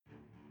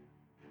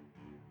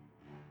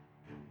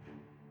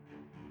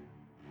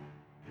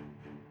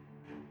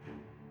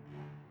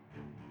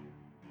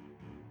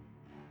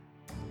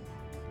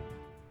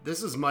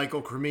This is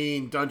Michael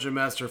Cremeen, Dungeon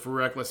Master for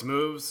Reckless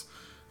Moves.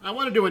 I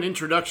want to do an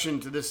introduction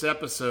to this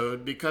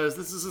episode because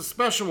this is a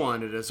special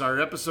one. It is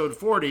our episode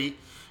 40.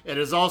 It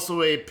is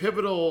also a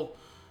pivotal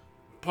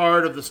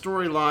part of the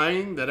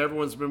storyline that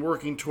everyone's been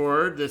working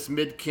toward, this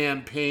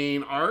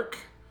mid-campaign arc.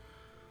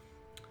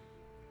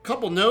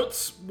 Couple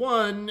notes.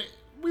 One,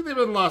 we live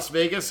in Las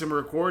Vegas and we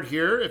record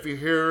here. If you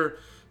hear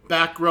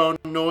background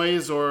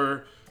noise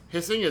or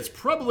hissing, it's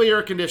probably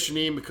air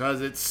conditioning because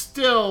it's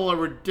still a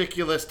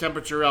ridiculous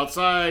temperature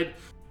outside,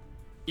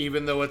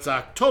 even though it's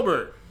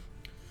October.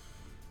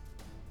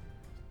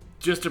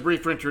 Just a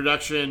brief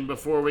introduction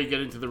before we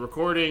get into the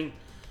recording.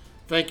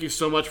 Thank you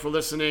so much for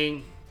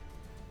listening.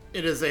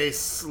 It is a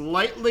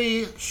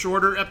slightly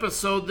shorter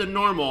episode than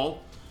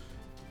normal.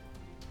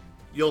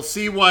 You'll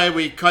see why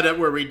we cut it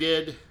where we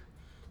did.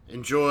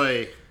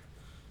 Enjoy.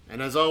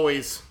 And as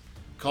always,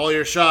 call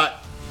your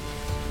shot.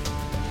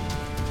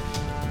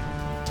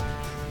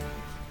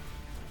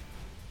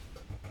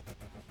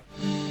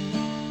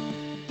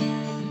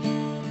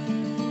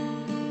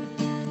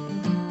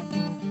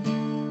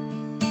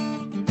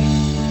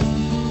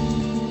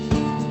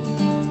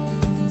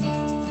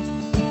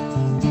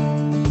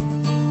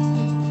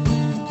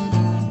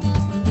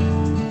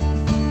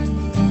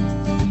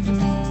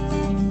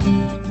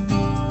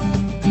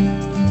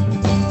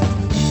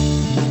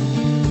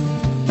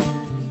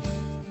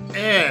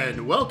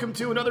 Welcome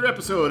to another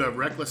episode of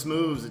Reckless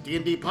Moves, a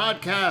D&D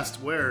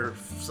podcast where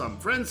some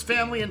friends,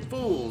 family, and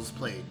fools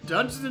play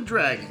Dungeons &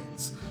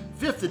 Dragons,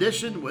 5th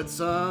edition with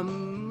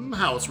some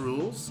house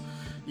rules.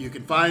 You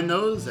can find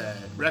those at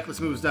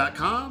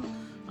recklessmoves.com.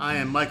 I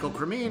am Michael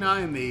Cremeen,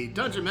 I am the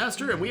Dungeon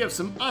Master, and we have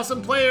some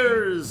awesome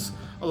players.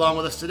 Along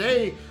with us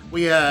today,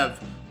 we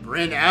have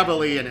Bryn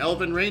Abiley, an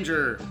Elven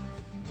Ranger.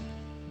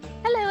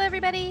 Hello,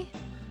 everybody.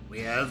 We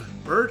have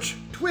Birch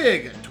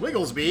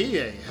Twigglesby,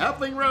 a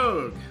Halfling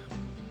Rogue.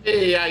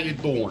 Hey, how you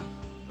doing?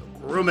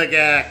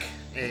 Grumagak,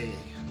 a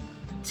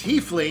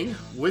Tiefling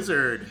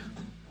Wizard.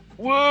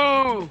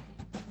 Whoa!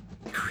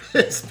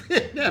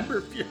 Crispin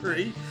Ember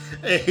Fury,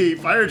 a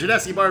Fire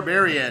Genasi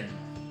Barbarian.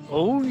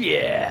 Oh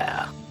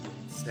yeah!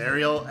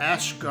 Sterial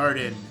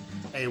Ashgarden,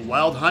 a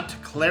Wild Hunt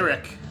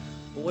Cleric.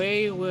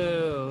 Way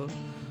woo!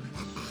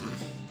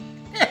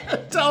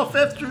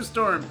 Talfeth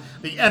Truestorm,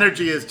 the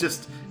energy is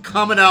just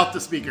coming out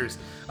the speakers.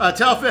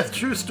 Talfeth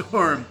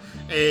Truestorm,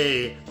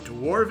 a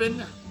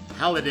Dwarven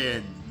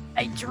Paladin.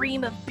 I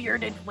dream of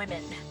bearded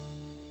women.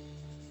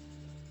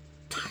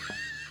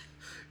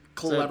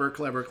 Clever.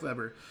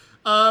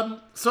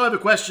 So I have a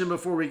question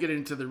before we get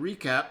into the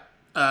recap.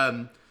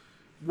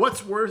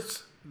 What's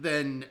worse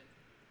than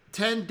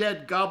 10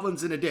 dead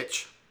goblins in a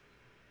ditch?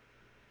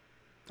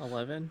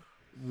 11?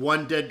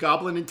 1 dead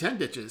goblin in 10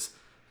 ditches.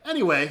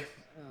 Anyway.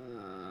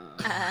 No.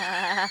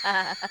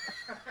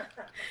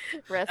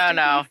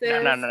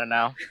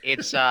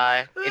 It's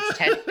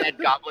 10 dead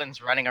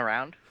goblins running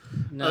around.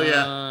 No, oh,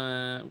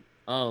 yeah.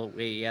 Oh,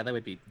 wait, yeah, that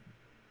would be...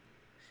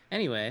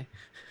 Anyway.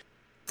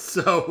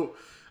 So,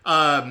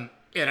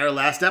 in our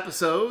last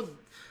episode,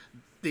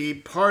 the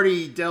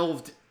party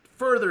delved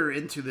further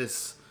into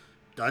this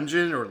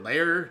dungeon or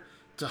lair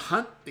to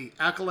hunt the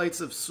Acolytes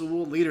of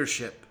Sewell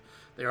leadership.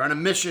 They are on a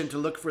mission to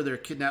look for their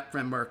kidnapped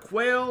friend Mark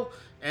Whale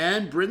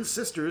and Bryn's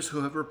sisters,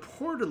 who have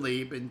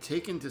reportedly been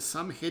taken to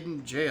some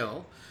hidden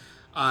jail.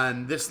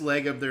 On this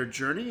leg of their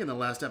journey, in the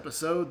last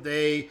episode,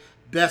 they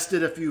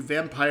bested a few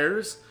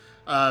vampires,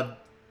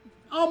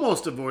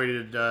 almost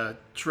avoided a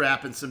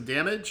trap and some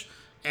damage,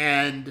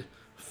 and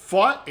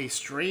fought a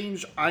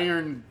strange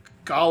iron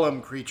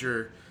golem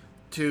creature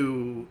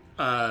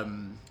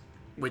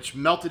which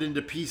melted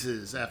into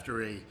pieces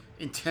after a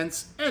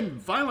intense and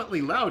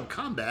violently loud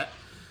combat,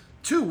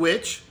 to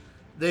which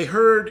they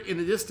heard in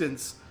the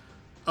distance,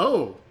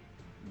 "Oh,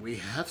 we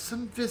have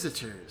some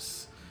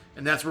visitors."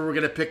 And that's where we're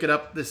going to pick it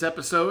up this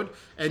episode.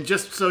 And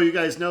just so you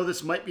guys know,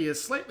 this might be a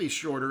slightly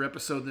shorter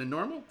episode than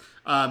normal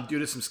due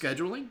to some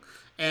scheduling.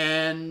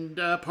 And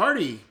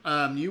party,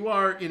 you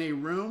are in a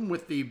room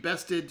with the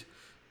bested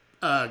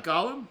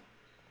golem,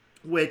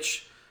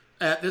 which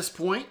at this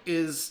point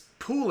is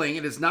pooling.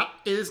 It is not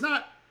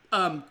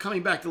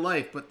coming back to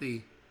life, but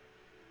the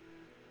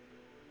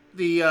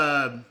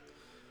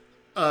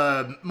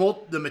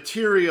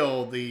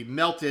material, the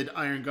melted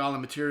iron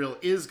golem material,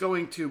 is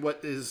going to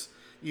what is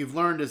you've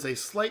learned is a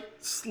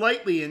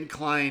slightly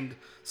inclined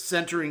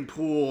centering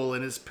pool,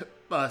 and is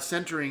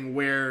centering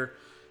where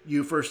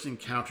you first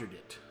encountered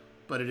it.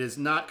 But it is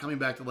not coming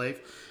back to life.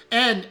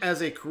 And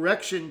as a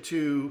correction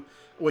to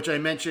which I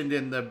mentioned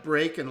in the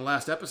break in the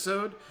last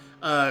episode,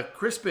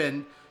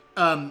 Crispin,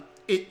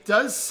 it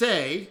does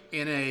say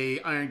in a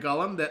Iron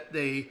Golem that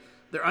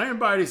their iron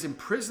bodies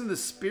imprison the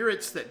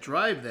spirits that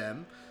drive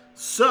them.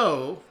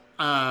 So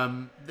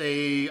I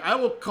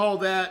will call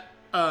that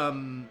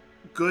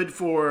good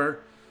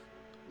for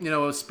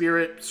a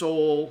spirit,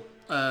 soul,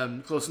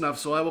 close enough.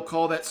 So I will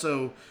call that,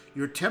 so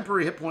your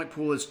temporary hit point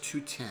pool is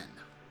 210.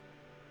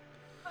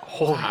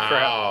 Holy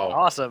crap.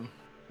 Awesome.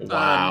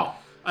 Wow.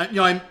 I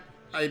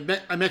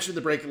mentioned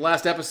the break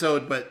last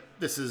episode, but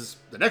this is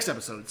the next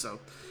episode. So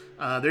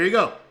there you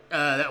go.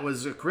 that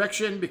was a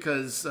correction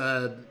because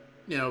I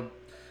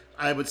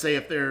would say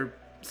if their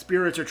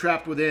spirits are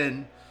trapped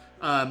within,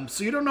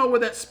 so you don't know where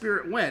that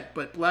spirit went,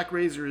 but Black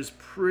Razor is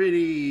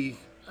pretty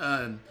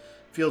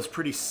feels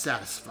pretty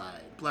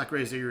satisfied. Black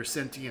Razor, your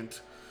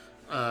sentient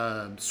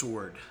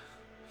sword.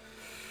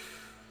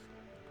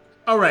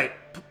 All right,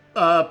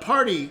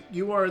 party.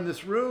 You are in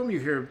this room. You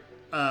hear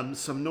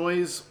some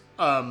noise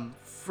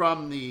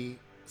from the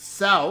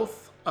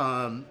south.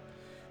 To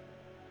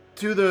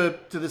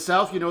the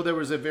south, there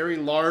was a very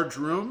large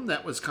room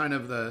that was kind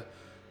of the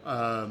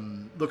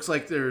looks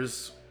like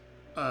there's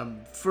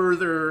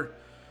further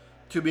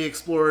to be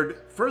explored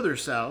further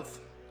south.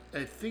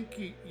 I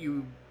think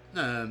you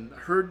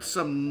heard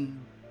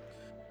some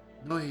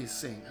noise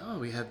saying, "Oh,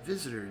 we have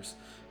visitors,"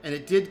 and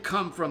it did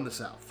come from the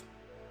south.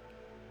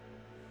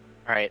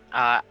 All right.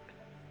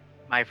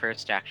 My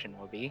first action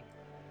will be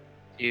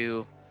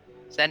to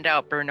send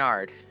out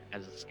Bernard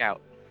as a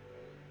scout.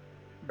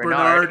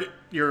 Bernard,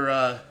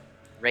 you're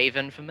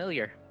Raven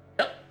familiar.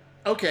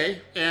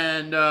 okay,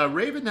 and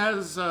Raven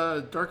has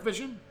dark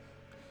vision.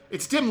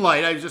 It's dim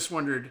light. I just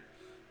wondered.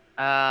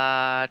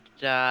 You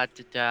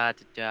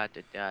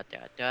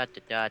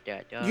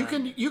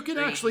can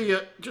actually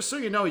just so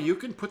you know, you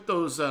can put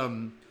those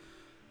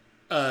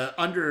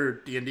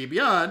under D&D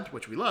Beyond,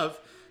 which we love.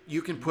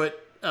 You can put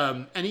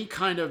any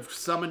kind of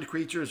summoned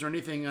creatures or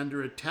anything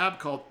under a tab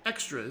called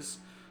Extras,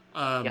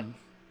 and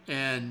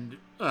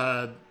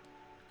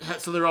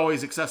so they're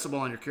always accessible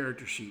on your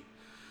character sheet.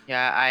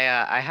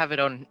 Yeah, I have it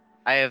on.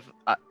 I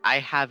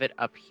have it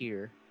up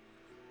here.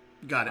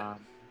 Got it.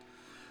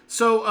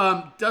 So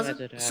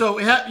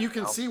you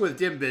can see with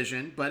dim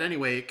vision, but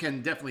anyway, it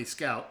can definitely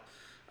scout.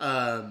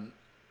 How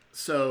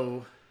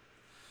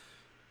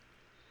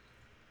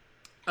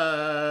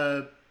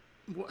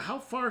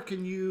far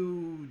can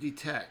you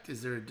detect?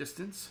 Is there a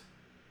distance?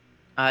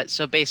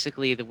 So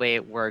basically, the way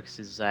it works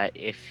is that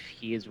if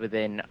he is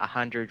within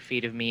 100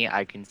 feet of me,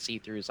 I can see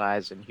through his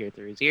eyes and hear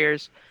through his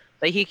ears.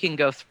 But he can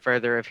go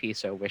further if he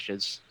so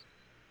wishes.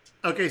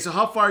 Okay, so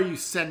how far are you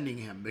sending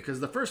him? Because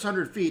the first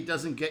 100 feet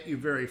doesn't get you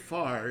very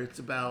far. It's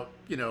about,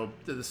 to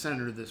the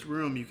center of this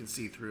room you can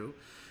see through.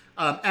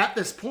 At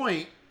this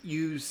point,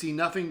 you see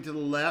nothing to the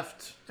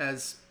left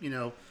as,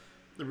 the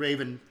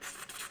Raven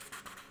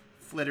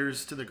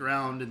flitters to the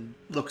ground and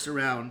looks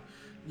around.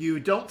 You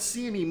don't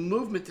see any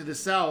movement to the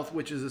south,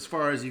 which is as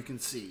far as you can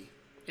see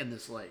in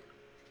this light.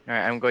 All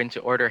right, I'm going to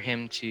order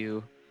him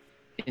to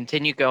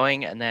continue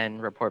going and then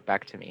report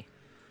back to me.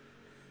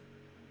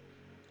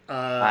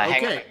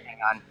 Okay. Hang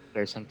on.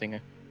 There's something in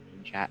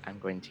chat. I'm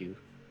going to.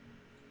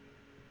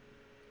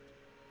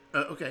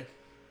 Okay.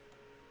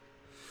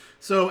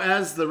 So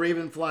as the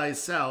Raven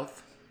flies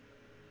south,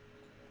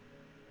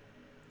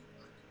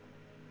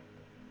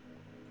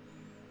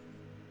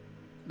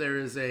 there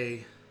is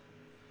a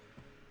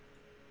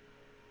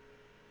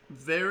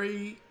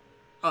very,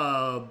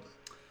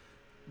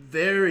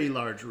 very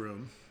large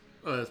room.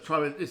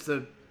 It's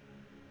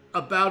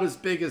about as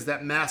big as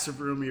that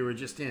massive room you were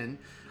just in.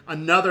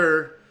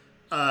 Another.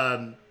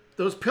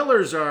 Those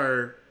pillars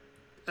are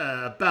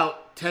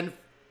about 10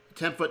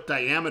 foot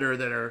diameter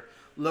that are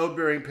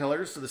load-bearing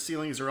pillars, so the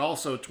ceilings are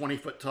also 20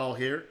 foot tall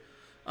here.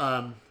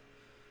 All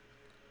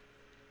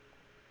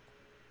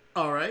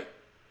right.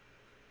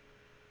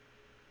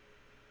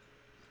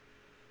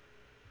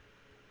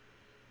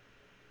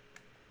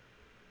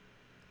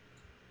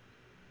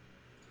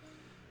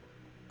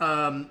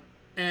 How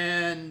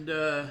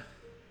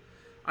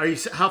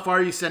far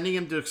are you sending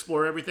him to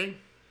explore everything?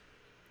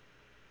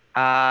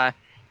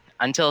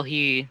 Until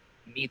he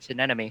meets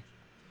an enemy.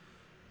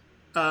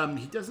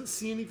 He doesn't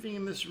see anything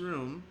in this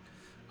room.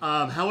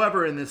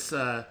 However, in this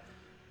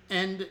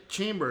end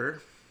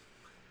chamber,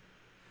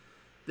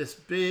 this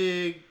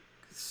big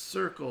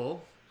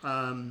circle,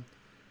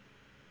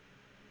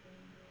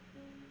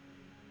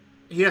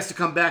 he has to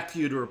come back to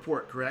you to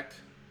report, correct?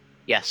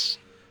 Yes.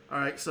 All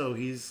right, so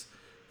he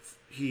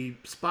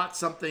spots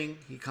something,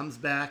 he comes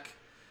back,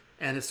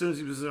 and as soon as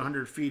he was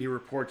 100 feet, he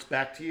reports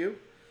back to you.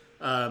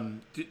 Are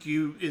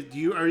you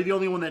the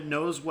only one that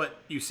knows what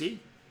you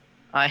see?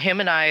 Him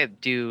and I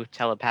do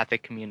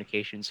telepathic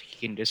communications. He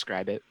can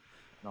describe it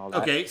and all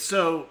that. Okay,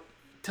 so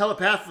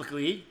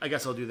telepathically, I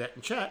guess I'll do that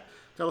in chat.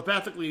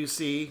 Telepathically, you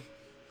see.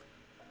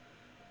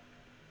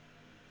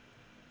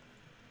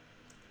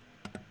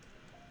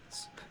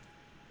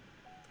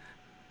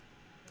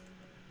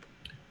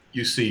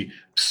 You see.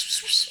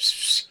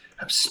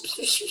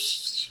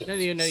 No,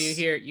 you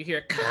hear.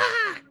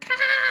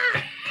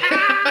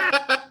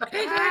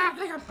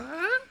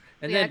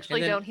 They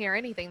actually don't hear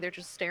anything. They're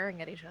just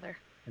staring at each other.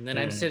 And then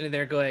I'm sitting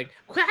there going,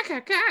 talking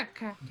with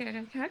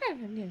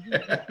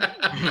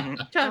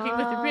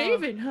the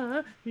Raven,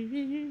 huh?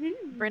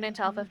 Bryn and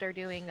Taltheft are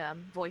doing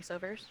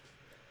voiceovers.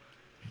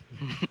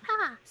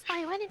 So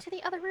I went into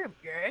the other room.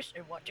 Yes,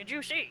 and what did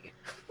you see?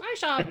 I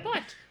saw a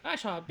butt. I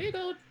saw a big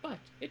old butt.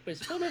 It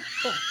was full of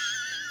butts.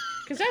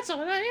 Because that's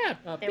all I am.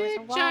 There was Big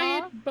a wall,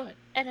 giant butt.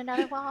 And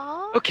another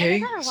wall. Okay,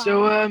 and another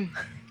so wall.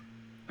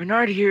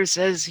 Bernard here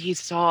says he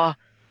saw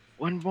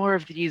one more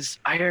of these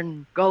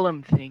iron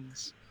golem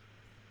things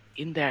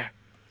in there.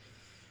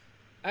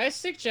 I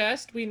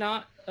suggest we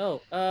not.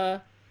 Oh,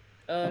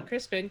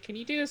 Crispin, can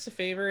you do us a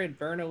favor and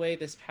burn away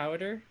this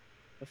powder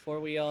before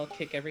we all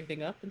kick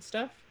everything up and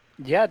stuff?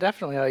 Yeah,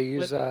 definitely. I'll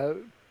use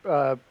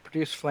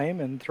produce flame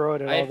and throw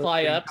it at all I the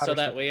fly green up so powder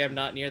that stuff. way I'm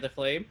not near the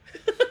flame.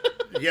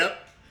 Yep.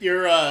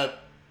 You're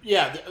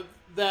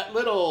that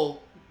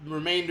little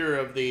remainder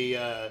of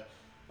the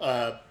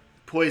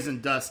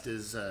poison dust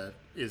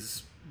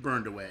is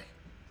burned away.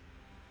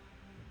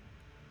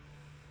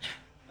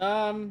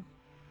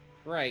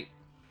 Right.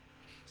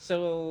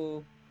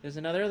 So there's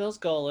another of those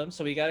golems,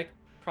 so we gotta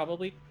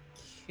probably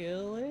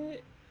kill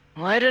it.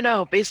 Well, I don't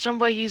know. Based on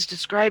what he's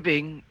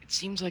describing, it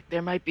seems like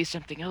there might be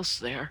something else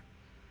there.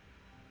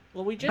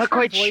 Well, we just Not heard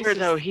quite voices. sure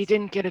though. He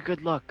didn't get a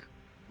good look.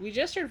 We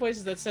just heard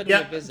voices that said we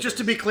had Yeah, visitors. just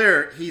to be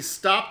clear, he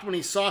stopped when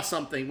he saw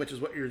something, which is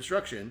what your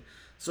instruction.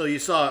 So you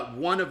saw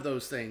one of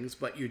those things,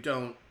 but you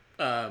don't.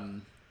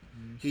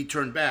 He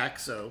turned back,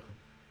 so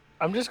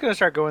I'm just gonna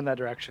start going that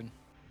direction.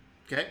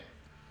 okay.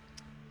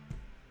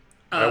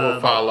 I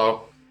will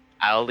follow.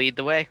 I'll lead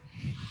the way.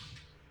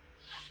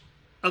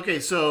 Okay,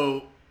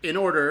 so in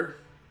order,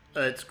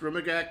 it's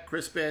Grumagak,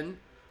 Crispin,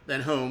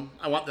 then whom?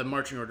 I want the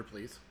marching order,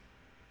 please.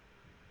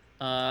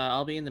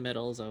 I'll be in the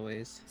middle as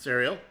always.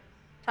 Serial.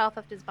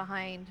 Taltheft is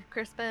behind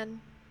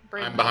Crispin.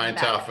 Brandon I'm behind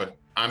back. Talfith.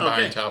 I'm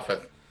behind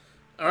Talfith.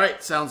 All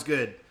right, sounds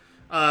good.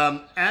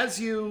 As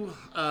you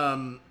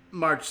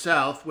march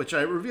south, which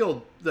I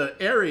revealed the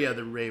area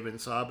the Raven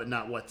saw, but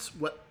not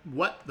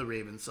what the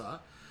Raven saw.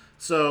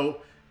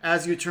 So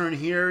as you turn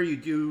here, you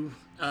do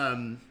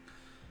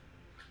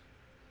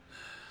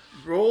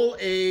roll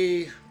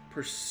a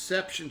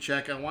perception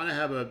check. I want to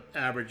have an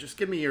average.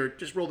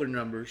 Just roll their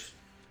numbers.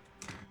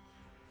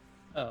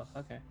 Oh,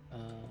 okay.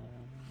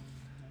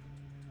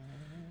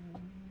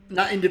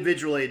 Not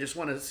individually. I just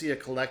want to see a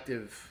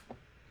collective.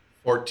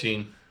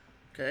 14.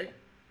 Okay.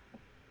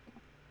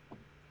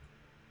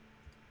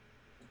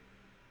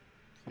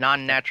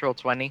 Non-natural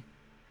 20.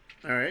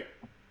 All right.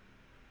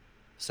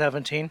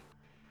 17.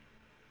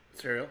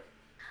 Serial.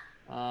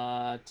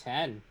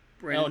 10.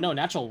 Brandon. No,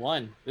 natural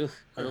 1. Ugh,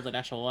 I rolled a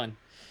natural 1.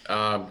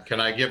 Can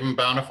I give him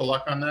bountiful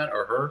luck on that,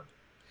 or her?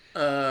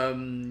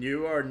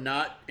 You are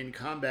not in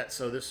combat,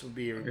 so this will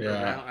be.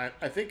 Yeah.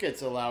 I think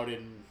it's allowed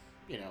in.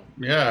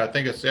 Yeah, I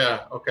think it's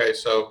Okay,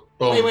 so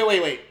boom.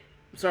 Wait.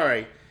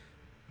 Sorry.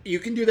 You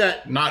can do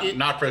that.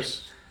 Not for.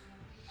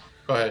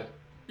 Go ahead.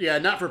 Yeah,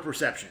 not for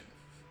perception.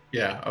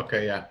 Yeah.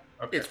 Okay. Yeah.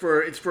 Okay. It's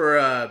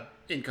for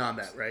in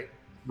combat, right?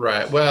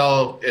 Right.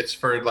 Well, it's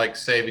for like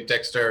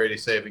dexterity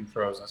saving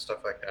throws and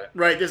stuff like that.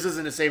 Right. This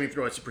isn't a saving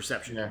throw; it's a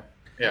perception. Yeah.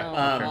 Yeah.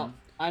 Oh, okay. well,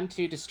 I'm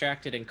too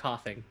distracted and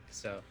coughing,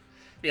 so.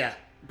 Yeah.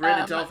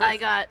 Brandon, tell I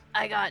got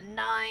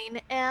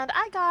 9 and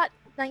I got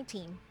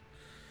 19.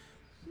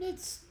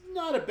 It's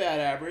not a bad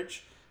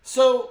average.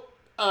 So,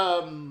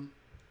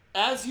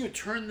 as you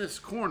turn this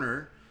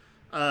corner,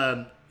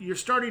 you're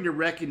starting to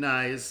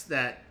recognize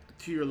that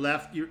to your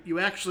left, you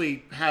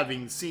actually,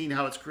 having seen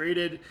how it's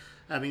created,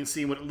 having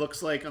seen what it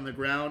looks like on the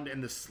ground,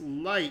 and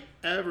the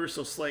ever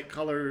so slight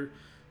color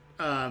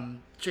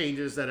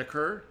changes that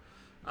occur,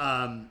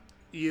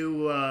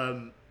 you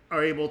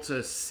are able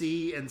to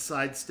see and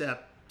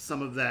sidestep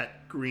some of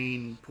that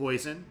green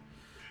poison.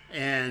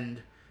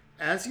 And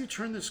as you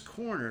turn this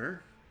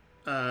corner,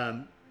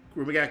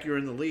 Grumagak, you're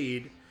in the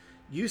lead.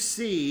 You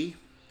see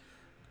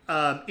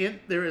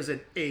there is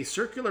a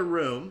circular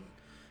room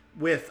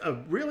with a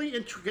really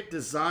intricate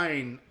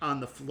design on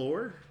the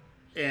floor,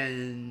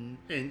 and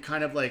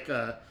kind of like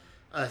a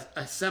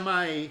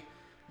semi.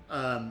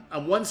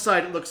 On one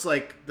side, it looks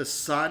like the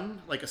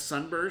sun, like a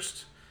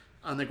sunburst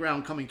on the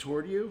ground coming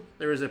toward you.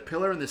 There is a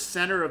pillar in the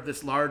center of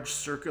this large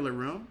circular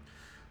room.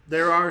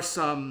 There are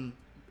some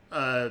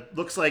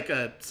looks like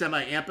a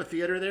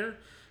semi-amphitheater there,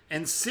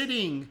 and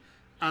sitting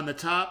on the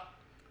top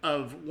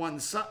of one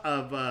side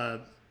of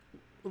a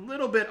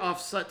little bit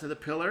offset to the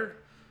pillar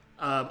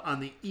on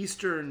the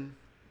eastern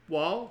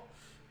wall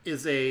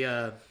is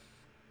a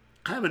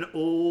kind of an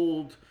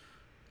old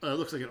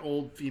looks like an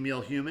old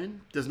female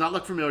human. Does not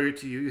look familiar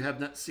to you. You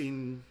have not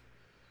seen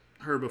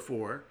her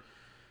before.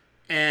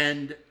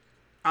 And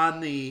on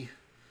the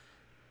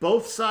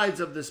both sides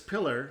of this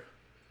pillar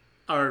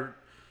are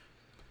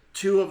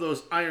two of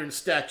those iron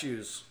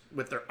statues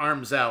with their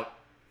arms out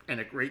and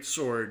a great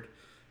sword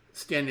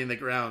standing on the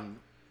ground,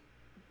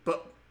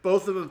 but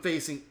both of them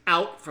facing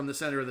out from the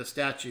center of the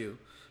statue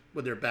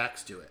with their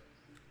backs to it.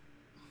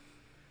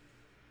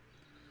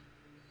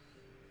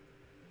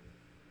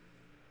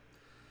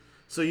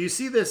 So you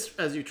see this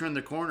as you turn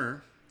the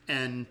corner,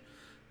 and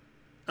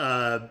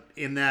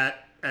in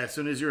that, as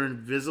soon as you're in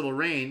visible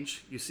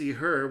range, you see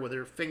her with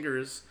her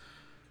fingers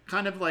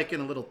kind of like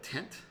in a little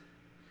tent,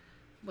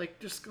 like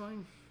just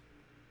going,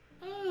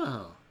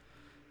 oh,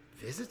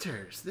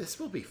 visitors, this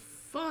will be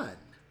fun.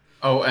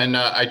 Oh, and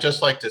I'd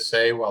just like to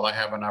say, while I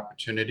have an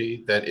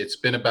opportunity, that it's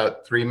been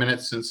about 3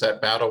 minutes since that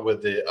battle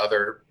with the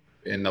other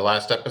in the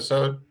last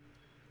episode.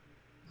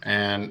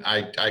 And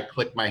I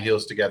click my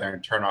heels together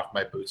and turn off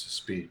my boots of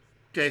speed.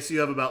 Okay, so you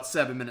have about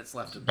 7 minutes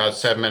left. About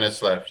 7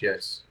 minutes left.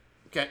 Yes.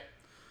 Okay.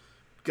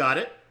 Got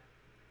it.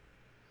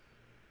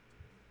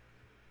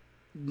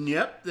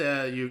 Yep.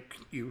 You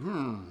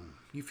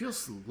feel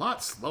a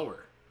lot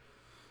slower.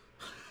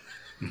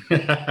 You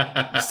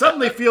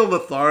suddenly feel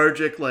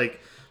lethargic, like,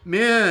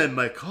 man,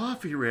 my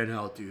coffee ran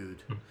out,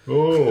 dude.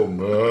 Oh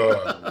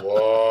man!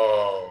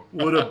 Wow!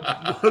 What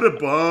a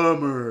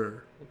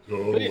bummer.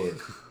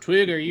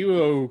 Twig, are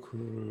you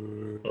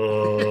okay?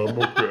 I'm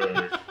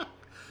okay.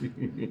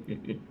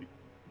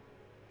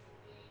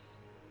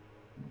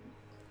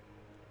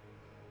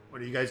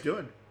 What are you guys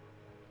doing?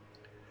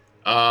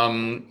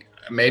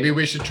 Maybe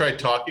we should try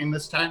talking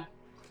this time.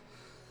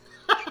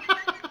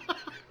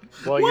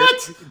 Well,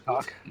 What? you can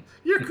talk.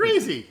 You're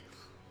crazy.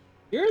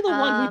 You're the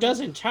one who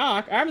doesn't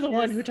talk. I'm the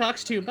one who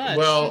talks too much.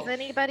 Well, Does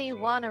anybody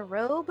want a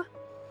robe?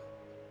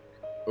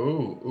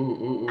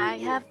 ooh. I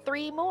have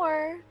 3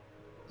 more,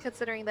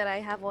 considering that I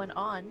have one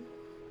on.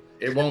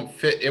 It won't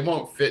fit. It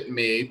won't fit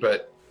me,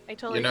 but I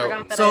totally know,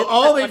 forgot that So I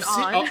all had they've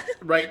one seen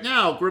on. right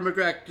now,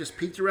 Grimagrak just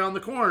peeked around the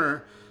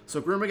corner.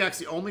 So Grimagrak's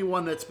the only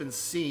one that's been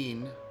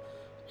seen,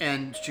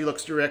 and she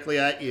looks directly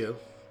at you.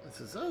 It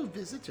says, "Oh,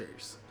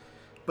 visitors,"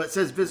 but it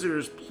says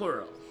visitors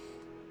plural.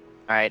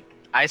 All right.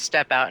 I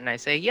step out and I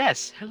say,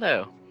 yes,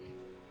 hello.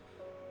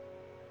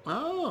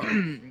 Oh,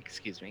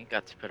 Excuse me.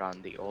 Got to put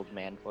on the old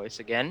man voice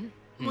again.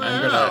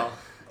 well.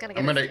 Gonna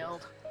I'm get gonna- us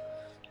killed.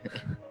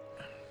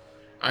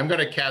 I'm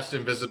going to cast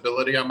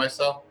invisibility on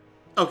myself.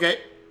 Okay.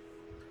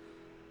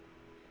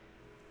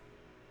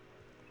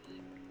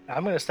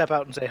 I'm going to step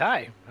out and say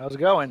hi. How's it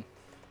going?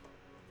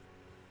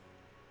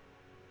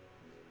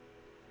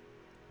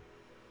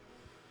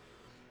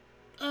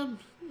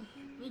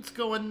 It's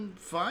going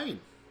fine.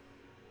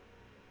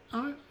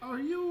 Are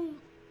you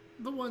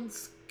the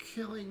ones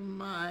killing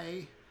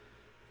my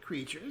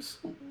creatures?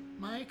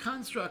 My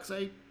constructs,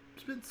 I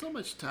spent so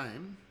much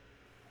time.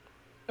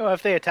 Oh,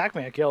 if they attack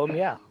me, I kill them,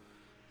 yeah.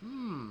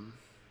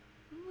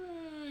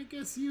 I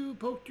guess you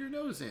poked your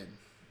nose in.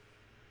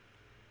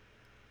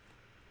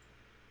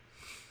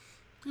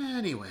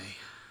 Anyway,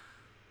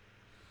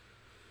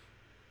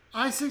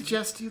 I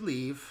suggest you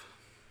leave.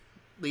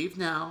 Leave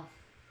now.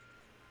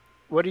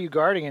 What are you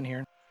guarding in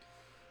here?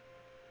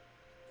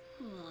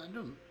 Oh,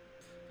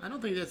 I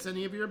don't think that's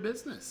any of your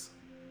business.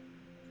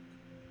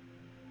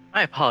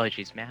 My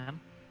apologies,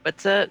 ma'am.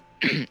 But,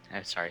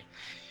 I'm sorry.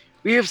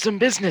 We have some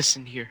business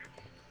in here.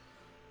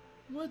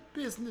 What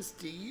business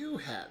do you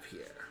have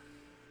here?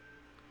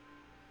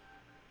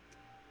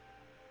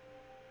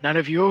 None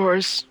of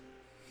yours.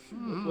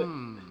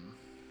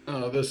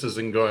 Oh, this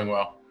isn't going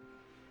well.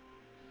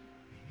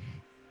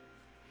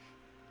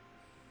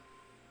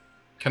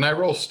 Can I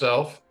roll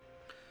stealth?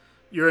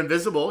 You're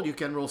invisible. You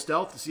can roll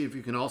stealth to see if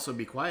you can also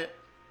be quiet.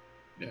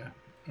 Yeah.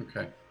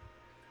 Okay.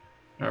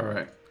 All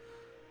right.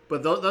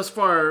 But thus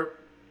far,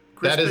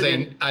 That is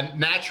Crispin a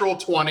natural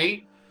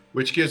 20,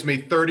 which gives me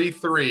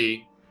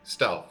 33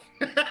 stealth.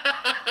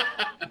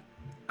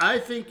 I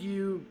think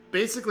you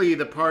basically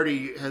the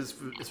party is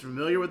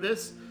familiar with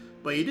this,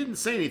 but you didn't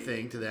say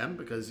anything to them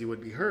because you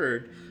would be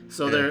heard.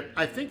 So Yeah.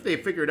 I think they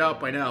figured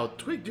out by now.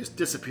 Twig just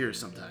disappears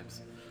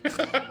sometimes.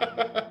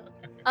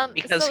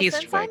 Because so he's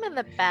since Twig. I'm in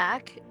the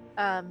back,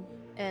 and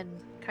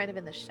kind of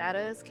in the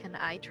shadows, can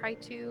I try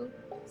to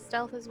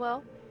stealth as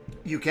well?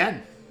 You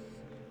can.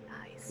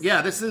 Nice.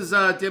 Yeah, this is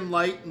dim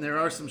light, and there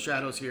are some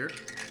shadows here.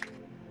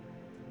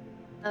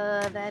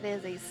 That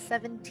is a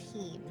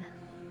 17.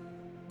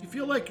 You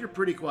feel like you're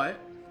pretty quiet.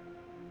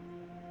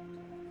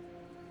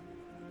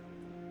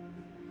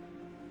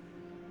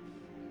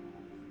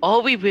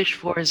 All we wish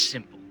for is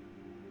simple.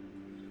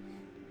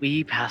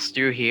 We pass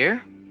through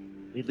here,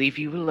 we leave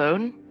you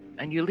alone,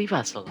 and you leave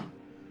us alone.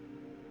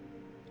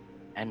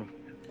 And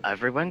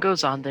everyone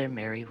goes on their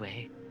merry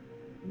way.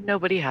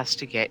 Nobody has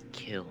to get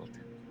killed.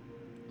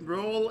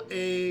 Roll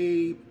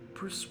a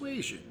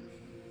persuasion.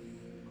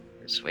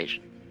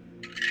 Persuasion.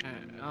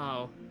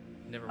 Oh,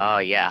 never Oh,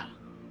 mind. yeah.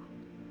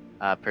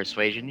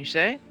 Persuasion, you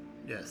say?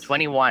 Yes.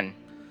 21.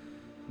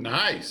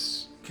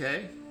 Nice.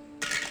 Okay.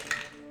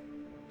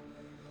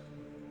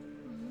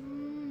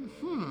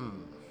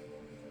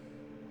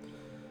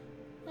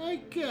 I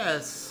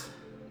guess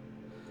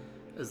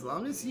as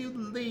long as you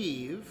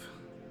leave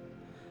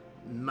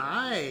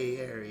my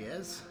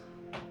areas,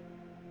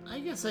 I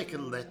guess I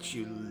can let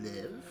you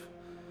live.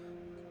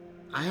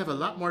 I have a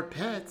lot more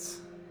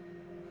pets.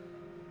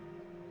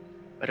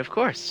 But of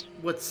course,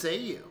 What say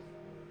you?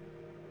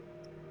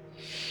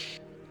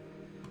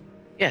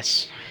 What,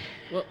 yes.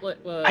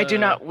 I do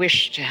not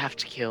wish to have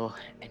to kill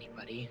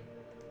anybody.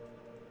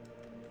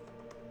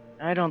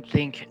 I don't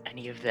think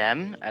any of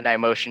them, and I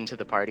motion to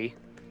the party,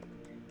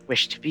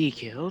 wish to be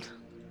killed.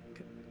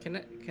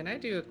 Can I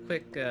do a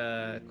quick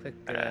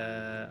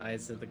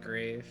Eyes of the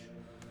Grave,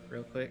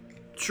 real quick?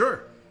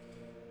 Sure.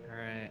 All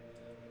right.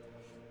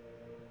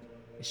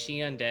 Is she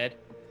undead?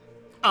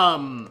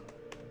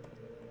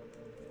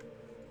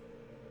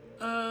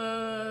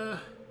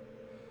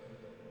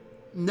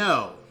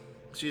 No.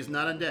 She is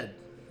not undead.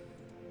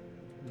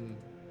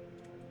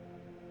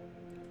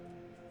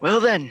 Well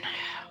then,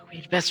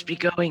 we'd best be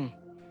going.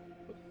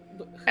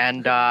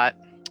 And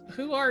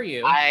Who are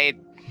you?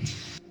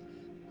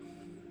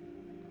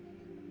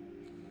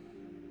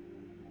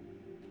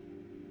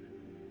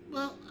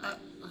 Well,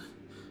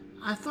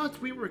 I thought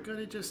we were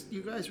gonna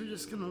you guys were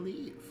just gonna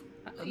leave.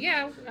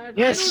 Yeah.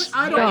 Yes.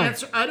 I don't No.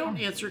 answer. I don't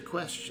answer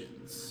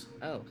questions.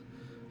 Oh.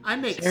 I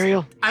make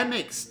Cereal. I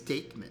make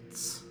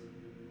statements.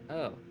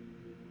 Oh.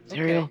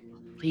 Cereal, Okay.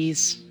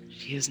 please.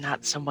 She is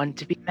not someone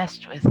to be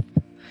messed with.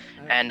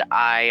 And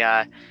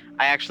I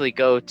actually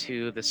go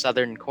to the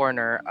southern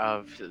corner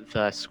of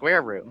the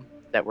square room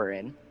that we're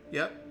in,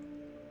 Yep.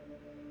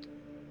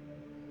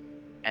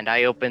 and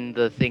I open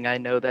the thing I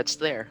know that's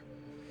there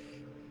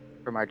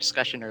from our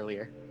discussion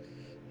earlier.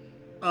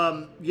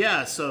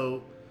 Yeah.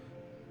 So,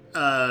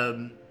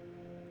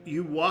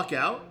 you walk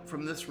out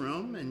from this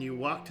room and you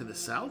walk to the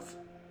south.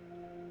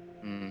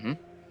 Mm-hmm.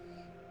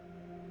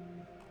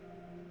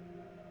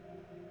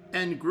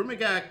 And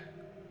Grumagak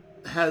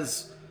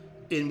has,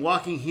 in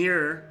walking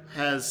here,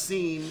 has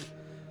seen,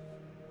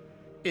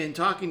 in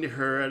talking to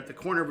her at the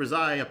corner of his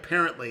eye,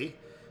 apparently,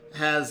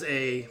 has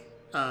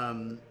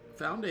found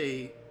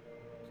a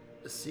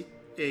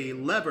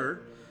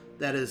lever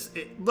that is.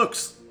 It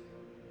looks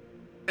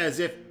as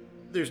if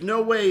there's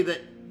no way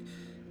that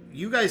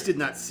you guys did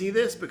not see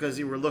this because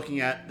you were looking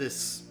at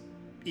this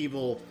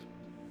evil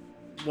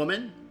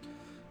woman.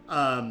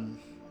 And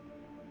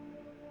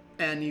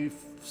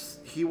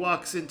he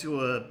walks into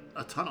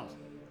a tunnel.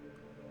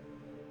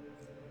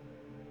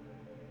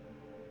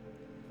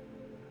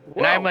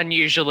 And I'm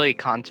unusually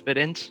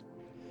confident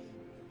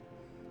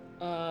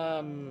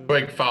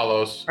Twig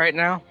follows. right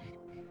now.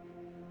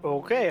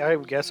 Okay, I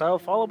guess I'll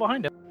follow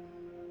behind him.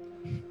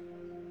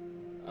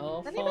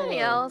 I'll Does anybody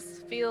follow. else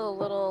feel a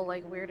little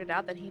like weirded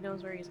out that he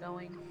knows where he's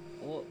going?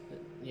 Well,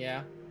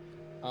 yeah.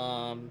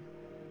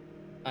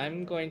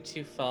 I'm going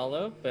to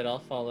follow, but I'll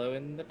follow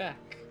in the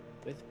back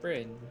with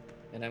Bryn,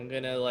 and I'm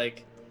gonna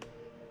like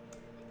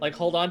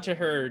hold on to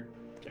her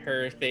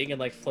thing and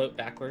like float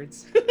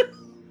backwards.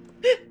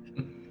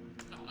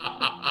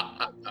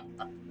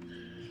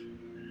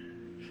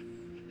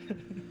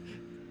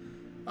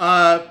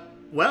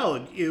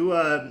 Well,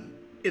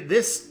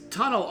 this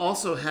tunnel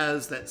also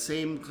has that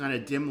same kind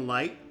of dim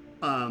light.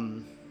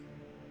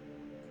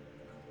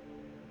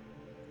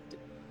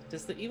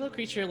 Does the evil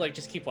creature like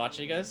just keep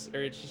watching us,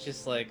 or is she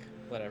just like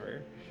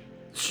whatever?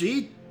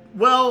 Since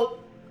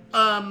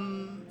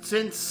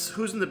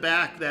who's in the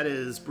back? That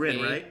is Bryn,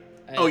 Me. right?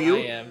 I You? I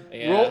am.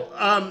 Yeah. Roll.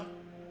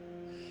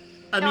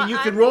 I No, mean, you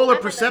can I'm roll a in the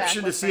back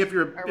perception to with see if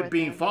Bryn, you're or with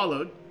being him.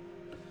 followed.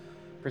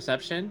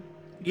 Perception.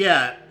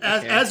 Yeah,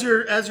 Okay. as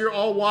you're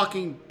all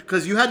walking,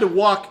 because you had to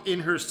walk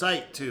in her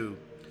sight too.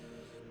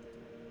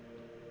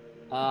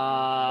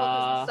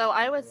 Well, so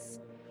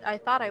I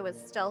thought I was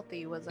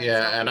stealthy. Was I? Yeah,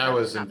 stealthy and I enough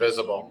was not to be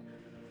invisible.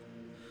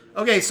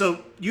 Okay,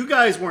 so you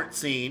guys weren't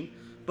seen,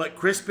 but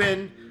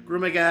Crispin,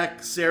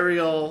 Grumagak,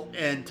 Serial,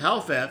 and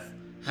Talfeth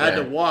had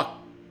to Yeah. walk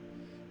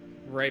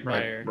right by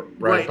her.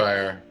 Right Right. by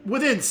her.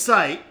 within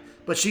sight,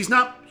 but she's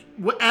not.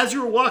 As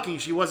you were walking,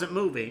 she wasn't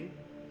moving.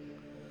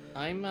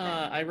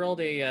 I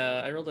rolled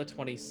a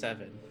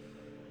 27.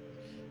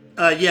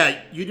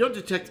 Yeah, you don't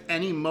detect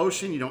any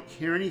motion. You don't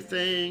hear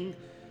anything.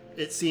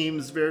 It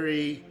seems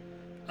very,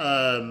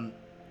 very,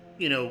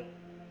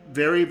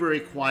 very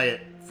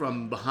quiet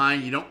from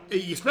behind. You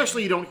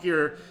don't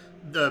hear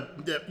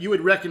the. You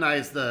would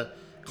recognize the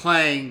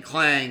clang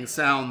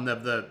csound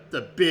of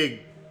the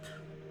big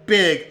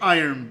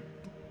iron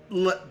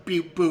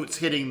boots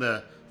hitting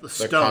the The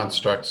stone.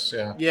 constructs,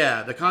 yeah.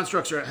 Yeah, the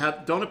constructs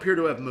don't appear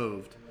to have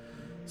moved.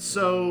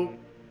 So,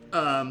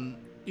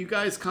 you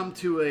guys come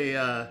to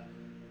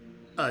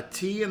a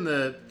T in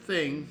the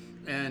thing,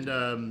 and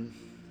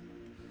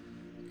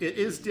it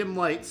is dim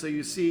light, so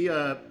you see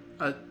a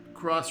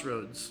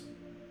crossroads.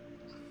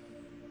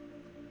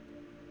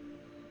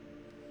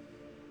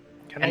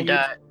 Can And,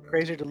 I use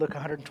Crazy to look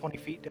 120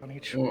 feet down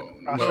each Well,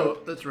 crossroad? Oh,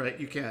 that's right,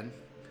 you can.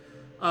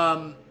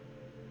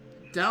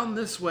 Down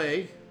this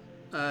way,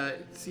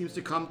 it seems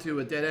to come to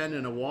a dead end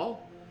in a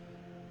wall.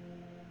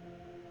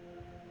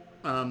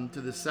 To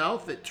the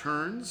south, it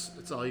turns.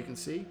 That's all you can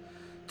see.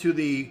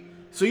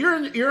 So you're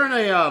in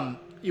a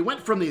you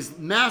went from these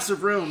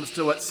massive rooms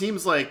to what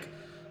seems like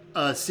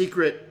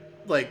secret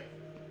like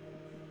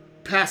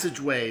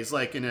passageways,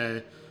 like in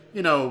a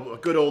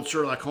good old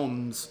Sherlock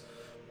Holmes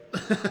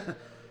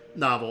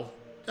novel.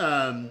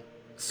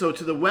 So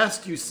to the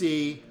west, you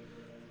see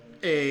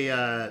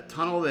a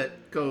tunnel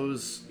that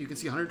goes. You can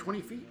see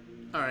 120 feet.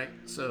 All right,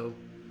 so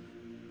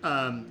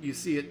you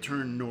see it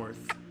turn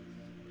north.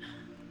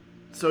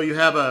 So you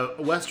have a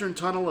western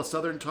tunnel, a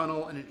southern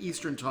tunnel, and an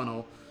eastern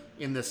tunnel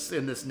in this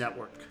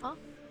network. Huh?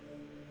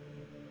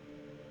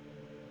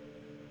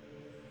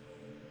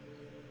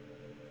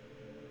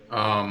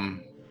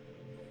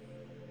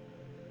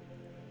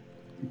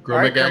 Grumagak, All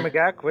right,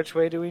 Kermagak, which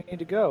way do we need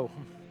to go?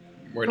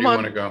 where do Come you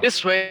on, want to go?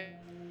 this way.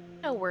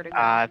 know where to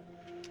go.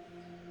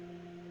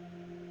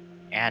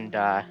 And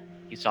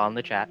you saw in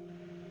the chat.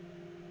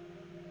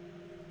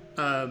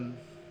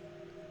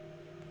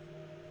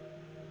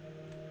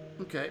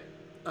 Okay.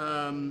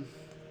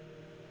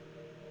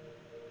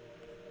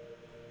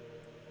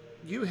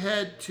 You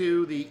head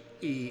to the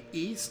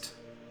east,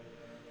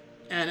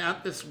 and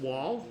at this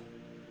wall,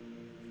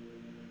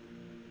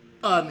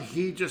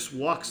 he just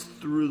walks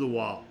through the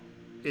wall.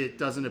 It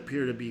doesn't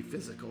appear to be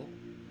physical.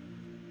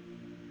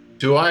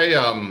 Do I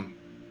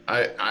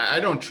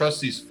don't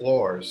trust these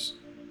floors.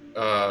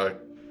 Can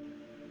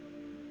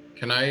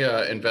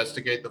I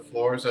investigate the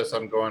floors as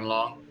I'm going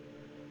along?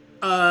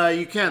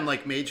 You can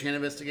like mage hand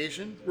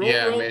investigation.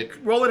 Yeah,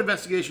 roll an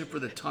investigation for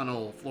the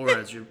tunnel floor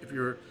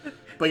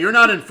but you're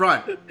not in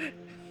front.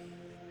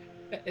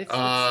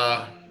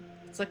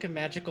 It's like a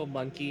magical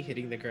monkey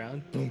hitting the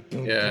ground. Boom,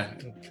 boom, Yeah. boom,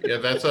 boom, boom. Yeah,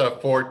 that's a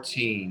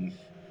 14.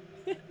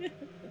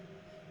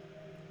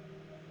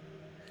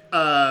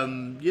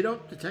 You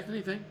don't detect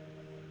anything.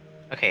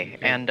 Okay, Okay.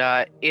 and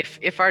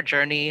if our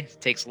journey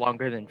takes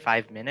longer than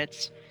 5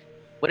 minutes,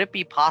 would it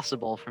be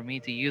possible for me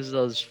to use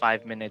those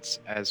 5 minutes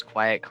as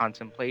quiet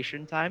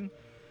contemplation time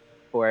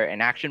for an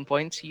action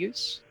point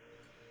use?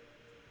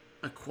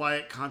 A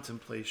quiet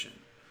contemplation.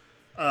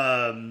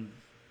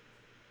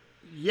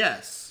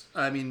 Yes.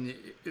 I mean,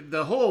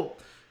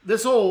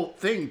 this whole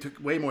thing took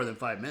way more than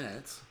 5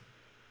 minutes.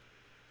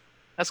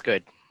 That's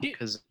good,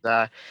 because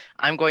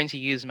I'm going to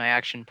use my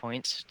action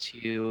points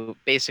to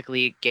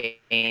basically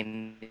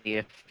gain the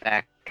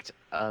effect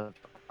of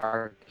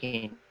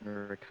arcane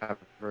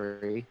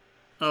recovery.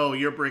 Oh,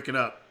 you're breaking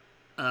up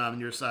on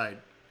your side.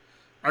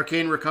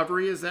 Arcane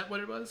recovery, is that what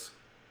it was?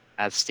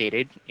 As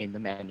stated in the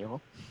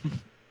manual.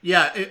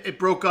 Yeah, it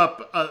broke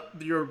up.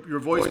 Your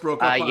voice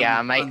broke up.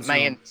 On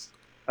Zoom.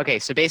 Okay,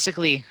 so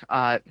basically,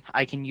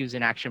 I can use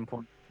an action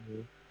point.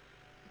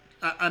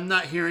 I'm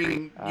not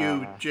hearing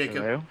you,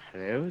 Jacob.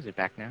 Hello, is it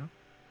back now?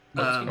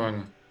 What's Um, going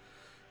on?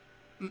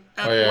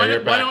 Oh yeah, you're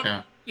back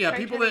now. Yeah, Try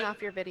people turning that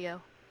off your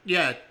video.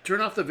 yeah,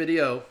 turn off the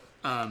video.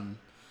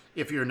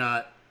 If you're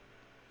not,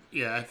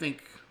 yeah, I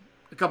think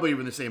a couple of you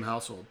were in the same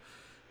household.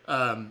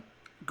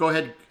 Go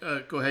ahead,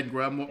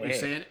 Grum. What were you Hey.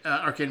 saying?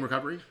 Arcane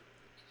recovery.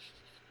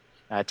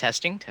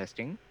 Testing.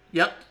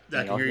 Yep, I Can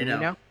can y'all hear you me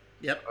now.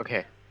 Yep.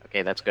 Okay,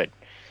 that's good.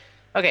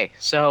 Okay,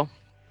 so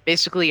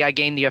basically, I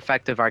gain the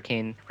effect of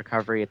arcane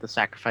recovery at the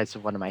sacrifice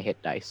of one of my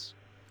hit dice.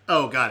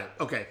 Oh, got it.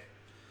 Okay.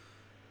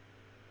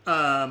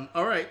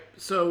 All right.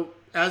 So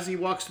as he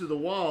walks through the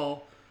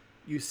wall,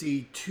 you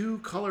see two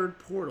colored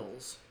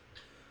portals.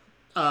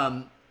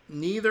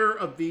 Neither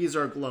of these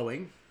are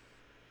glowing.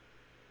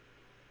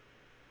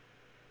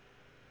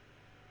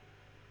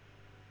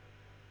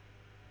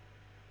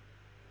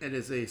 It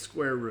is a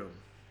square room.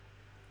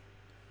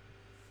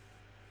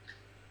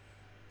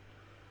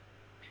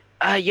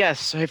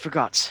 Yes, I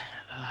forgot.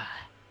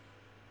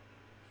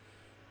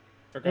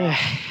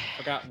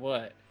 Forgot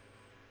what?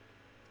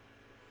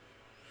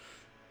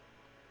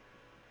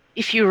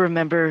 If you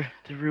remember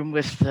the room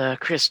with the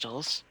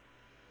crystals,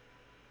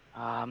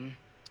 when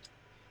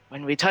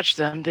we touched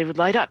them, they would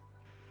light up.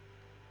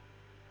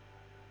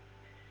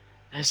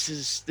 This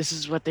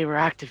is what they were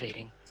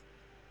activating.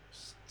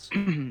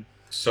 I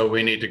So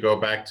we need to go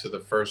back to the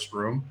first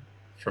room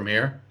from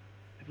here.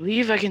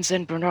 believe I can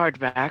send Bernard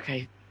back.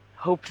 I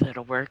hope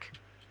that'll work.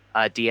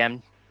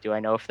 DM, do I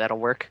know if that'll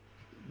work?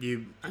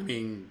 You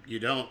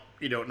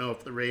don't know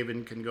if the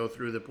Raven can go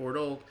through the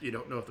portal. You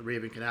don't know if the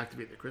Raven can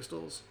activate the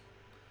crystals.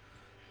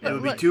 It But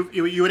would be look- too.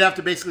 You would have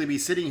to basically be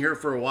sitting here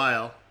for a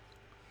while.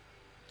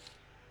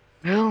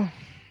 Well,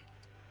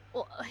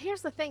 Well,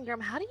 here's the thing,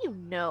 Grum. How do you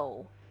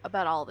know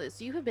about all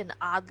this? You have been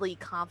oddly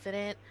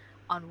confident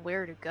on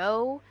where to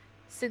go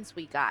since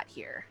we got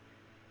here,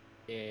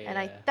 Yeah.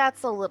 and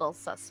that's a little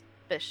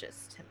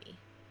suspicious to me.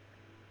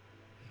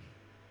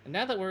 And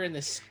now that we're in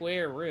this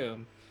square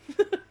room,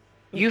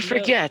 you know-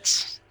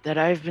 forget that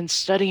I've been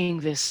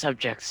studying this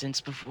subject since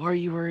before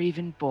you were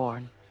even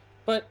born.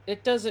 But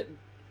it doesn't.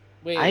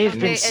 Wait. I have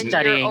been and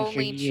studying you're for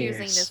only choosing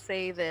to years.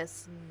 say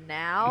this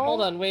now.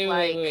 Hold on.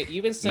 Wait.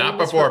 You've been studying Not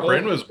this before for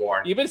Bryn over- was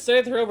born. You've been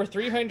studying for over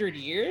 300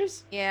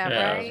 years. Yeah,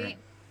 Yeah. right.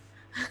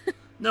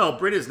 No,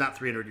 Brit is not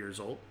 300 years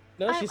old.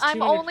 No, she's I'm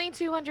 200 only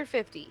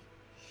 250.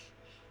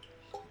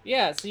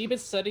 Yeah, so you've been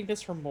studying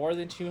this for more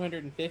than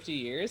 250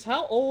 years.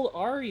 How old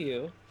are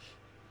you?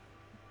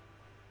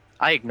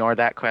 I ignore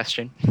that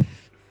question.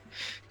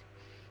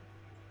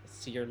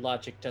 So your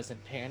logic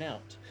doesn't pan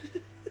out.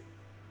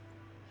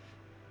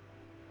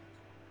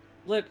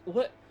 Look,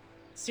 what?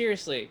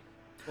 Seriously,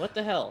 what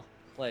the hell?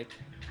 Like,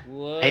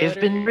 what? I have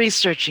are been you-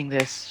 researching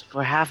this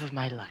for half of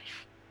my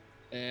life.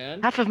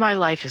 And Half of my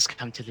life has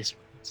come to this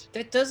point.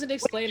 that doesn't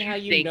explain do you how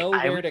you think know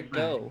I where would to learn?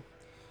 go.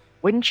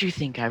 Wouldn't you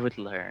think I would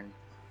learn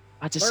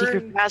about a Learn-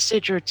 secret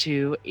passage or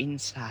two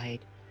inside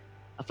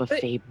of a But-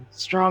 fabled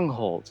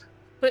stronghold?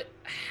 But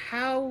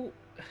how?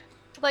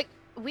 Like,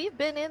 we've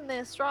been in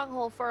this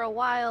stronghold for a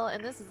while,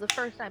 and this is the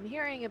first time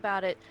hearing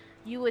about it.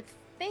 You would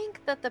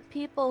think that the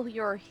people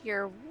you're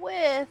here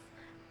with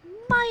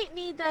might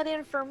need that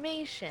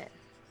information.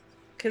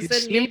 Because You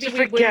then seem maybe to we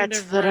wouldn't forget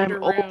have that roamed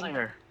I'm around.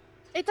 older.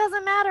 It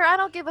doesn't matter. I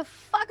don't give a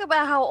fuck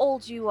about how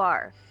old you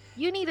are.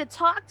 You need to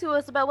talk to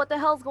us about what the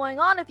hell's going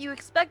on if you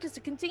expect us to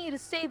continue to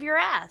save your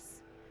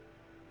ass.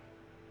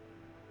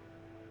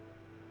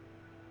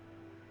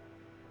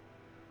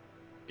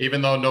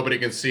 Even though nobody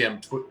can see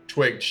him,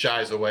 Twig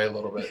shies away a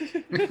little bit.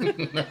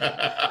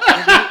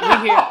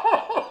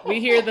 we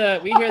hear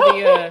the you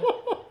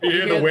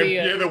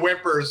hear the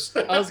whimpers.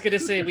 I was gonna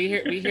say we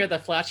hear the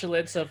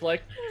flatulence of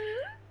like.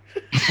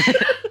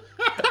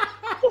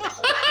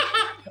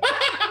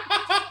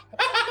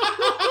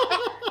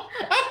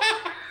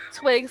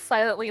 Twig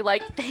silently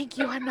like, thank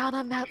you, I'm not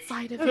on that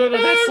side of it. No,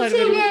 that side of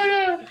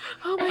it.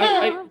 Oh my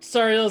god.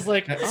 Sorry, I was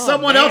like, oh,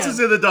 Someone else is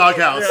in the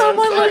doghouse. Yeah.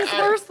 Someone I- looks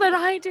worse than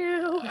I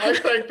do. I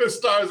thank the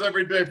stars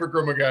every day for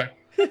Grumagak.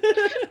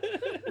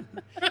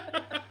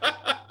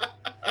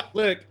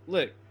 Look,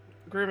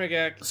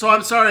 Grimagak. So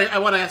I'm sorry, I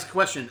want to ask a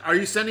question. Are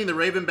you sending the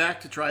Raven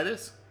back to try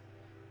this?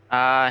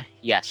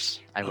 Yes,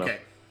 I will.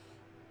 Okay.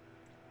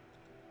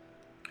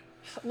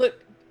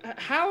 Look,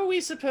 how are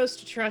we supposed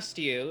to trust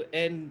you?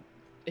 And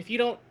if you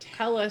don't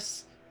tell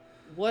us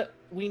what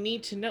we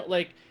need to know,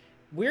 like,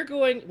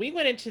 we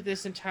went into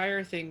this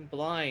entire thing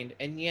blind,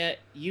 and yet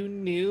you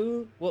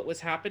knew what was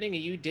happening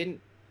and you didn't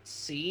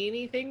see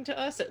anything to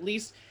us. At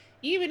least,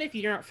 even if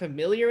you're not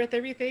familiar with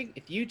everything,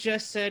 if you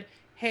just said,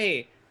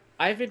 hey,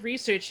 I've been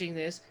researching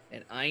this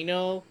and I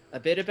know a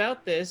bit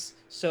about this,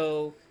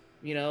 so,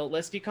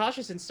 let's be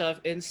cautious and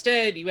stuff.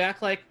 Instead, you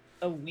act like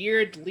a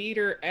weird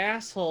leader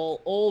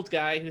asshole old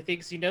guy who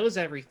thinks he knows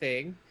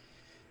everything.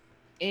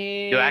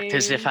 And... You act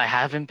as if I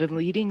haven't been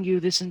leading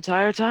you this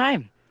entire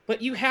time.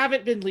 But you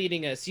haven't been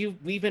leading us.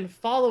 We've been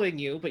following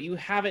you, but you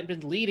haven't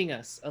been leading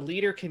us. A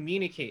leader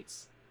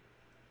communicates.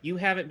 You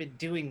haven't been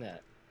doing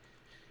that.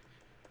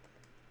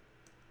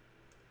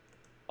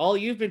 All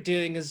you've been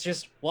doing is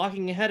just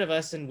walking ahead of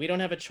us, and we don't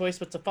have a choice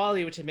but to follow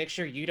you to make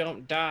sure you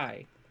don't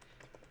die.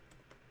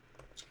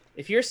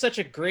 If you're such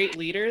a great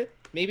leader,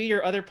 maybe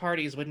your other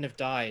parties wouldn't have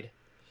died.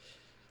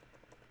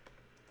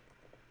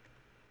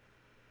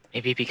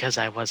 Maybe because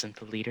I wasn't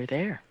the leader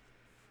there.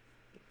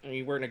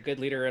 You weren't a good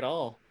leader at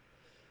all.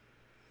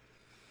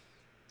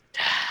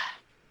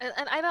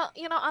 And I don't,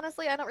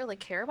 honestly, I don't really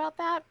care about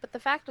that. But the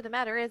fact of the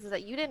matter is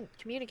that you didn't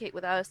communicate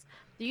with us.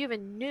 That you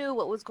even knew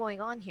what was going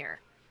on here.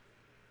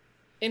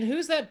 And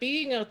who's that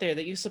being out there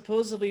that you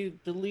supposedly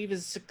believe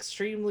is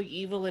extremely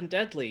evil and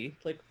deadly?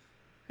 Like,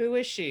 who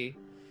is she?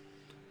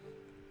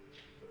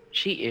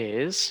 She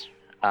is,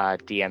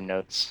 DM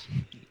notes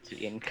to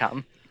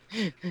income.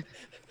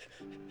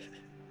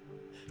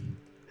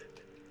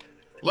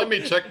 Let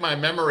me check my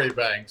memory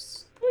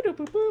banks.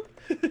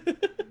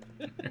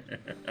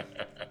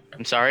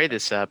 I'm sorry,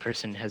 this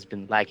person has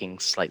been lagging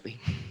slightly.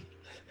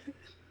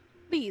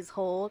 Please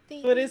hold.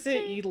 What is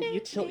it? You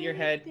tilt your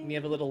head and you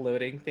have a little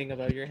loading thing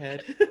above your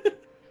head.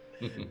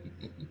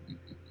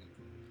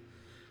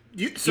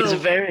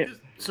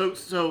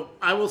 So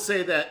I will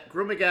say that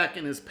Grumagak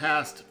in his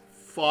past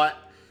fought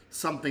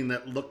something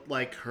that looked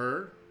like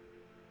her.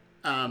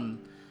 And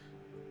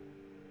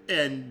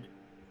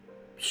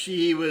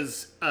she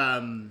was,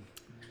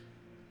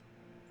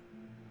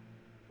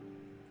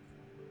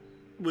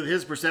 with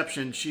his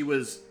perception, she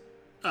was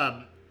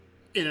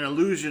in an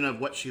illusion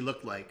of what she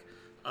looked like.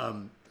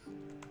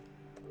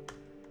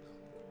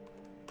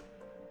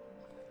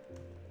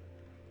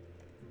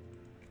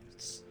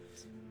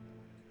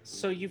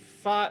 So you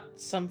fought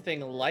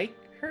something like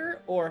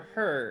her or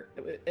her?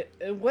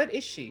 What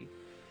is she?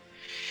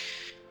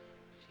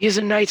 She's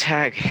a night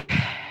hag.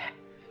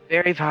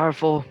 Very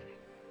powerful.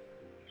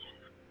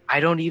 I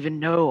don't even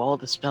know all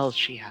the spells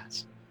she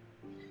has.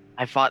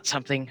 I fought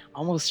something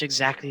almost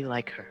exactly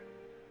like her.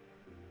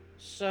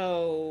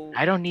 So...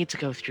 I don't need to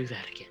go through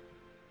that again.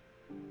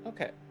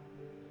 Okay.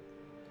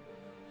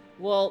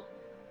 Well...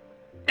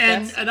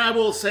 And I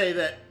will say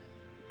that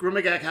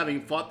Grumagak,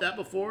 having fought that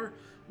before,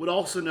 would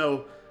also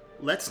know,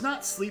 let's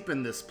not sleep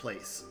in this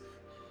place.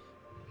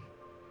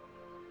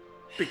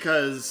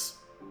 Because,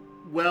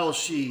 well,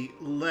 she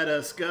let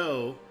us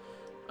go,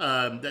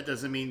 that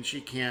doesn't mean she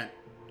can't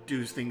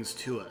do things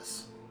to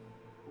us.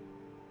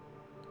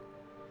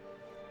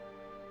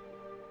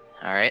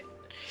 All right.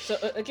 So,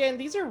 again,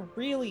 these are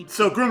really...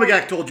 So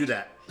Grumagak told you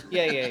that.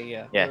 Yeah.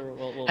 Yeah.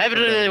 We'll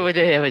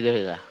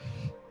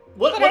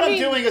What I'm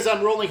doing is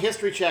I'm rolling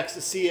history checks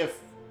to see if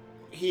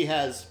he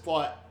has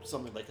fought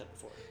something like that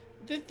before.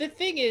 The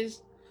thing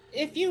is,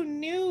 if you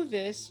knew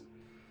this,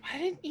 why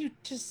didn't you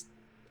just...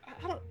 I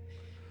don't...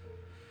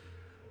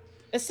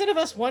 Instead of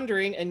us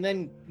wondering and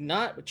then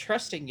not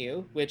trusting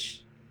you,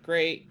 which,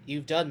 great,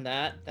 you've done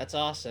that. That's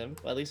awesome.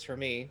 Well, at least for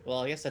me. Well,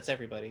 I guess that's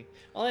everybody.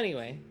 Well,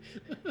 anyway.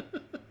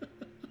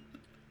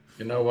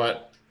 You know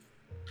what?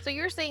 So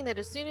you're saying that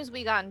as soon as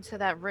we got into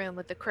that room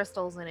with the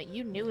crystals in it,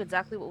 you knew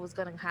exactly what was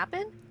going to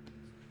happen?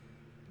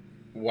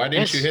 Why didn't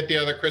Yes. you hit the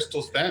other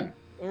crystals then?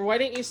 Or why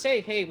didn't you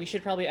say, hey, we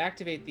should probably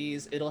activate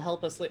these. It'll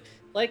help us...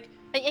 Like...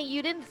 And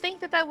you didn't think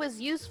that that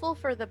was useful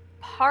for the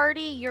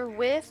party you're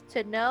with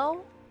to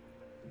know?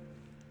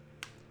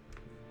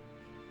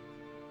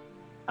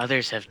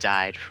 Others have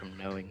died from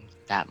knowing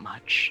that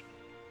much.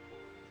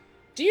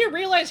 Do you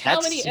realize how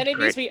That's many secret.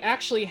 enemies we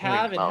actually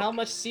have and well. how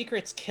much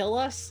secrets kill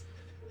us?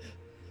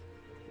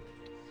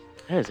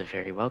 That is a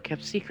very well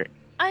kept secret.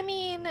 I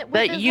mean, with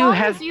That as you long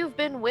have- as you've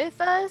been with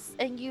us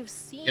and you've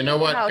seen You know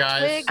what, how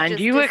guys? Twig And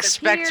just you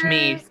expect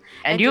me, disappears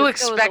and you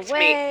just goes expect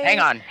me. away.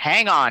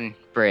 Hang on,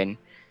 Bryn.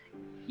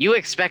 You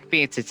expect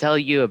me to tell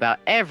you about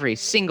every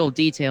single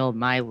detail of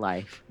my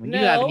life when you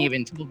haven't No.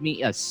 even told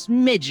me a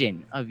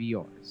smidgen of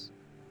yours.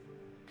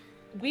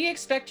 We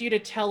expect you to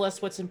tell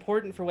us what's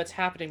important for what's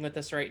happening with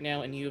us right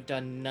now, and you have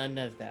done none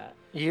of that.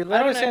 You I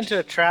let don't us into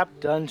a trapped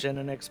dungeon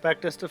and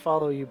expect us to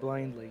follow you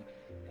blindly.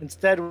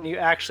 Instead, when you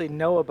actually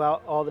know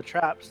about all the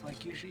traps,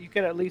 like you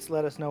could at least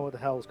let us know what the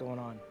hell's going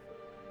on.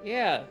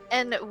 Yeah.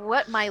 And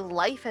what my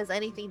life has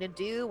anything to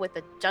do with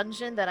the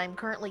dungeon that I'm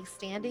currently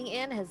standing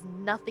in has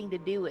nothing to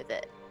do with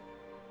it.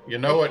 You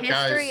know the what,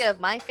 history guys? of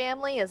my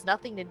family has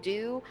nothing to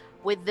do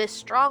with this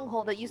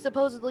stronghold that you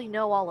supposedly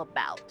know all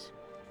about.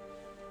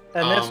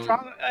 And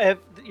if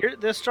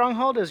this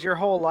stronghold is your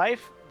whole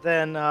life,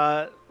 then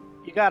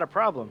you got a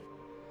problem.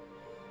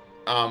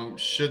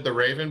 Should the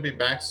Raven be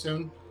back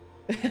soon?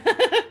 Because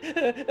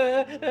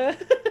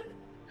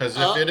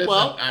if it isn't,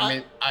 well, I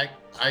mean,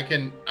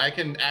 I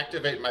can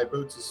activate my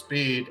boots of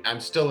speed. I'm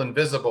still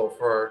invisible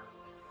for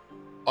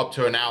up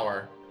to an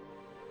hour.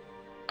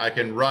 I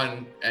can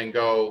run and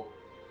go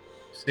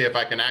see if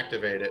I can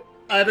activate it.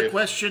 I have a If-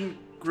 question,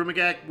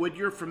 Grimagak. Would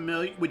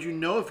you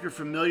know if your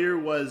familiar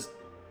was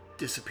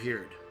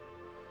disappeared?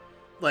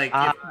 Like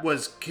if it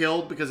was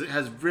killed because it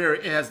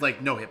has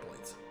like no hit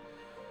points.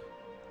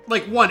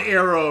 Like one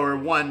arrow or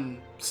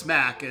one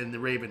smack and the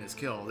Raven is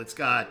killed. It's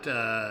got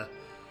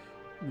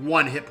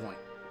one hit point.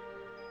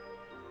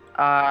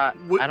 I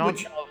don't know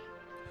if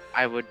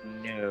I would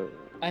know.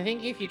 I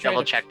think if you try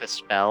Double to check the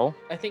spell.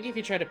 I think if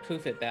you try to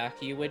poof it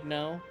back, you would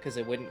know, because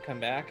it wouldn't come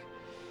back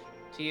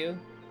to you.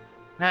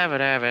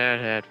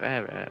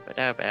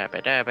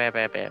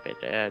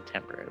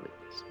 Temporarily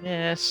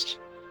dismissed.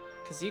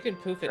 Because you can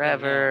poof it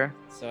Forever.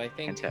 now. So I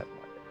think Can't have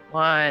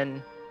more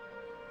than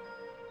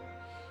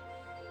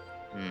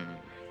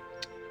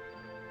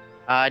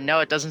one. No,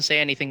 it doesn't say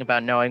anything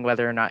about knowing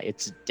whether or not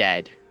it's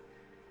dead.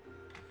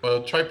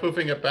 Well, try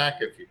poofing it back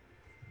if you.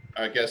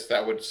 I guess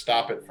that would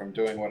stop it from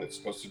doing what it's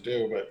supposed to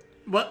do,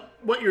 but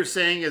What you're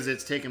saying is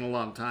it's taken a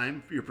long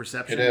time, your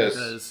perception, It is.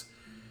 because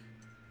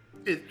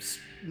it's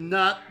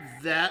not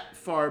that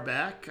far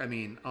back. I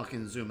mean, I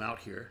can zoom out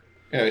here.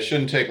 yeah, it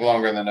shouldn't take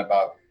longer than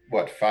about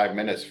 5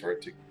 minutes for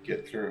it to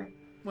get through.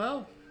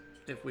 Well,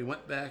 if we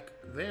went back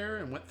there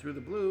and went through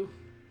the blue,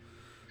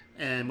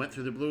 and went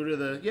through the blue to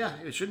the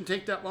it shouldn't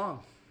take that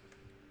long.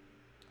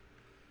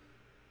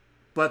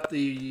 But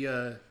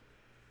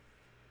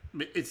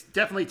it's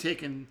definitely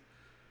taken.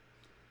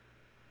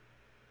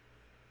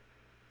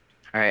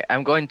 All right,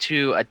 I'm going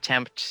to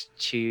attempt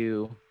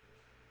to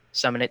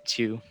summon it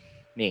to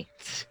me.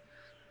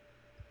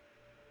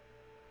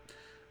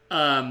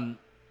 And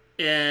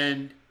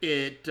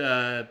it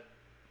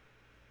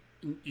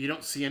you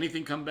don't see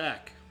anything come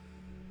back.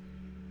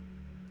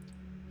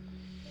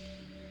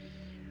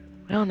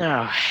 Well,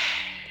 now,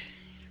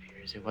 it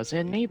appears it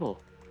wasn't Mabel.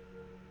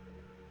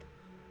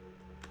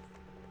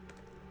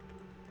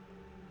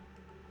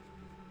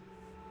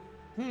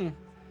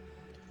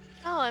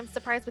 Oh, I'm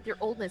surprised with your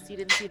oldness you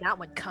didn't see that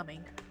one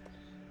coming.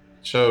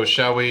 So,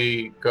 shall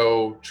we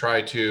go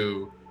try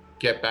to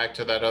get back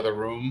to that other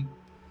room?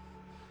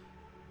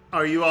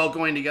 Are you all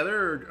going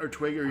together, or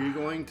Twig? Are you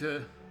going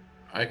to?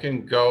 I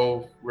can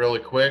go really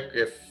quick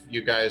if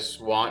you guys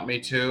want me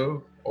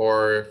to,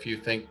 or if you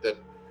think that.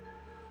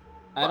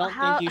 I don't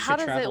how, think you how should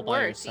does travel it by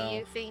work? yourself. Do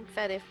you think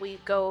that if we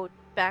go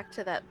back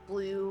to that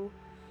blue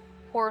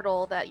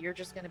portal that you're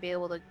just going to be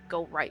able to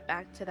go right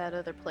back to that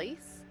other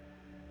place?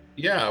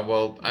 Yeah,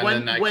 well, and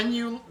When then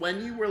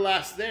when you were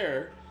last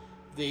there,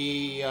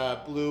 the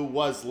blue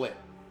was lit.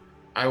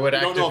 I would I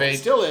don't know if it activate.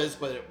 still is,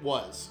 but it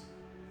was.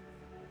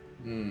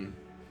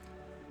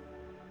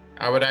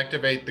 I would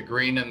activate the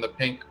green and the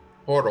pink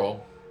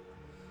portal,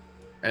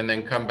 and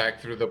then come back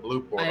through the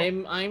blue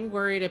portal. I'm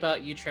worried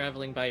about you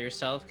traveling by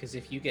yourself, because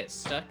if you get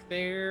stuck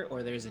there,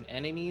 or there's an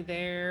enemy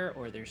there,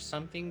 or there's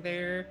something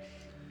there,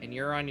 and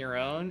you're on your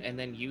own, and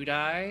then you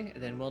die,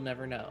 then we'll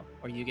never know.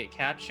 Or you get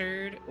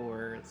captured,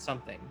 or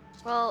something.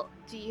 Well,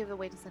 do you have a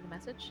way to send a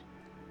message?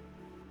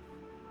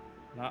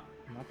 Not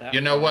that.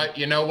 You know far. what?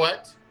 You know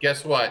what?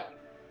 Guess what?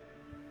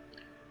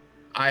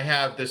 I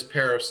have this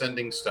pair of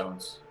sending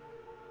stones.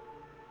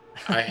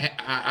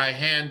 I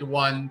hand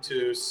one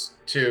to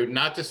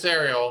not to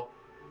Serial,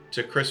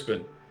 to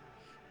Crispin.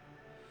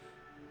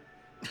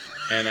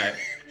 And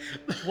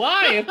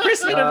Why? Of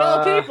Crispin of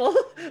all people.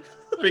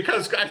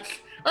 because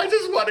I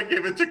just want to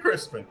give it to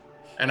Crispin.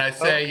 And I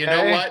say, you know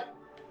Okay. what?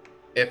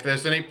 If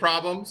there's any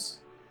problems,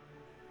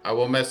 I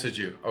will message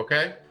you,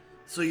 okay?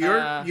 So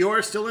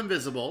you're still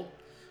invisible,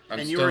 I'm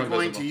and you still are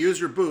going invisible. to use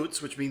your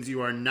boots, which means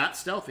you are not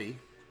stealthy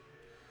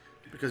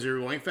because you're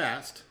going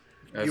fast.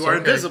 That's you are okay.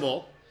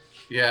 invisible.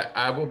 Yeah,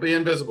 I will be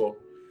invisible.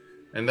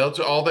 And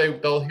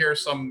they'll hear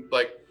some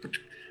like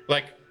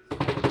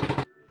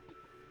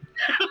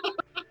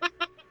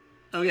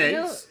Okay. You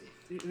know,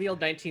 the old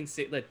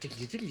 1960s. Like,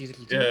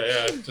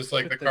 yeah, just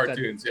like the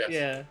cartoons, yes.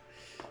 Yeah.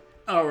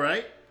 All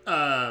right.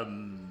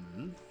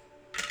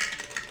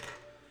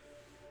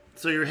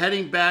 So you're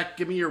heading back.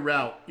 Give me your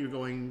route. You're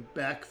going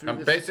back through. I'm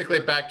this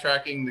basically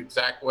backtracking the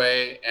exact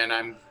way, and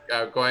I'm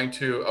going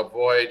to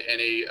avoid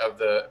any of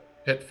the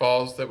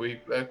pitfalls that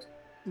we.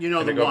 You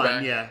know the Gonna go one,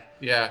 back? yeah.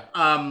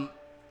 Yeah.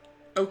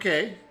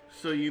 Okay,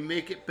 so you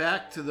make it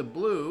back to the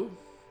blue.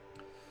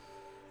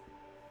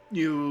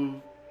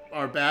 You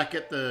are back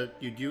at the.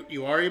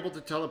 You are able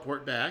to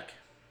teleport back.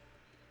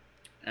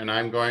 And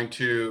I'm going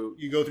to.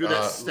 You go through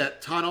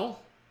that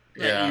tunnel.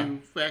 That Yeah.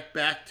 You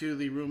back to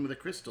the room of the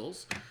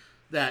crystals.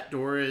 That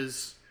door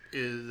is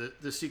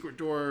the secret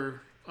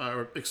door.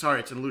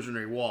 Sorry, it's an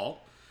illusionary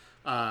wall.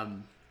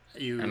 And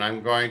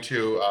I'm going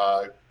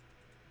to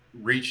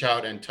reach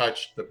out and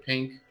touch the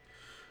pink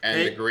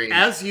and the green.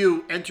 As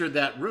you enter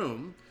that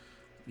room,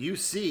 you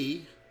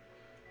see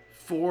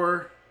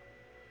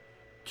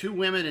two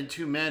women and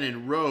two men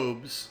in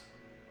robes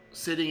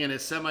sitting in a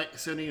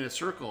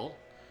circle,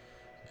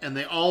 and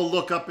they all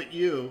look up at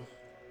you.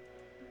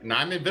 And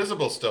I'm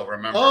invisible still,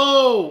 remember?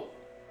 Oh!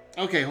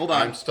 Okay, hold on.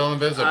 I'm still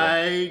invisible.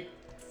 I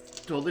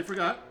totally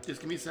forgot.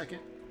 Just give me a second.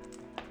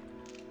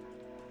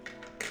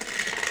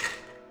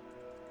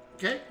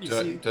 Okay, you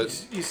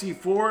see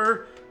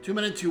two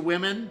men and two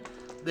women.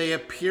 They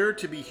appear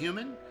to be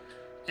human,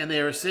 and they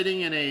are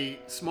sitting in a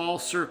small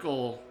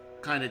circle,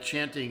 kind of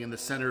chanting in the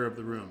center of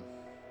the room.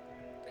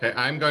 Okay,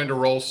 I'm going to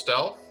roll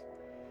stealth.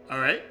 All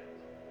right.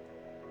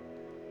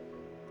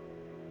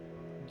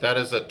 That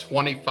is a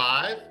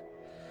 25.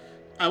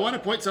 I want to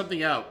point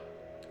something out.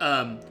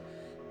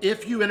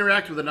 If you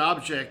interact with an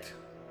object,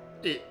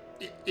 and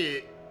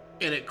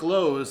it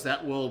glows,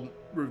 that will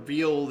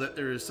reveal that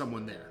there is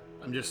someone there.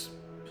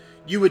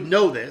 You would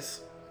know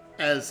this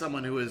as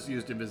someone who has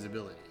used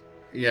invisibility.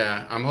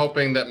 Yeah, I'm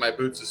hoping that my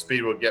boots of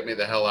speed will get me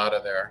the hell out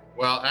of there.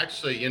 Well,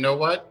 actually, you know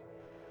what?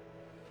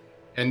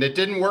 And it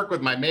didn't work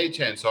with my mage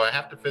hand, so I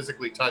have to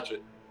physically touch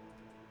it.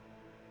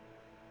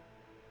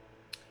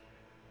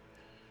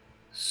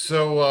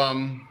 So,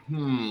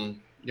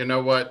 you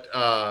know what?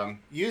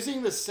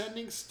 Using the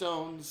sending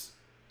stones,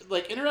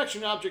 like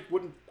interaction object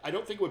I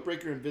don't think it would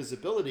break your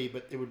invisibility,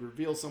 but it would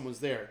reveal someone's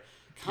there.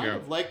 Kind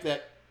of like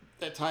that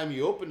time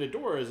you opened a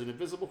door as an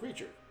invisible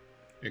creature.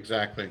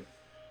 Exactly.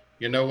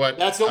 You know what?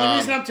 That's the only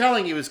reason I'm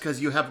telling you is because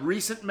you have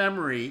recent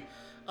memory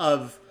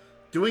of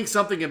doing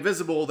something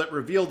invisible that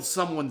revealed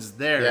someone's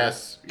there.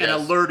 Yes. And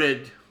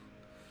alerted.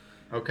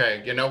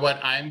 Okay. You know what?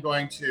 I'm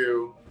going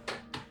to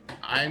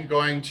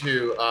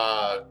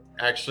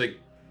actually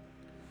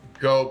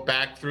go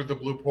back through the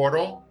blue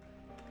portal,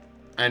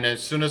 and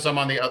as soon as I'm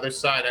on the other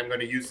side, I'm going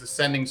to use the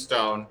sending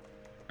stone,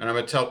 and I'm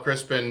going to tell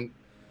Crispin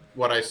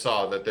what I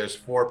saw, that there's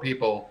 4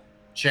 people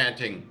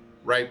chanting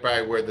right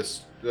by where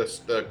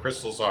the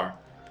crystals are.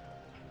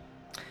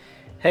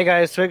 Hey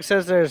guys, Twig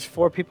says there's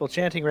 4 people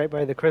chanting right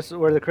by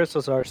where the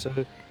crystals are, so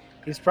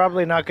he's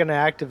probably not going to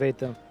activate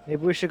them.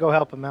 Maybe we should go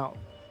help him out.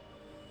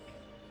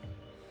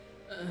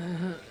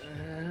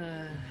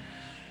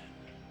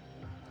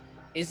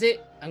 Is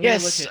it?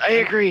 Yes, I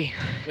agree.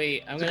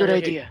 Wait, It's a good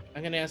idea.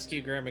 I'm gonna ask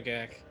you,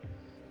 Gurmagak.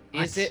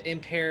 What? Is it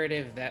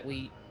imperative that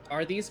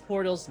are these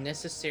portals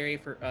necessary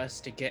for us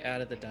to get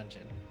out of the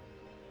dungeon?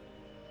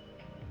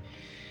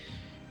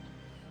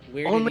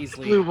 Where do Only these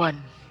the lead? blue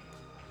one.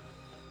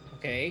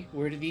 Okay,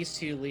 where do these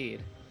 2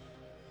 lead?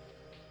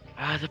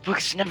 The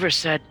books never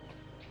said.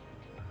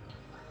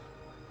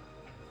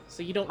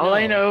 So you don't know. All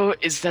I know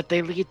is that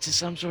they lead to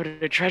some sort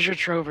of treasure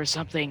trove or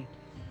something.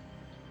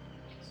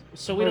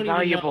 So we More don't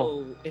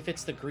valuable. even know if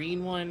it's the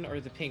green one or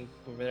the pink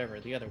or whatever,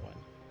 the other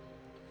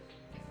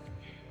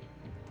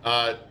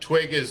one.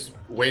 Twig is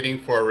waiting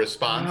for a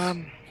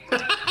response.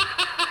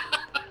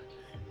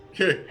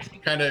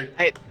 Kind of.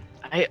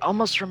 I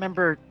almost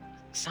remember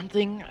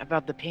something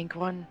about the pink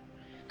one.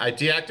 I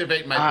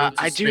deactivate my boots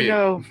of I speed. do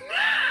know.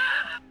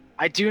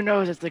 I do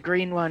know that the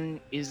green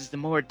one is the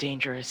more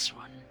dangerous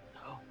one.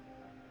 Oh.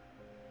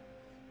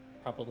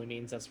 Probably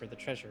means that's where the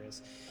treasure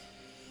is.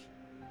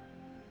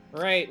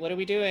 All right, what are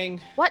we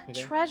doing? What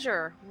Okay.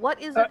 treasure? What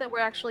is it that we're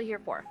actually here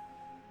for?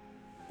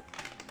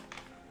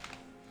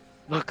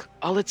 Look,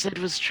 all it said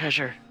was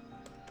treasure.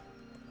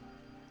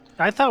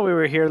 I thought we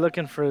were here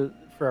looking for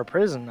a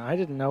prison. I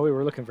didn't know we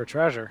were looking for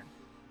treasure.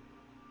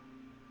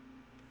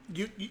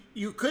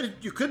 You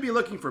could be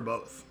looking for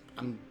both.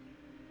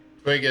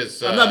 Twig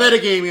is. I'm not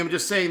metagaming. I'm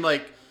just saying,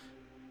 like,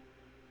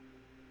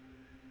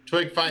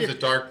 Twig finds a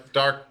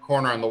dark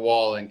corner on the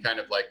wall and kind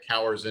of like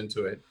cowers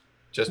into it,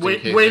 just in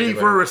case. waiting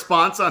for a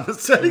response on the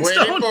sending stone.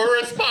 Waiting for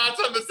a response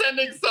on the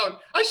sending stone.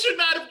 I should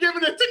not have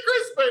given it to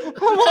Crispin.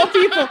 Of all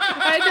people,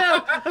 I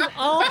know. Of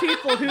all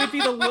people, who would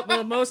be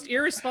the most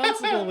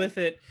irresponsible with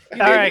it?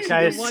 You All gave right, it to the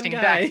guys. One Sting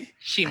guy. back.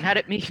 She mad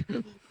at me.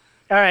 All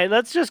right,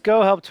 let's just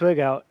go help Twig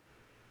out.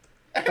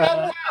 I don't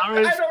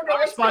know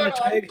what's respond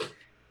to going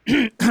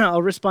Twig.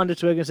 I'll respond to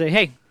Twig and say,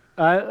 "Hey,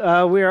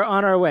 we are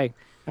on our way,"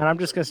 and I'm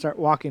just gonna start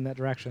walking that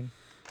direction.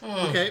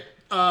 Okay.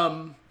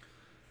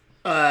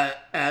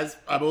 As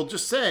I will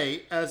just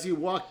say, as you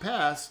walk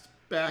past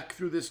back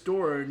through this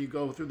door and you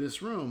go through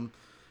this room,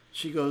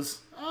 she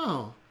goes,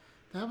 "Oh,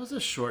 that was a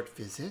short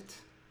visit.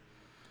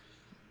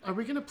 Are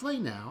we gonna play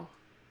now?"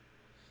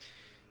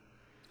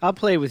 I'll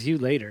play with you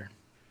later,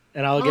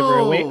 and I'll give her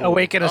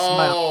awaken a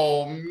smile.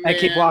 Oh man! I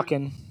keep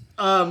walking.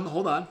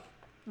 Hold on.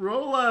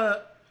 Roll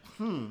a.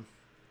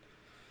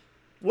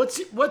 What's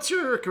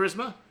your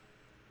charisma?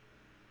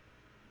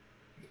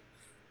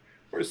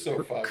 We're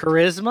so fucked.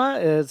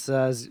 Charisma is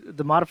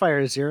the modifier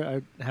is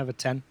 0. I have a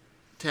 10.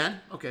 10?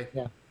 Okay.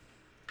 Yeah.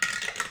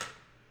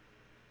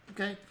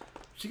 Okay.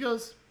 She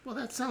goes, well,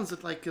 that sounds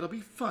like it'll be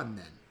fun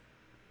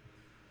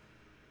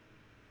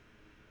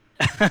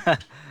then.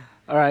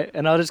 All right,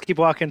 and I'll just keep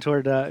walking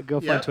toward go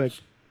find Yep. Twig.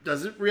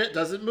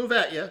 Doesn't move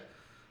at you.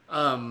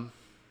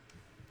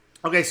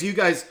 Okay, so you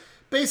guys,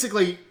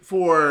 basically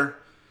for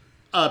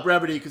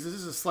brevity, because this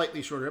is a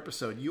slightly shorter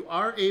episode, you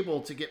are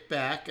able to get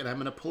back, and I'm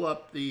going to pull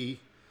up the...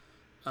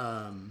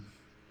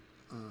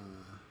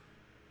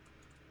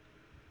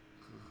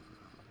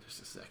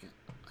 just a second.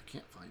 I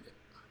can't find it.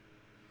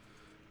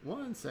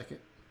 1 second.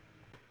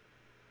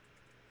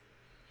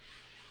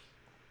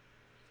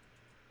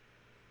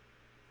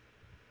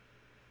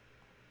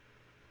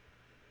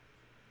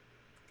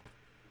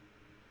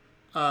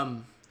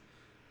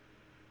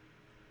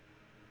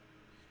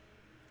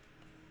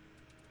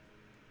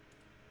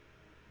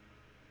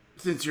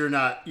 Since you're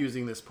not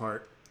using this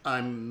part,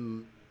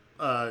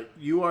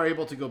 you are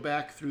able to go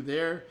back through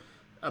there,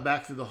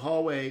 back through the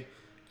hallway,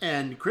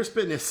 and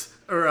Crispin is,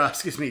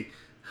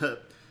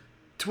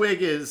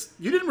 Twig is.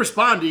 You didn't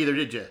respond either,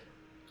 did you?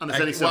 On the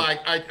setting Well,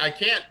 I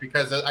can't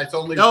because it's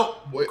only. No,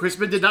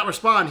 Crispin did not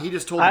respond. He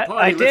just told the party.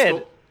 I did.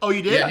 Go. Oh,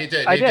 you did? Yeah, he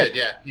did. I He did. did.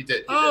 Yeah, he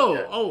did.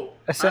 Oh.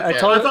 I Yeah.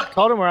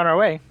 told him we're on our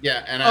way.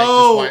 Yeah, and I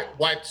Oh. just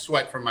wiped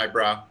sweat from my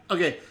brow.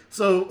 Okay,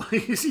 so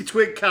you see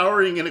Twig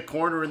cowering in a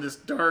corner in this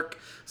dark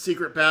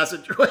secret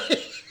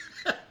passageway.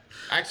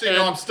 Actually,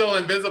 no, I'm still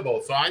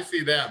invisible, so I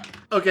see them.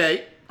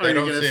 Okay, They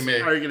don't see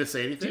me. Are you gonna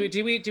say anything?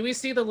 Do we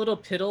see the little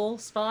piddle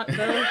spot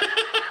though?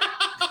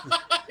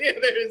 Yeah,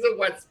 there is a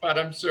wet spot,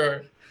 I'm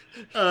sure.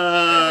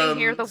 We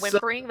hear the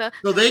whimpering.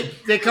 So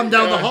they come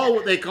down the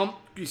hall. They come.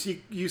 You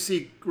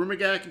see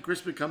Grimagak and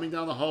Crispin coming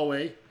down the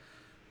hallway.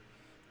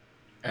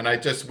 And I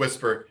just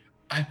whisper,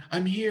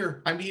 I'm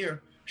here. I'm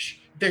here. Shh.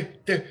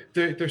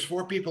 There's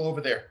 4 people over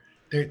there.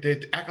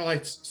 They're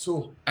acolytes,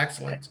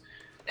 acolytes.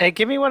 Hey,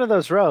 give me one of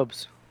those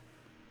robes.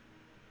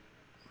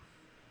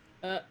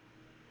 I'm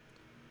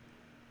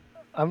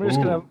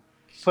just gonna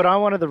put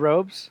on one of the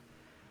robes,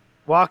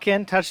 walk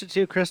in, touch the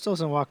 2 crystals,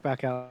 and walk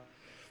back out.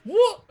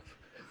 What?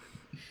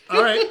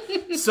 All right.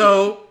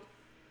 So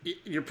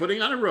you're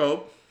putting on a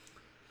robe.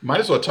 Might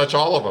as well touch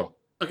all of them.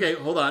 Okay,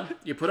 hold on.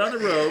 You put on the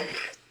robe.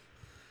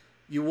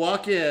 You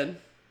walk in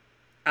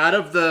out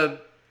of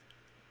the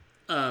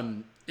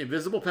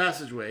invisible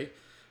passageway.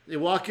 They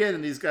walk in,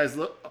 and these guys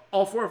look.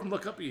 All 4 of them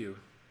look up at you.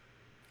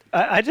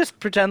 I just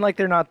pretend like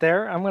they're not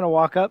there. I'm gonna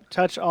walk up,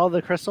 touch all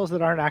the crystals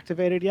that aren't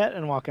activated yet,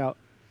 and walk out.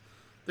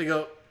 They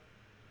go.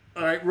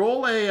 All right,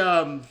 roll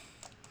a.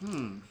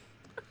 Can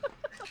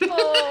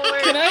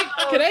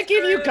I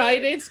give you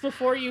guidance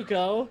before you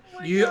go?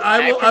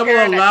 I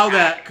will allow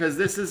that because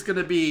this is going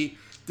to be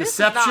This is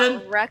not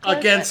deception reckless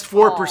against at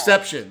 4 all.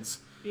 perceptions.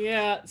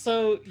 Yeah.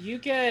 So you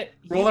get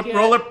Roll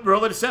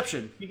a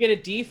deception. You get a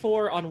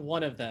D4 on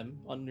one of them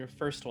on your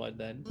first one.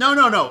 Then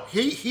No.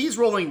 He's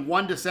rolling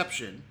 1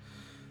 deception.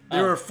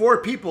 There are 4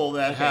 people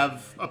that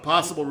have a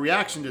possible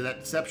reaction to that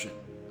deception.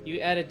 you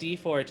add a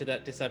D4 to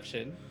that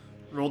deception.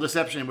 Roll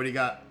deception. What do you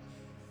got?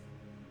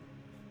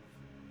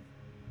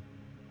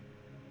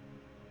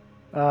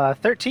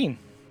 13.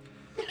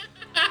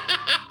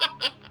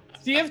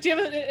 Do you have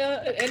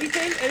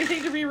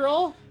anything to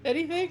re-roll?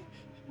 Anything?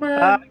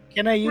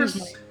 Can I use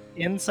my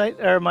insight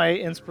or my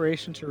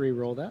inspiration to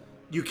re-roll that?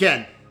 You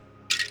can.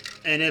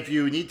 And if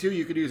you need to,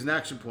 you could use an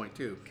action point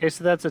too. Okay,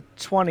 so that's a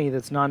 20.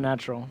 That's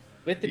non-natural.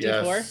 With the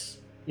Yes. D4?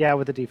 Yeah,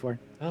 with a D4.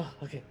 Oh,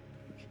 okay.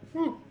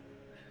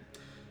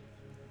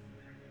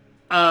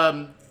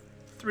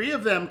 3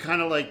 of them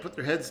kind of like put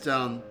their heads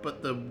down,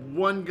 but the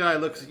one guy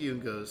looks at you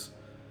and goes,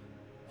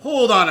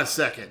 "Hold on a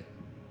second."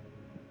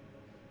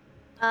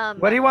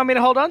 What do you want me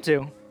to hold on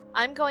to?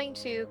 I'm going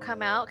to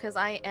come out because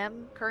I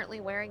am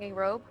currently wearing a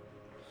robe.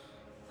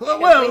 Well,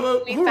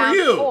 We who are found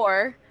you?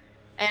 4,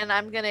 and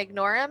I'm gonna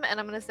ignore him, and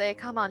I'm gonna say,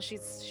 "Come on,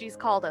 she's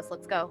called us.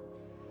 Let's go."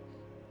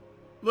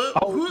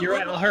 Well, You're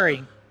right. I'll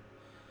hurry.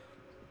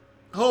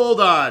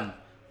 Hold on.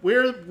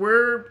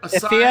 We're If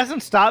assigned. he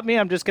hasn't stopped me,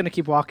 I'm just gonna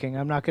keep walking.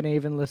 I'm not gonna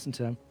even listen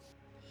to him.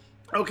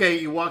 Okay,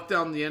 you walk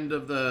down the end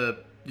of the.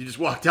 You just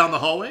walk down the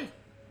hallway.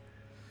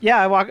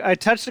 Yeah, I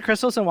touch the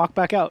crystals and walk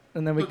back out,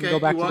 and then we Okay, can go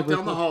back you to the walk blue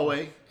down the pool.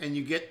 hallway, and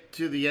you get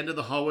to the end of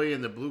the hallway,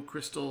 and the blue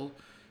crystal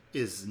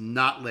is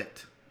not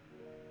lit.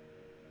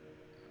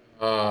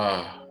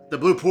 The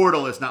blue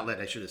portal is not lit.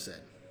 I should have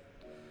said.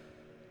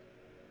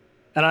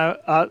 And then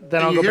And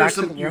I'll you go hear back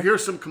to some. the You hear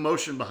some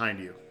commotion behind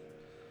you.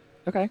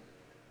 Okay.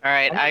 All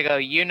right, I go,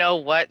 you know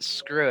what?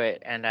 Screw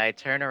it. And I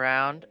turn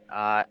around.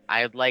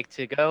 I'd like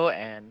to go,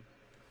 and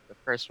the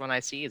first one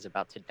I see is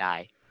about to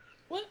die.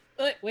 What?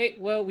 Wait.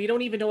 Well, we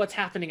don't even know what's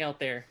happening out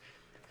there.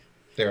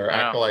 They're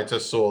Wow. acolytes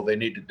of Soul. They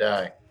need to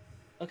die.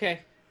 Okay,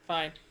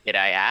 fine. Did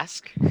I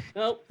ask?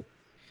 Nope.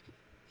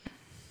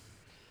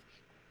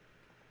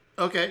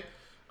 Okay.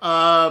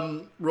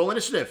 Roll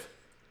initiative.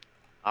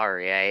 All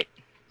right.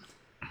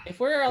 If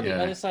we're on the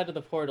Yeah. other side of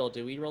the portal,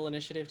 do we roll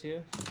initiative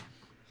too?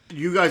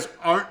 You guys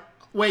aren't.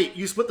 Wait,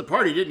 you split the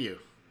party, didn't you?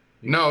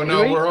 No,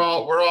 Do we? we're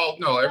all.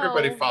 No,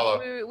 everybody No, follow.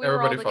 We were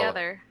Everybody all follow.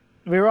 together.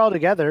 We were all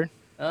together.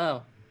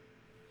 Oh.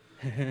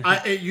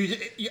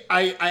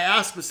 I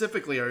asked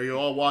specifically, are you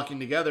all walking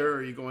together, or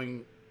are you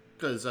going?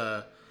 Because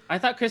I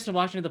thought Kristen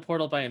walked into the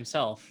portal by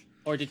himself.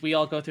 Or did we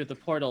all go through the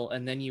portal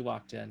and then you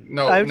walked in?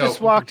 No, I no.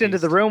 just walked into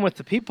the confused. room with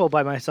the people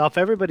by myself.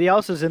 Everybody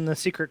else is in the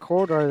secret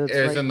corridor. That's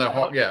It's right in the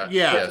hall. Yeah.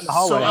 yeah. Yes. the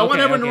hallway. So I want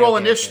Okay, everyone to okay, roll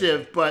okay,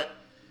 initiative, but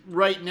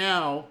right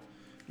now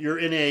you're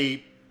in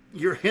a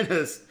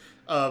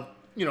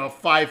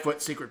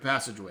 5-foot secret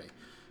passageway.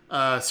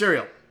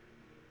 Serial.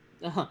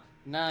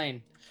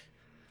 9.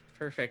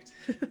 Perfect.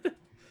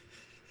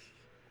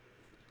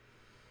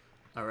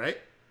 All right.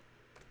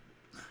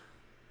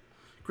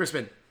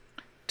 Crispin.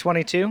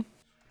 22.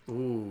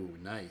 Ooh,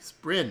 nice.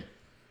 Bryn.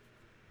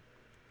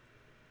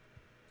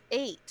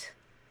 8.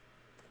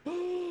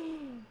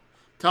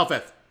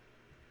 Telfeth.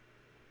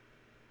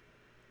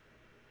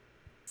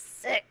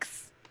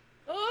 6.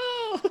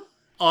 Oh!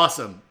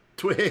 Awesome.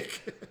 Twig.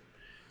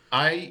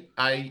 I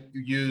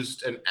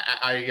used an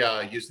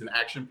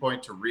action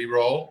point to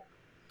re-roll,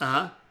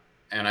 Uh-huh.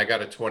 and I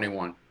got a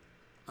 21.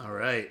 All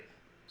right.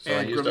 So I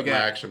And used up my Grimagak.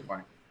 action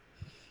point.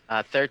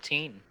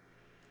 13.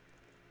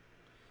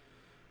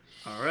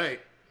 All right.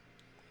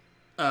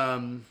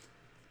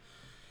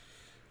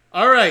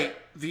 All right.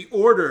 The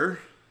order.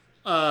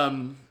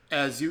 So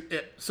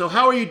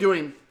how are you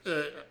doing?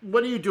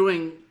 What are you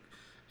doing?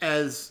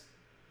 As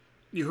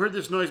you heard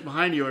this noise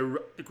behind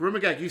you,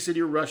 Grimagak, you said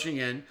you were rushing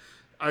in.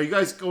 Are you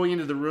guys going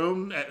into the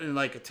room and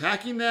like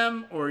attacking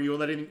them, or are you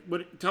letting?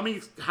 Tell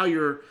me how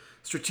you're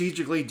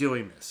strategically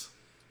doing this.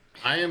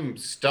 I am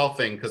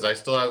stealthing because I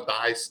still have the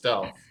high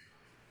stealth.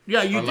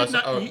 Yeah, you Unless- did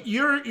not. oh.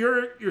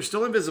 You're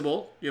still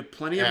invisible. You have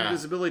plenty of Yeah.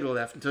 invisibility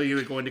left until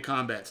you go into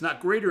combat. It's not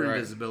greater Right.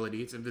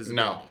 invisibility; it's invisibility.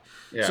 No.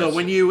 Yeah. So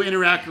when you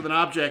interact with an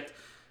object,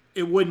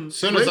 it wouldn't. as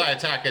soon as I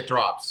attack, it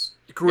drops.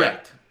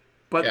 correct,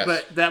 but Yes.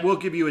 but that will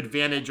give you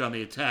advantage on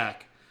the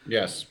attack.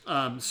 Yes.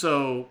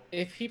 So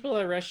If people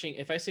are rushing,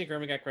 if I see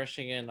Grimagak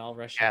rushing in, I'll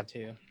rush Yeah. in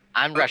too.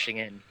 I'm rushing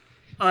in.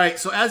 all right.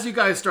 So as you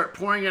guys start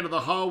pouring out of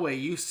the hallway,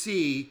 you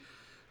see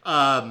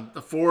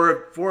the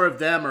four of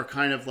them are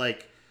kind of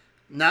like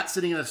not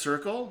sitting in a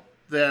circle.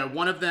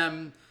 One of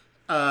them,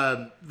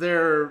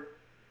 they're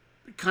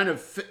kind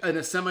of in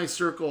a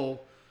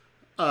semicircle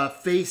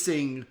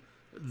facing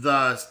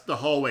the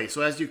hallway.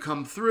 So as you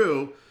come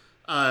through,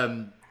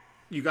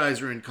 you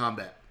guys are in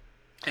combat,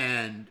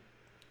 and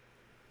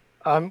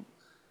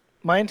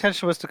My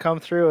intention was to come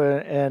through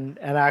and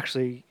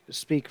actually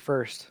speak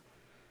first.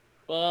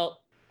 Well,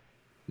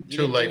 you Too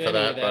didn't late do for any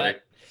that, of buddy.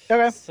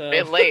 Okay. So,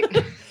 Bit late.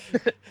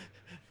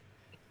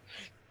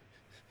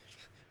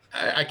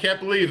 I can't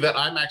believe that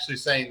I'm actually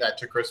saying that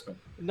to Crispin.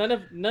 none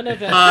of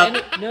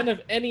that none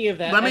of any of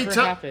that let me ever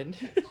tell- happened.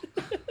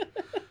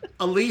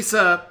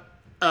 Elisa,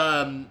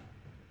 I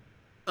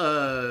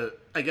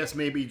guess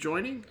maybe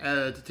joining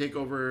to take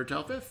over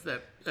Telfith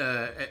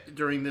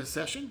during this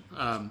session.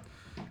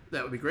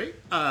 That would be great.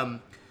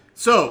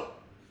 So,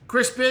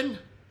 Crispin,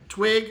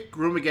 Twig,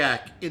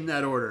 Grumagak, in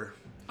that order,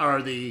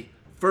 are the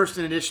first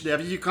in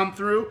initiative. As you come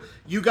through,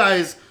 you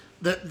guys,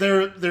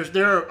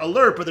 they're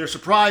alert, but they're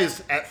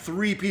surprised at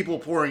 3 people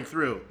pouring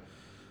through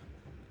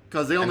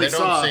because they And only they don't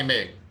saw. see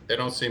me. They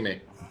don't see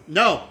me.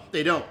 No,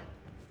 they don't.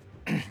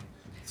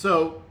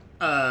 So,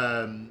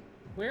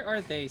 Where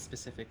are they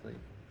specifically?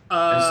 In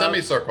a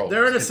semicircle.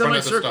 They're in a front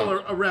of the semicircle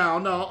stone.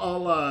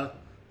 around.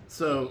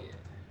 So.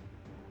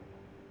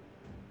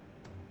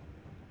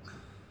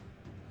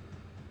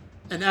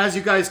 And as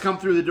you guys come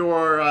through the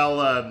door,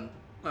 I'll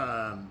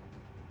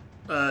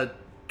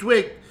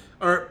Twig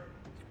or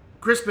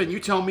Crispin, you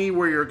tell me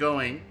where you're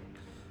going.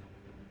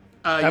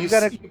 I'll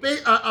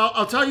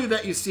tell you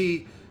that you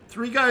see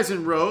 3 guys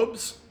in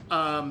robes,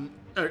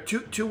 or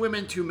two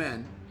women, 2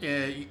 men.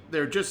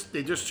 They're just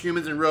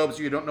humans in robes.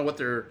 You don't know what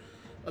their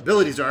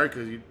abilities are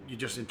because you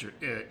just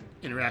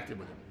interacted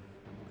with them.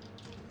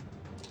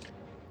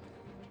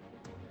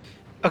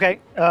 Okay.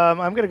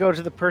 I'm gonna go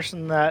to the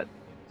person that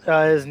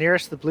is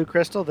nearest the blue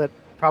crystal that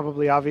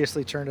probably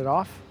obviously turned it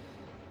off.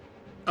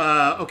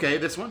 Okay,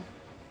 this one.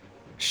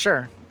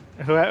 Sure.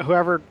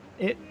 Whoever.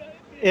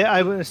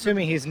 I'm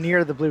assuming he's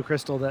near the blue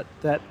crystal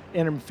that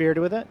interfered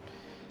with it.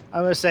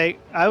 I'm gonna say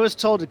I was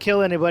told to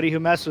kill anybody who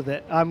messed with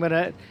it. I'm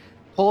gonna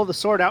pull the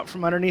sword out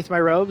from underneath my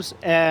robes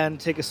and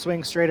take a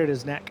swing straight at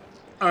his neck.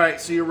 All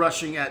right, so you're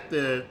rushing at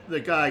the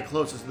guy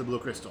closest to the blue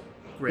crystal.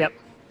 Great. Yep.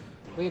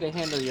 Way to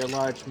handle your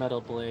large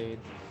metal blade.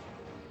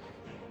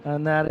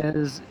 And that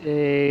is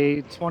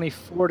a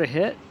 24 to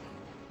hit.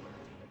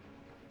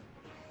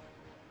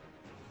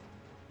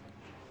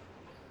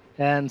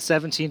 And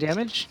 17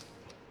 damage.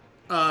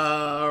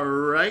 All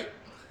right.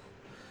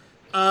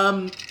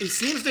 He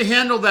seems to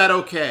handle that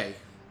okay.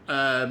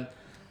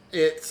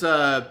 It's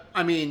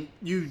I mean,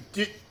 you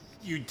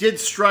did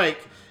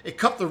strike. It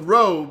cut the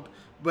robe,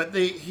 but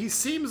he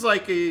seems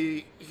like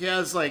he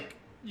has like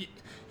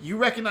you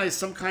recognize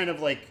some kind of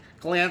like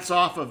glance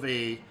off of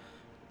a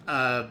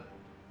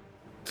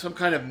some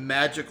kind of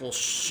magical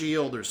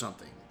shield or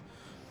something.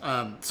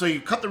 So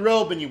you cut the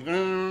rope and you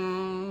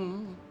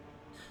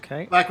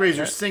Okay. Black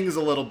Razor sings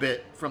a little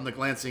bit from the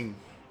glancing.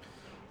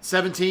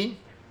 17.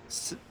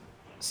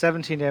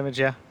 17 damage,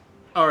 yeah.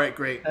 All right,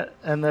 great.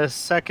 And the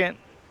second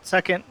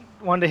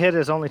one to hit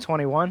is only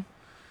 21.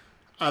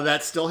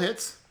 That still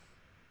hits.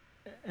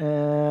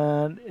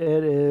 And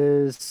it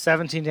is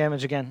 17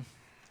 damage again.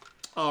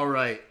 All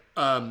right.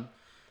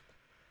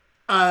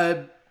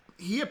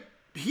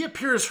 He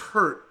appears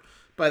hurt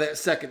by that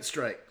second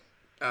strike.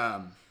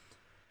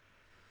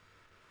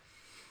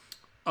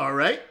 All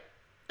right.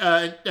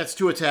 That's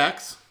 2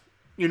 attacks.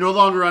 You're no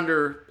longer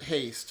under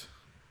haste.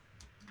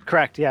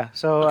 Correct, yeah.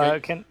 So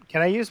Okay.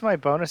 can I use my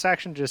bonus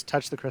action to just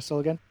touch the crystal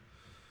again?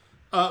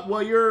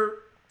 Well, you're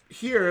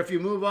here. If you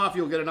move off,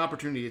 you'll get an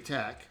opportunity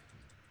attack.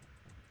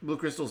 Blue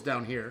crystal's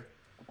down here.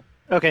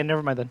 Okay,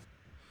 never mind then.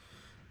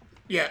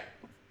 Yeah.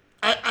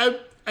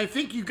 I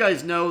think you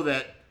guys know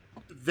that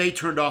they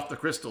turned off the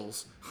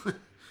crystals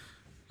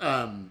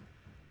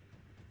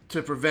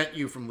to prevent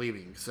you from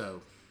leaving,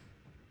 so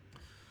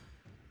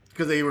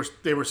because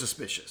they were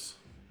suspicious.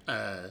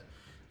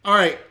 All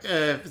right,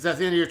 is that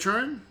the end of your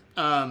turn?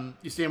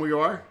 You stand where you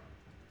are?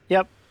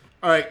 Yep.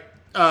 All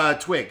right,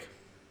 Twig.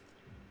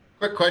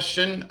 Quick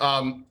question.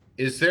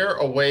 Is there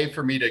a way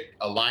for me to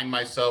align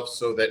myself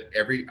so that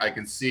I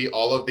can see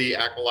all of the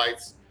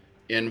acolytes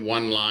in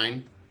one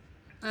line?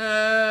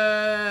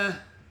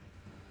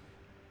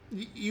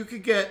 You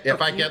could get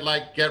If I get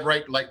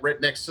right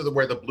next to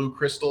where the blue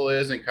crystal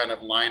is and kind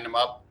of line them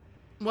up.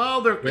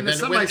 well, they're in a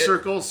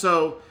semicircle,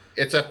 so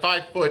It's a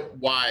 5 foot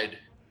wide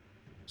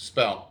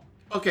spell.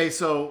 okay.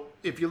 So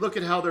if you look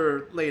at how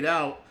they're laid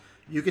out,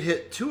 you could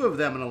hit 2 of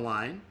them in a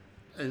line,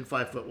 and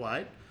 5 foot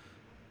wide,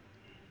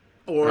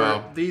 or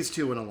No. these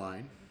 2 in a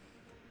line.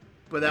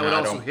 But that No, would I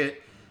also don't.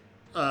 hit.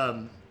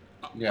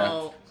 Yeah.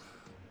 all-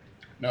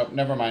 No,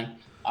 never mind.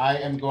 I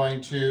am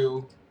going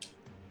to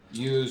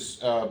use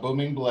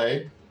Booming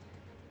Blade.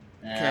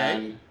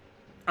 And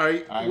Are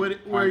you,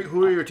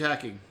 who are you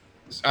attacking?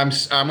 I'm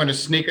going to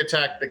sneak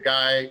attack the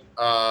guy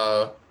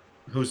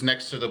who's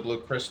next to the blue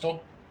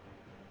crystal.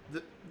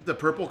 The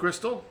purple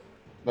crystal.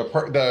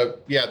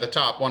 The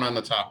top one on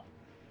the top.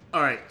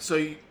 All right. So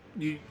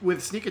you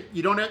with sneak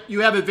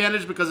you have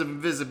advantage because of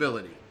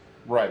invisibility.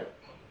 Right.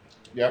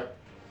 Yep.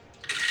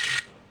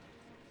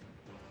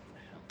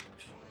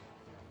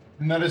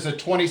 And that is a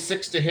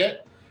 26 to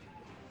hit.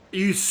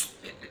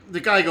 The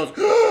guy goes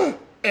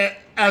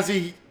as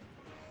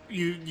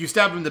you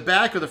stab him in the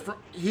back or the front.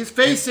 He's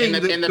facing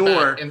the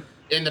door. Back,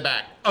 in the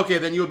back. Okay,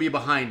 then you'll be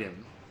behind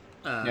him.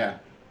 Yeah.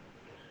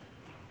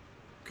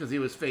 Because he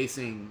was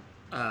facing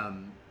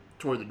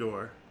toward the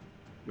door.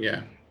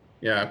 Yeah.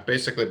 Yeah.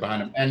 Basically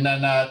behind him. And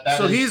then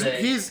So he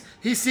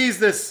sees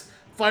this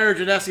Fire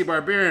Genasi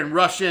barbarian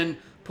rush in,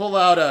 pull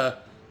out a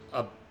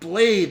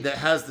blade that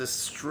has this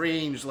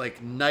strange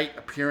like knight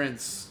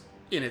appearance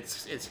in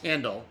its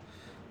handle.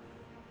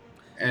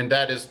 And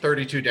that is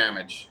 32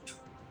 damage.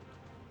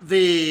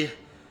 The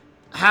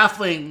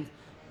halfling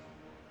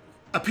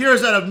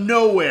appears out of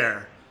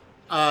nowhere.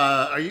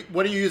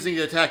 What are you using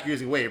to attack? You're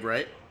using wave,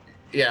 right?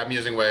 Yeah, I'm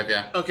using wave.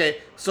 Yeah.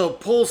 Okay, so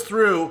pulls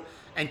through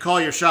and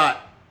call your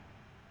shot.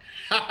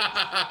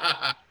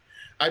 I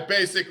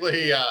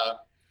basically,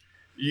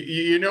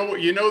 you know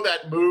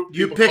that move.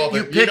 You people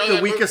pick call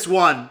the weakest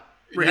one.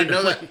 For him You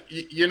know to play.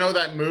 that you know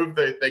that move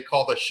they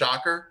call the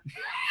shocker.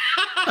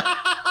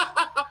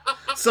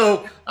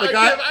 So the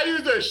guy. I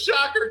used a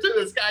shocker to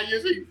this guy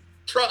using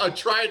a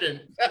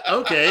trident.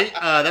 Okay,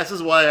 this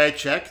is why I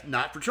check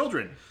not for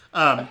children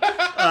on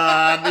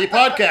the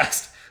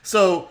podcast.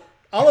 So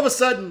all of a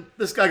sudden,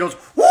 this guy goes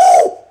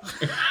whoo,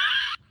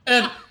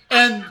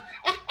 and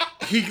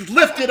he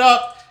lifted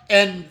up,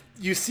 and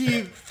you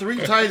see 3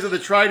 times of the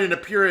trident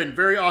appear in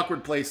very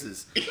awkward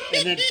places,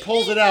 and then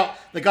pulls it out.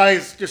 The guy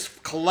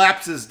just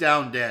collapses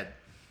down dead.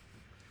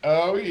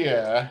 Oh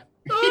yeah.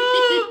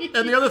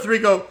 And the other 3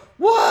 go,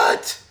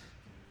 what?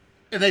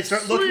 And they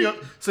start looking Sweet. up.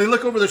 So they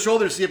look over their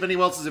shoulder to see if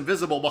anyone else is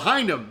invisible.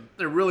 Behind them,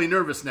 they're really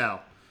nervous now.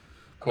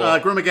 Cool.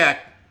 Grimagak.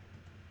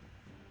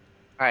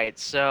 All right,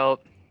 so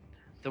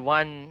the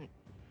one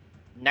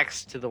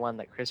next to the one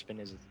that Crispin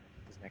is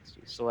next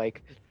to you. So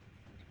like,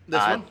 This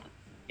one?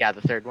 yeah,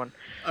 the third one.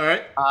 All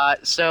right.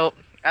 So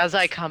as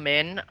I come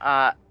in,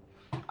 I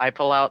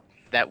pull out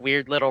that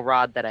weird little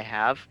rod that I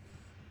have,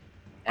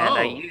 and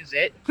I Oh. use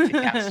it to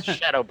cast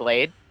Shadow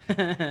Blade.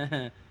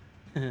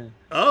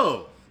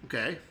 Oh,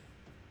 okay.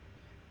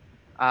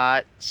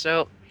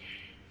 So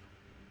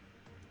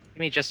give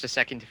me just a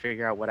second to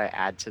figure out what I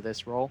add to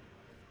this roll.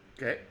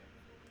 Okay.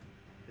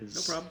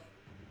 'Cause No problem.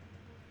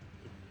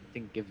 It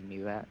didn't give me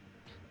that.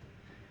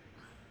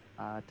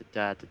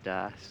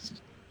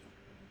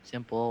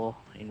 Simple,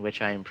 in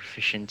which I am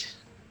proficient.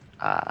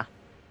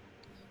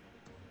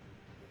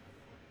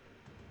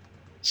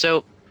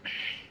 So,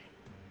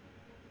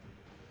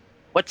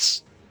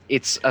 what's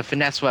it's a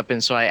finesse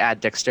weapon, so I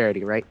add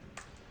dexterity, right?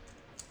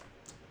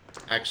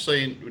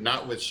 Actually,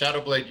 not with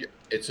Shadowblade.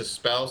 It's a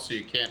spell, so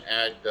you can't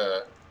add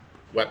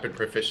weapon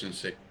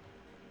proficiency.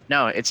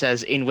 No, it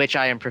says in which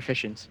I am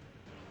proficient.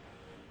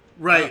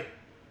 Right.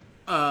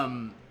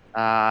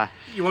 Uh,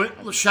 You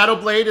want Shadow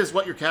Blade is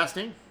what you're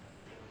casting?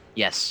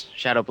 yes,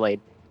 Shadowblade.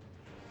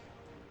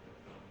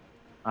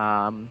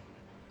 Let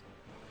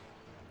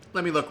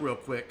me look real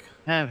quick.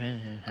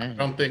 I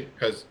don't think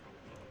because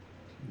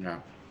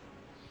no.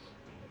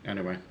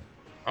 Anyway,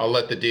 I'll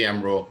let the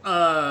DM rule.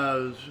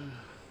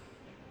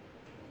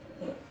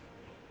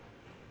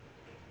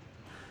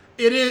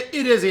 It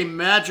is a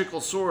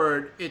magical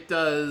sword. It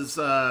does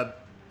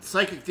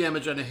psychic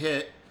damage on a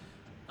hit.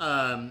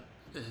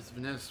 It's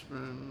Vanessa.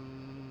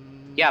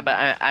 Yeah,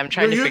 but I'm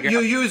trying to figure You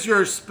out. use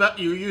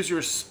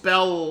your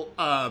spell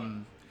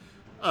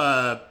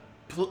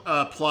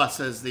plus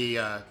as the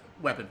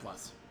weapon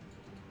plus.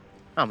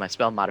 Oh, my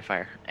spell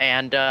modifier.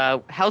 And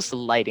how's the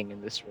lighting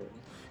in this room?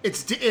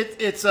 It's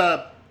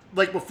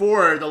like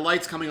before, the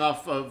lights coming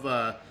off of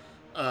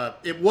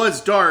it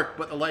was dark,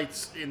 but the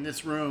lights in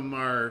this room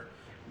are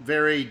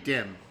very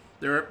dim.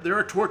 There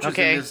are torches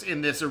Okay.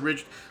 in this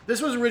original.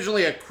 This was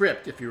originally a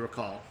crypt, if you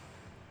recall.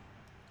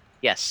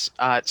 Yes.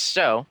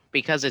 So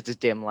because it's a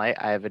dim light,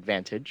 I have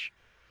advantage.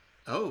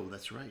 Oh,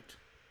 that's right.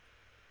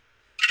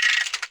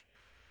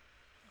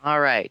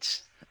 All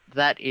right.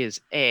 That is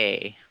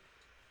a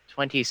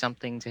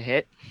 20-something to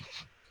hit.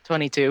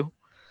 22.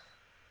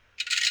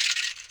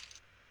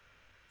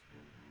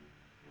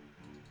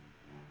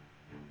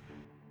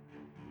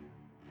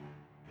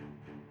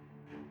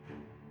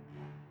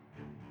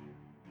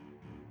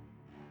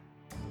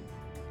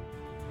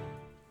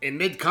 In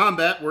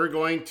mid-combat, we're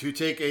going to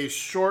take a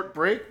short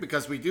break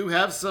because we do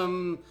have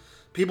some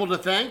people to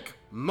thank.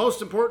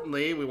 Most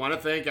importantly, we want to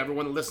thank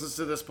everyone that listens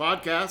to this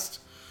podcast.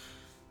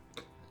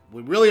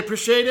 We really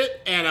appreciate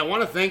it, and I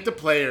want to thank the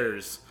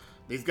players.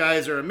 These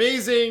guys are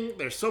amazing.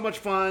 They're so much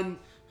fun,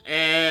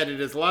 and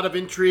it is a lot of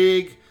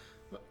intrigue,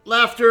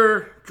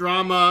 laughter,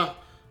 drama,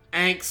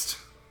 angst.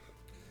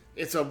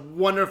 It's a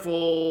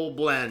wonderful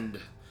blend.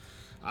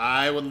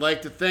 I would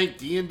like to thank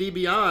D&D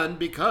Beyond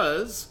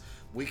because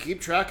we keep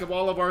track of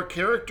all of our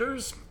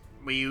characters.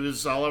 We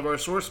use all of our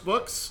source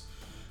books.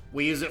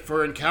 We use it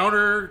for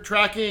encounter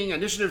tracking,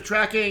 initiative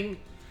tracking,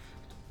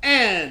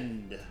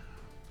 and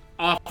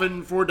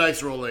often for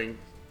dice rolling.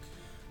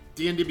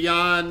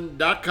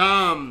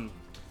 dndbeyond.com.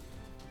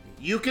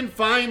 You can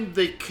find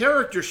the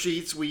character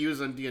sheets we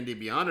use on D&D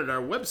Beyond at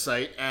our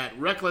website at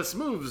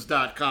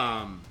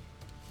recklessmoves.com.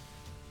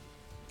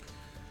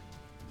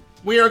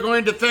 We are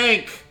going to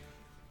thank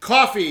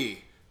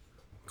coffee.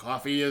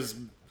 Coffee is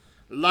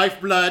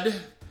lifeblood.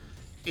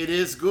 It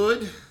is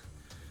good.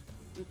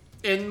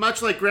 And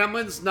much like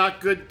gremlins,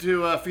 not good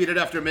to feed it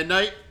after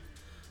midnight.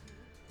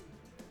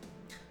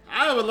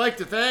 I would like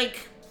to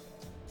thank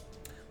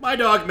my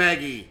dog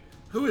Maggie,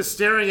 who is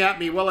staring at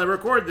me while I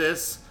record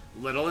this,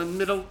 little and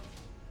middle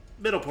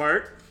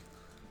part.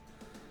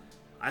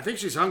 I think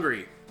she's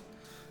hungry.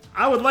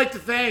 I would like to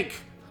thank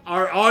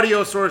our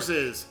audio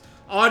sources,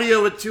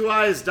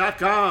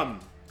 audiowith2eyes.com,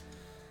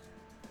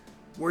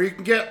 where you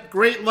can get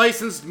great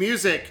licensed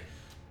music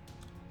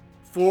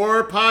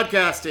for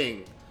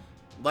podcasting,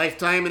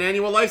 lifetime and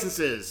annual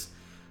licenses.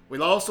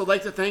 We'd also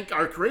like to thank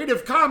our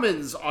Creative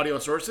Commons audio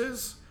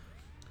sources,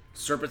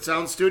 Serpent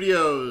Sound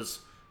Studios,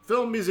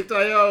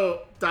 filmmusic.io,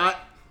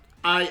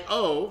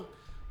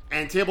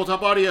 and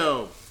Tabletop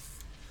Audio.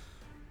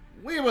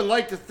 We would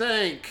like to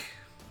thank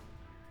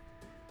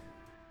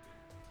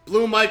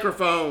Blue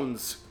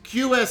Microphones,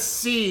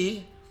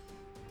 QSC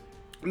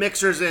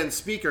mixers and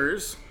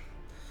speakers,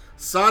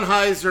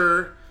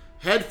 Sennheiser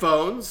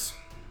headphones.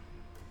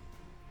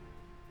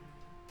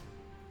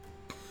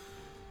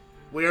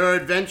 We are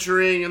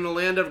adventuring in the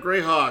land of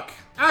Greyhawk.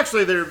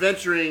 Actually, they're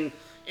adventuring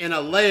in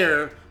a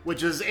lair,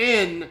 which is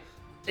in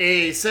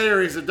a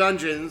series of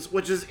dungeons,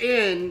 which is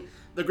in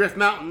the Griff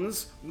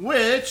Mountains,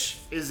 which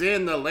is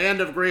in the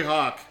land of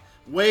Greyhawk,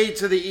 way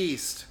to the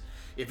east.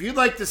 If you'd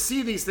like to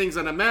see these things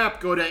on a map,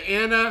 go to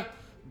Anna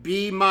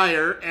B.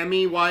 Meyer,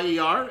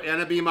 M-E-Y-E-R,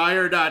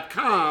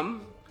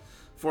 AnnaBMeyer.com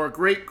for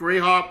great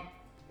Greyhawk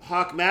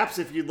maps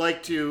if you'd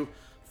like to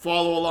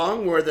follow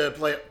along where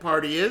the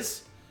party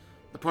is.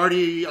 The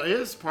party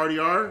is, party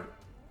are,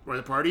 where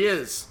the party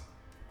is.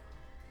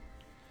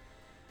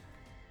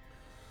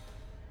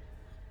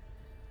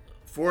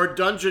 For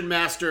Dungeon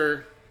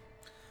Master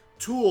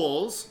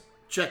tools,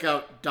 check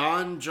out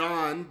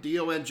donjon,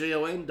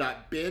 donjon.bin.sh.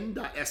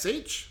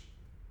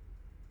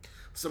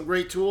 Some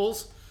great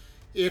tools.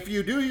 If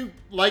you do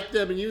like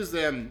them and use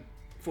them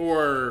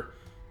for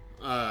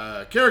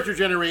character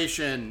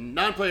generation,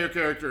 non-player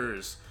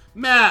characters,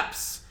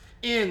 maps,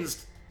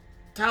 inns,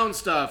 town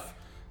stuff,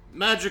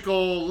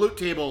 magical loot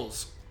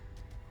tables,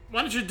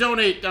 why don't you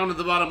donate down to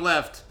the bottom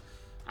left?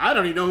 I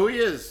don't even know who he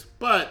is,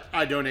 but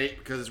I donate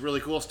because it's really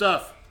cool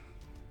stuff.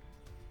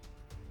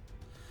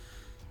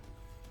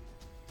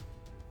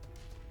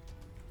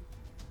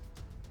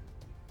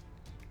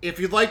 If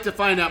you'd like to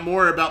find out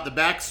more about the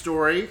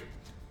backstory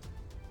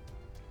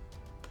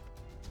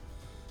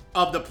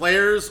of the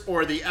players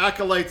or the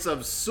acolytes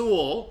of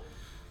Sul,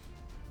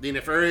 the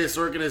nefarious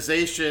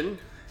organization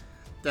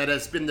that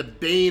has been the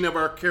bane of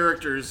our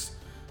characters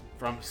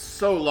from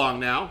so long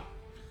now.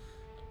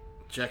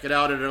 Check it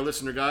out at our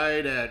listener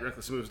guide at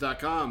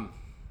recklessmoves.com.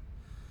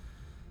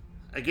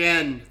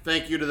 Again,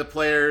 thank you to the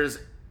players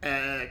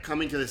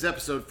coming to this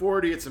episode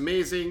 40. It's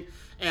amazing.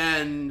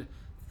 And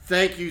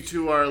thank you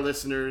to our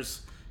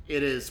listeners.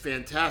 It is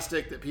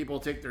fantastic that people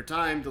take their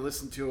time to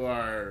listen to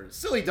our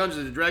Silly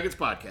Dungeons and Dragons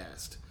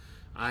podcast.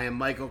 I am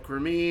Michael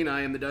Cremeen.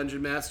 I am the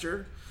Dungeon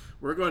Master.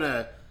 We're going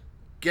to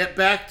get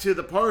back to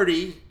the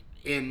party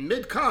in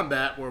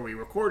mid-combat where we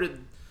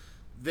recorded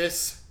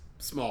this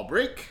small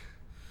break.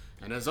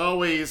 And as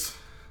always,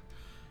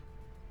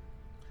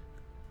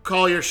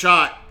 call your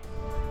shot.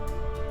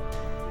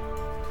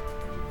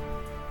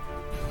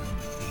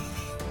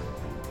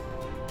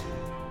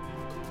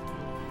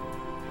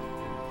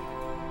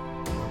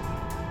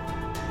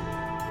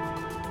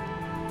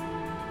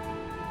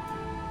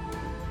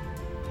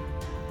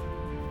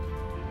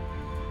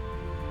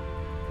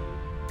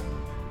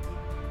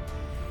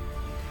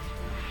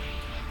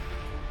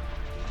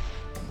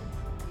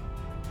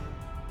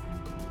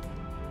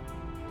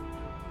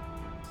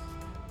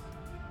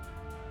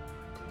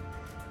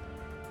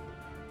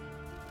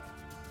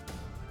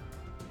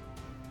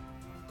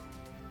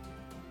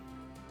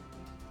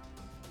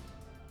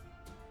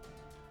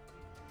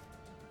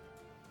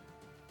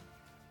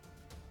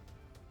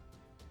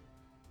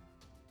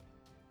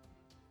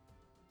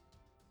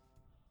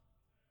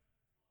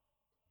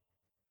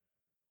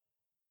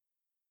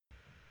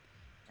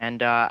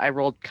 And I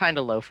rolled kind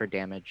of low for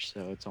damage,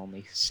 so it's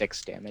only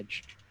 6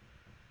 damage.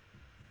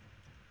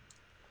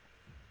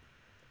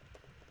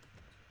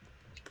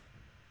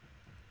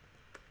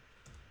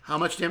 How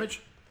much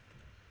damage?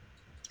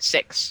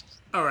 6.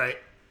 All right.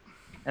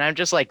 And I'm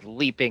just like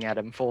leaping at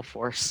him full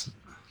force.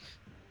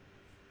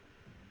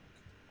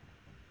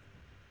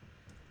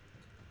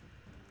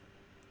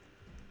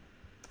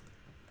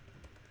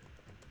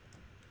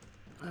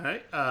 All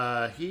right.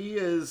 He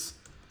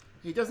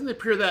doesn't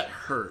appear that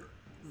hurt.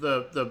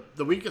 The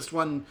weakest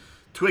one,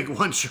 Twig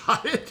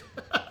one-shotted.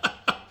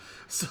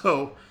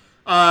 So,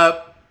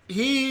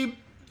 you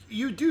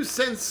do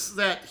sense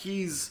that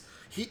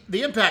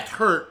the impact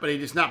hurt, but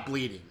he's not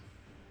bleeding.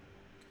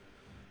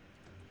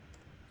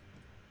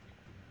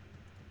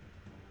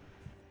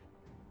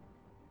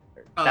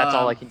 That's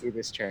all I can do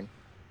this turn.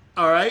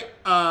 All right.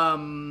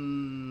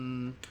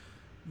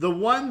 The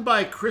one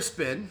by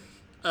Crispin,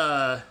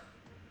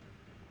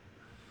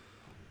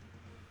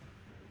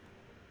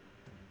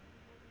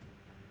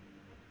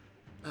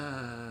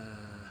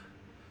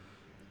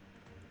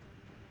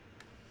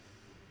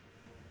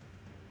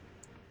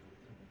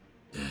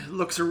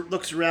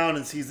 looks around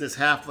and sees this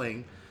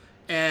halfling,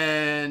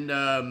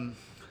 and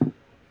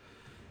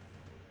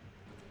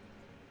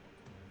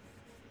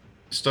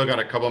Still got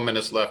a couple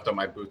minutes left on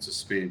my boots of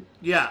speed.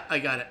 yeah, I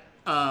got it.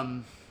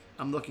 I'm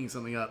looking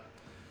something up.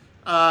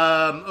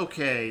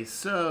 Okay,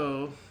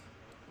 so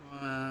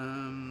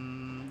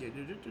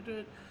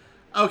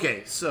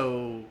okay,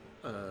 so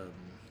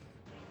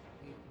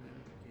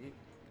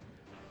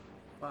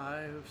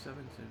 5,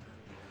 7,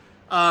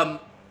 2.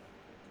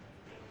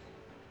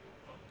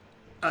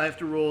 I have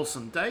to roll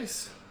some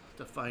dice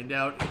to find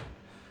out.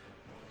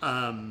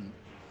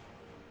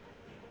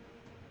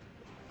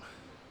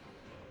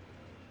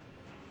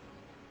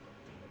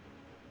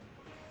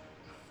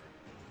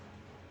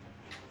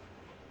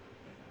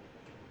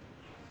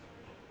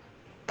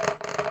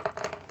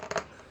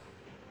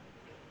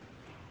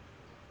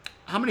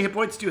 How many hit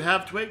points do you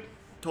have, Twig,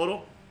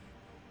 total?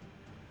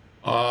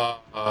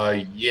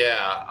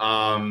 Yeah.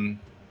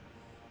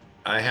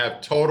 I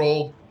have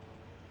total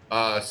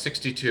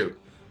 62.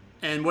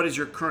 And what is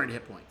your current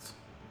hit points?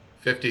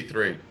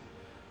 53.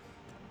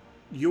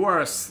 You are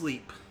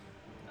asleep.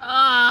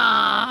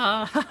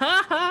 Ah!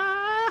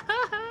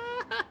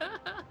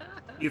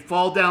 You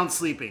fall down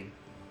sleeping.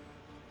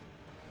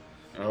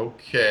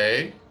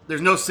 Okay.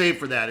 There's no save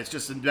for that. It's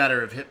just a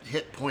matter of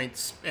hit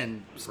points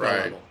and spell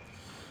Right. level.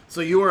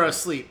 So you are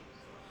asleep.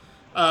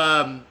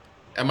 Am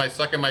I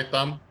sucking my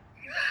thumb?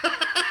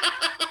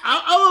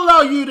 I'll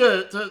allow you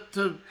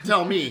to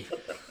tell me.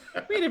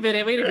 Wait a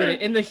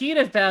minute. In the heat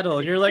of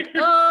battle, you're like,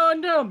 oh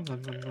no.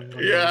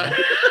 Yeah.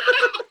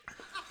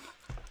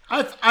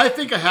 I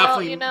think a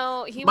halfling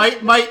Well, he might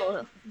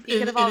he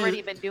could have in already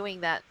his- been doing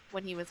that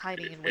when he was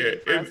hiding and waiting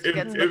for us to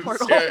get to the It's-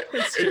 portal. yeah,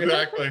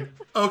 exactly.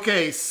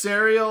 Okay,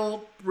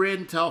 Serial,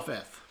 Bryn,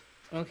 Telfeth.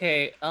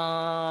 Okay,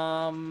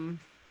 are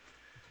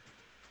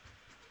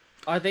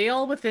they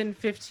all within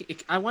 15?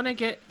 I want to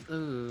get.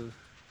 Can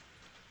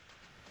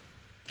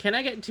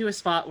I get into a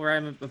spot where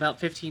I'm about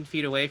 15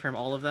 feet away from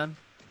all of them?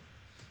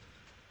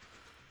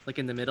 Like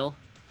in the middle?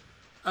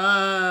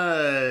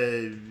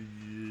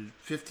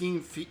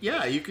 15 feet.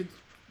 Yeah, you could.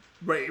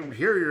 Right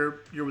here,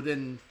 you're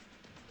within.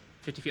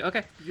 50 feet.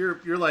 Okay. You're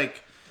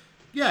like,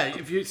 yeah.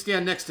 If you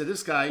stand next to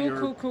this guy, you're.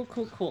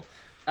 Cool.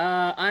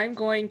 I'm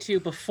going to,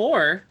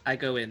 before I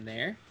go in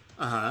there,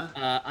 Uh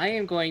huh. I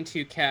am going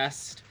to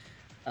cast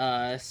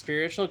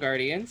spiritual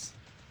guardians.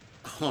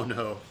 Oh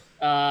no.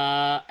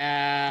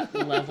 At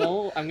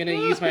level, I'm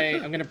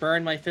gonna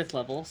burn my 5th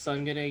level, so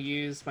I'm gonna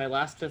use my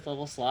last 5th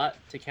level slot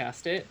to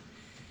cast it.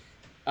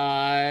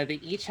 They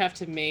each have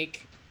to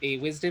make a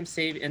wisdom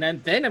save,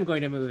 and then I'm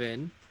going to move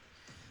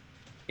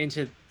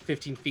into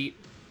 15 feet,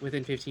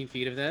 within 15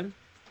 feet of them,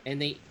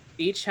 and they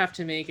each have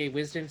to make a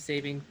wisdom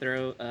saving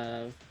throw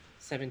of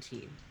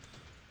 17.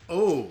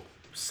 Oh,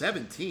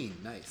 17.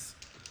 Nice.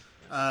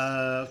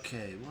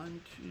 Okay,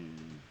 1,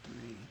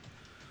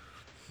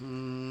 2,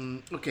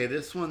 3. Okay,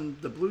 this one,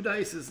 the blue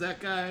dice is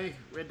that guy,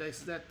 red dice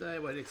is that guy,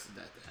 white dice is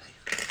that guy.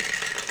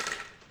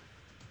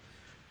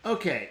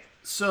 Okay,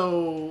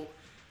 so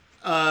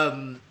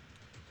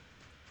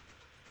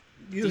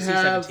you DC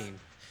have 17.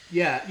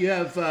 you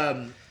have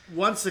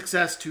 1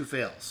 success, 2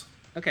 fails.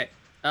 Okay.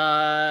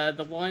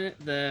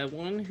 The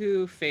one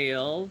who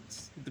failed,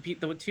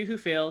 the 2 who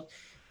failed,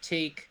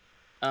 take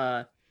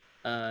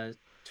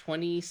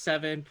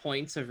 27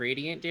 points of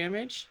radiant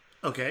damage,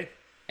 Okay.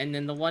 and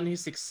then the one who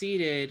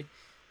succeeded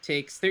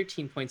takes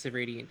 13 points of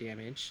radiant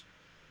damage.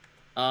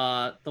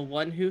 The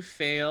one who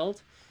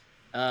failed,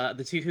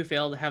 the 2 who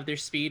failed have their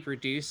speed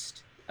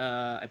reduced,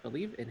 I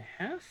believe, in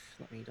half.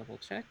 Let me double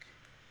check.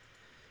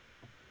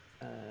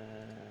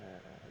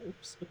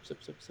 Oops.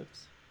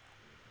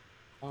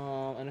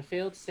 On a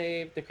failed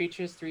save, the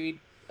creature's 3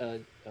 or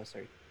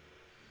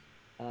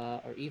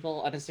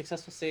evil. On a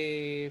successful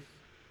save,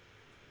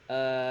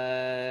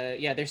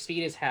 their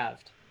speed is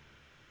halved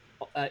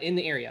in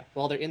the area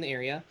while they're in the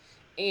area,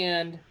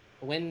 and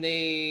when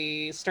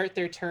they start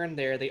their turn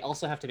there, they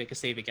also have to make a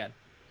save again.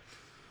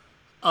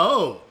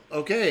 Oh,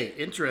 okay,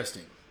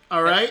 interesting.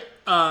 All right.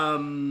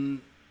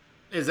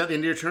 Is that the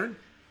end of your turn?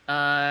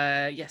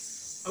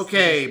 Yes.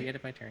 Okay. That's the end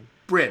of my turn.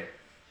 Bryn.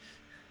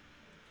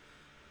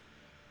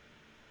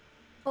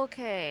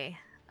 Okay,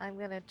 I'm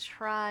gonna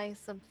try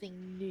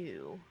something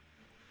new.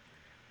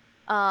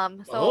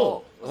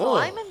 So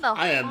I'm in the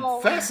I am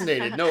hall-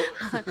 fascinated. No.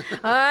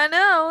 I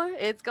know,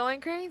 it's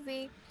going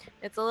crazy.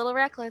 It's a little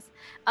reckless.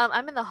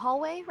 I'm in the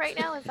hallway right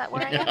now. Is that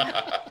where I am?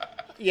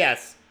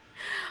 Yes.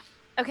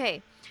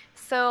 Okay,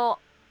 so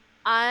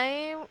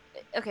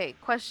okay,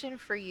 question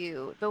for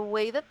you. The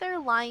way that they're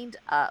lined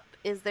up,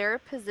 is there a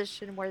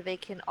position where they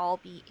can all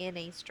be in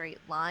a straight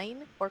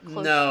line or close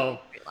to No. a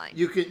straight line?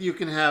 You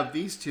can have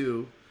these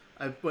two.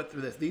 I went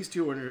through this. These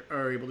two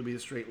are able to be a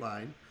straight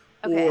line,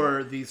 Okay.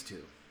 or these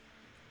two.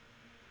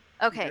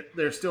 Okay.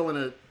 They're still in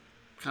a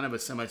kind of a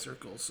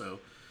semicircle, so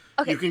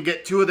Okay. you can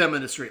get 2 of them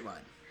in a straight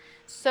line.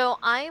 So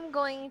I'm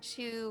going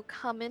to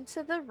come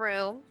into the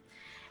room,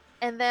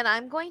 and then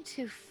I'm going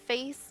to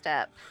face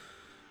step.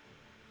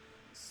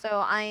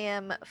 So I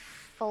am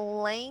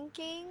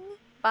flanking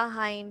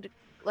behind,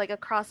 like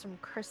across from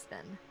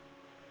Crispin.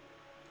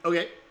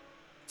 Okay.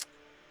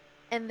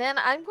 And then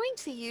I'm going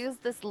to use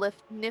this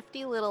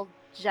nifty little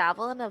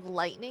javelin of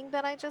lightning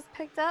that I just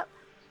picked up.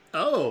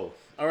 Oh,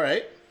 all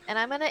right. And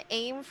I'm going to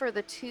aim for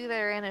the 2 that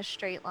are in a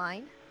straight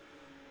line.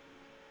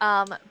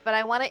 But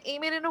I want to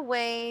aim it in a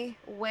way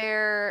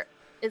where,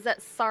 is that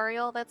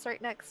Sariel that's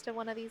right next to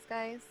one of these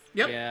guys?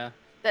 Yep. Yeah.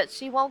 That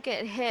she won't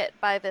get hit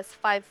by this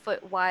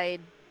 5-foot wide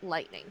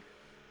lightning.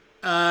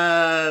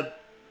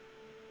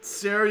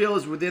 Serial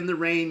is within the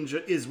range,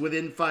 is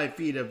within 5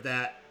 feet of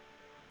that.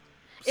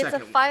 It's a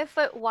second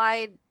 5-foot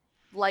wide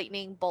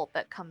lightning bolt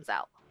that comes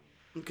out.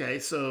 Okay,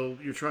 so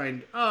you're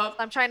trying.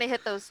 I'm trying to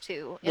hit those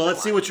 2. Well,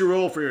 let's see what you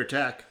roll for your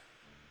attack.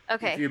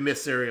 Okay. If you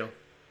miss Serial.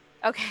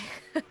 Okay.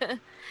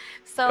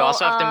 So You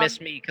also have to miss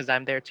me because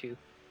I'm there too.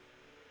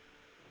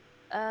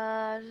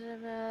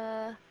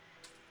 So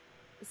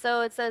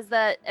it says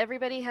that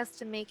everybody has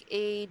to make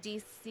a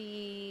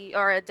DC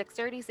or a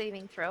dexterity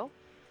saving throw.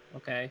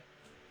 Okay.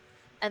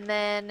 And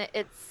then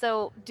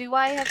do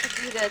I have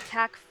to do the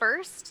attack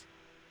first?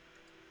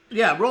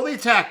 Yeah, roll the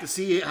attack to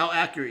see how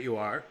accurate you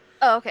are.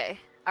 Oh, okay.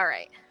 All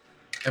right.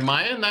 Am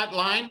I in that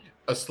line?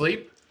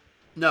 Asleep?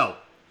 No.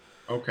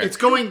 Okay. It's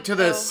going to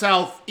the Oh.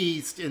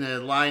 southeast in a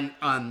line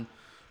on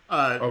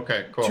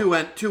Okay, cool.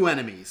 two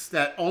enemies.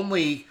 That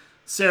only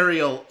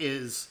Serial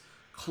is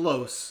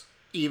close,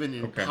 even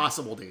in Okay.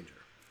 possible danger.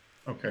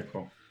 Okay,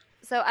 cool.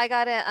 So I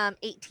got a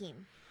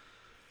 18.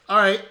 All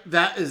right,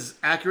 that is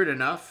accurate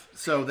enough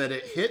so that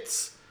it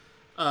hits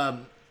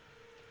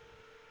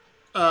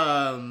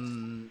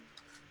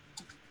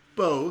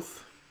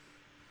both.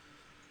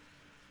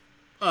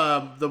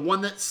 The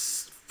one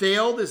that's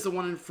failed is the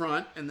one in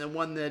front, and the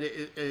one that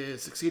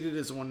is succeeded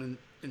is the one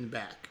in the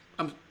back.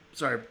 I'm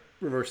sorry,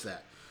 reverse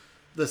that.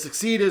 The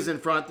succeed is in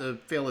front, the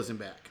fail is in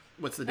back.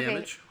 What's the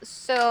damage?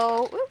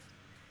 Okay,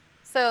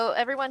 so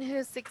everyone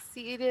who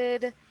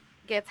succeeded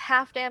gets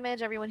half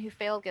damage. Everyone who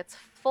failed gets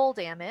full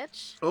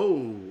damage.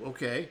 Oh,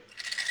 okay.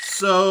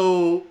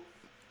 So,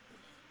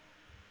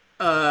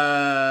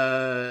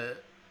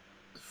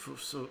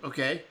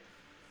 okay.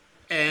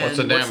 And What's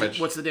the damage?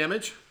 What's the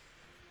damage?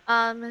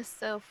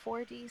 So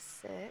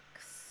 4d6.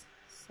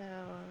 So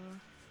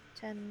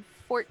 10,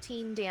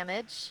 14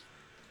 damage.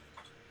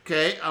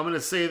 Okay, I'm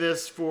gonna say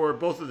this for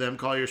both of them.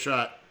 Call your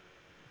shot.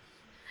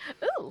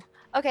 Ooh.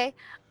 Okay.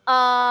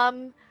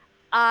 I'm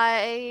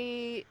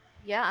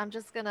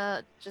just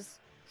gonna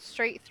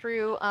straight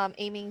through,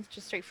 aiming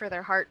just straight for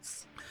their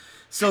hearts.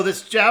 So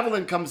this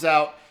javelin comes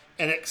out,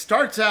 and it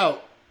starts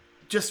out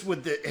just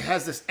with it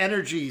has this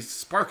energy,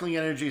 sparkling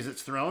energy as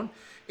it's thrown.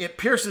 It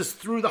pierces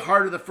through the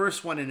heart of the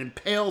first one and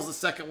impales the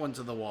second one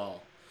to the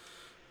wall,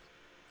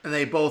 and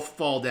they both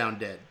fall down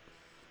dead.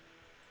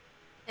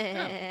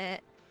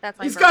 That's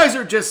my These first. guys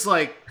are just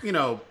like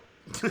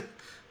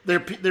they're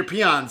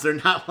peons. They're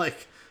not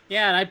like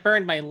Yeah, and I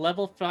burned my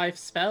level 5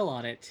 spell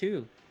on it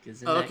too.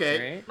 Isn't that Okay.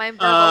 great? My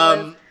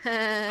verbal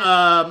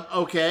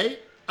Okay.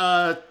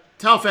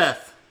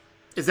 Talfeth,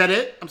 is that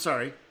it? I'm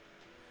sorry.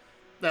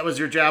 That was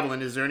your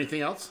javelin. Is there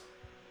anything else?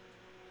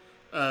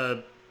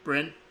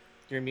 Bryn?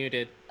 You're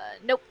muted.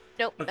 Nope,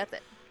 that's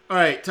it. All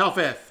right,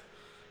 Talfeth.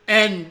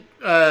 And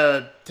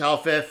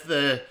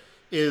Talfeth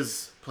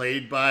is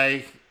played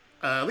by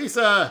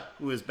Lisa,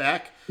 who is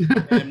back.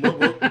 And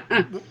we'll,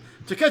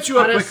 to catch you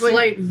up Not a quickly.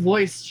 slight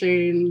voice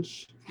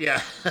change.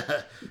 Yeah.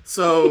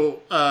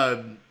 So,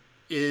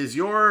 is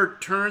your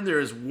turn? There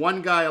is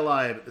one guy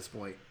alive at this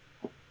point.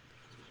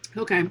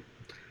 Okay.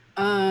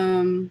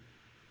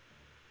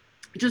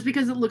 Just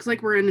because it looks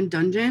like we're in a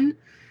dungeon,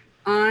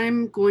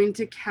 I'm going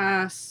to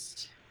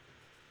cast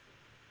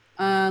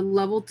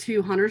level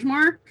 2 Hunter's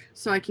Mark,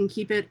 so I can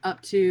keep it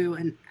up to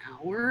an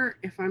hour,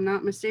 if I'm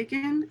not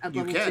mistaken, at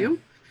You level can. 2.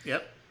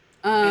 Yep.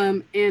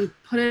 And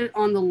put it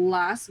on the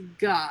last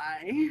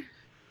guy.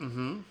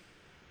 Mm-hmm.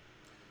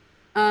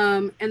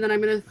 And then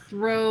I'm going to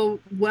throw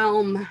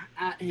Whelm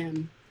at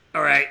him.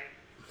 All right.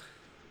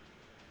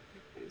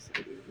 Okay, so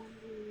I do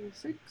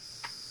 1d6.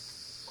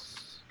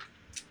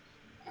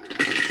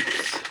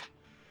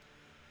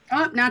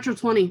 Oh, natural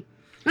 20.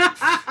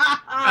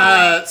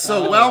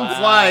 So Oh, Whelm wow.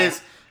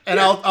 flies, and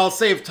I'll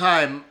save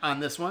time on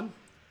this one.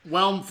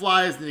 Whelm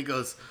flies, and he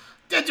goes,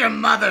 "Did your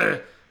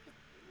mother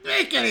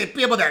make any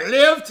people that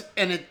lived?"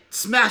 And it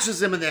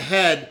smashes him in the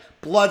head.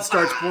 Blood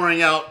starts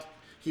pouring out.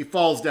 He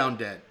falls down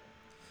dead.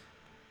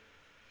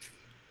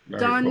 Very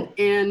Done cool.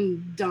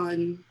 and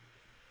done.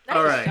 Nice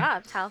All right.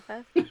 job,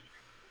 Talfeth.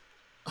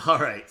 All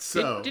right,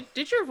 so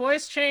Did your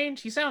voice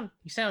change? You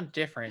sound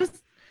different.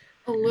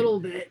 A little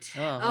bit.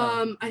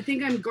 Oh. I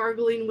think I'm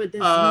gargling with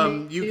this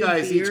you new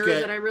guys each beer get-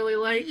 that I really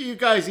like. you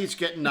guys each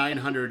get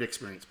 900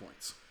 experience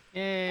points.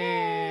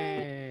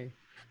 Yay.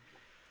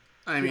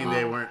 I mean,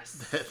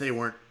 Yes. they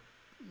weren't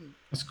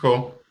That's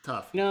cool.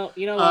 tough. You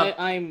know what?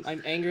 I'm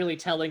angrily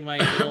telling my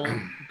little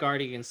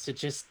guardians to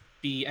just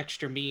be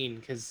extra mean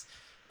because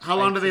How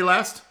long do they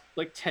last?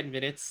 like 10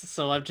 minutes.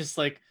 So I'm just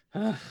like,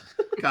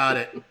 Got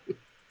it.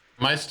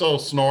 Am I still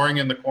snoring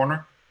in the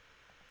corner?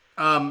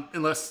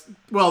 Unless,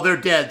 well, they're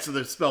dead, so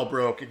the spell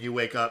broke, and you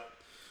wake up,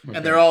 Okay.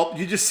 and they're all.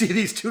 You just see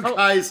these two Oh.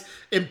 guys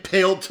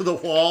impaled to the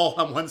wall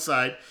on one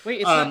side. wait,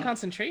 it's not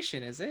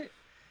concentration, is it?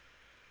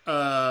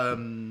 I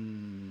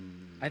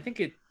I think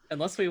it,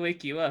 unless we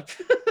wake you up.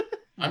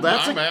 I'm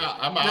That's out, man.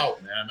 I'm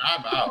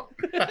out.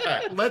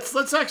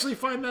 let's actually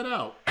find that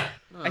out.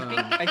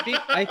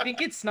 I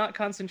think it's not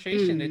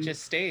concentration. It Hmm.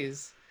 just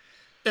stays.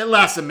 It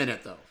lasts a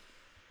minute though.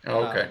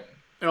 Okay.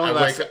 It only I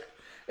lasts. wake up.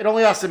 It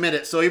only lasts a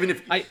minute. So even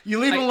if you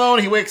leave him I- alone,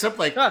 he wakes up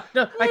like. Ah,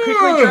 no,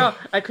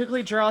 I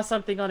quickly draw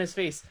something on his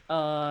face.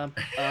 Are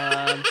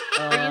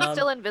you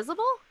still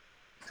invisible?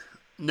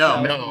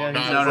 No, No, no, no,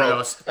 he's no, no.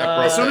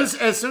 not.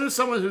 As soon as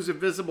someone who's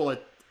invisible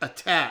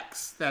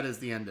attacks, that is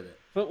the end of it.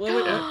 But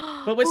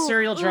what would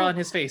Cyril draw Ooh, on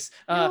his face?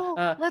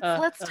 No,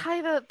 let's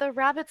tie the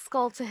rabbit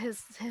skull to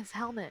his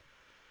helmet.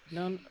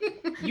 No,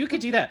 you could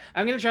do that.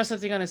 I'm gonna draw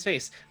something on his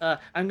face.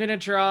 I'm gonna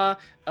draw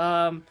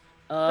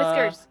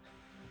Whiskers.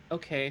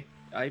 Okay,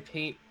 I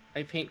paint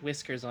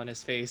whiskers on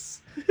his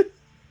face,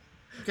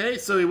 Okay,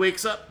 so he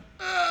wakes up.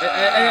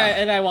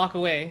 and I walk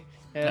away.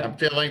 I'm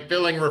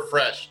feeling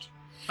refreshed.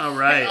 All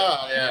right.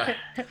 Oh yeah.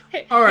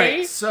 All right,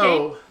 Hey,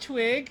 so-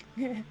 Twig.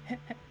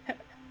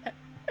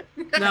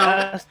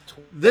 Now,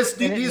 these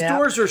Minute nap.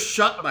 doors are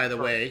shut, by the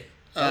way.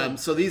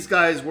 So these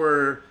guys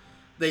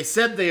they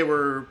said they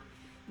were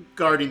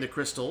guarding the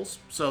crystals,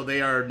 so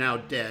they are now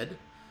dead.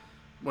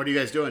 What are you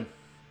guys doing?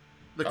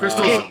 The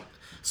crystals. Okay,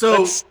 So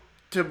let's-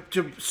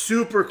 to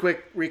super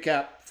quick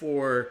recap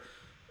for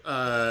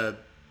the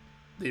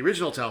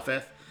original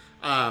Talfeth,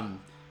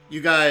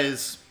 you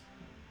guys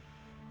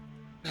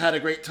had a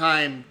great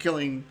time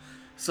killing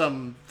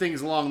some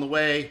things along the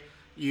way.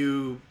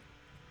 You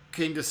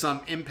came to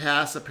some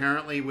impasse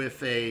apparently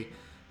with a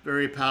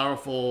very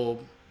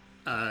powerful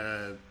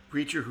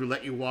creature who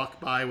let you walk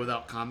by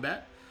without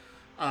combat.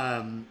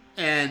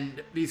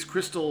 And these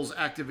crystals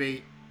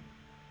activate,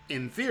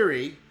 in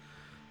theory,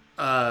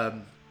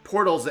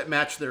 portals that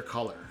match their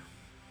color.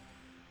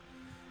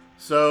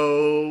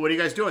 So, what are you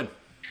guys doing?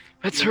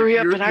 Let's hurry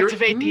up You're- and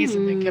activate these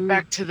and then get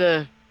back to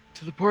the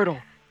portal.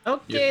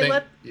 Okay,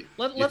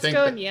 let's think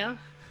go. that- Yeah.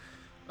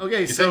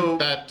 Okay, You so think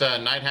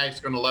that Night Hag's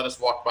going to let us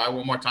walk by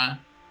one more time?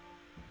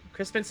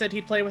 Crispin said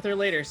he'd play with her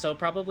later, so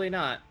probably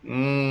not.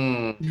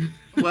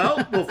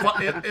 well,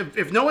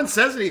 if no one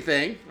says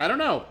anything, I don't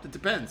know. It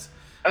depends.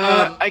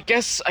 I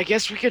guess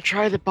we could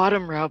try the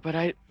bottom route,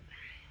 but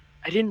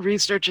I didn't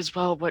research as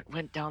well what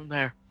went down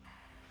there.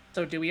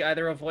 So do we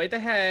either avoid the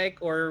hag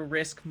or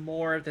risk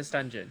more of this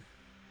dungeon?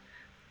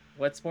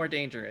 What's more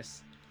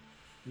dangerous?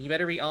 You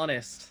better be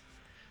honest.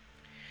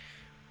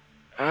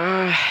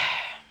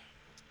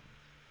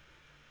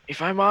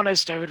 If I'm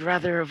honest, I would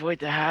rather avoid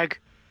the hag.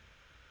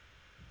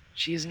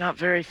 She's not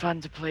very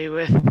fun to play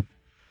with.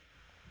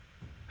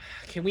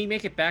 Can we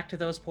make it back to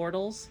those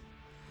portals?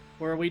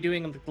 Or are we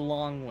doing it the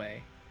long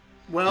way?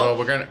 Well,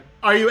 we're gonna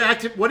are you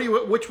active?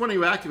 Which one are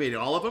you activating?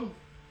 All of them?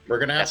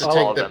 have Yes, to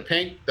all take of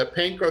the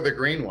pink or the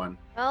green one.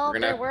 Well, We're gonna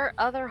there have- were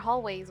other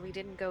hallways we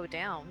didn't go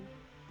down.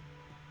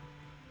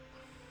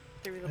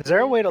 Through the Is there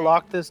a blue way to thing.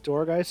 lock this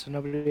door, guys, so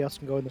nobody else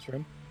can go in this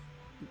room?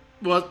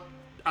 Well,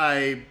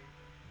 the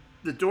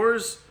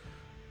doors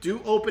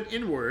do open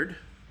inward,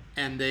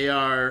 and they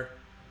are.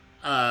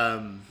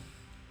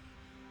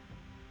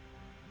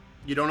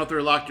 You don't know if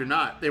they're locked or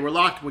not. They were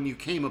locked when you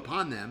came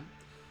upon them.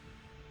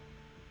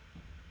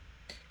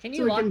 Can So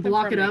you we lock can them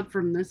block from it me? up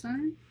from this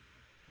side?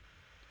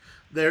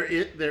 There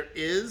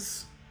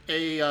is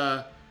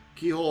a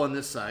keyhole on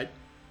this side.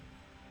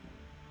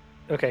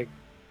 Okay.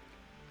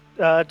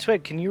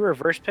 Twig, can you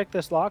reverse pick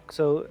this lock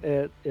so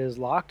it is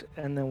locked,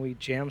 and then we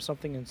jam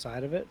something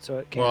inside of it so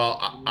it can't?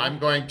 Well, I'm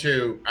going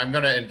to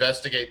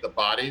investigate the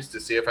bodies to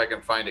see if I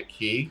can find a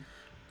key.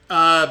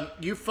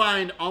 You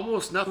find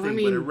almost nothing, but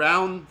mean-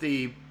 around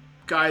the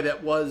guy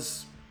that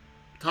was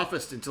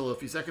toughest until a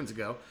few seconds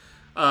ago,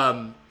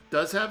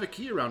 does have a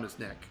key around his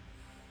neck.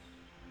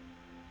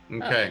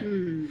 Okay,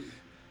 Hmm.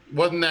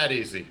 wasn't that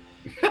easy?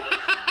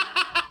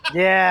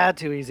 Yeah,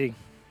 too easy.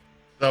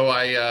 So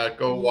I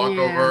go walk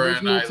Yeah, over there's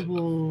and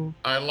multiple...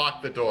 I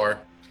lock the door.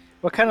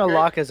 What kind of Okay.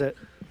 lock is it?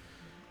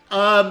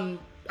 I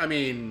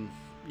mean,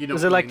 you know,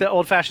 Is it like the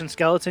old-fashioned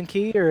skeleton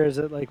key, or is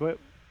it like what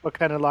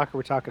kind of lock are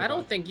we talking I about?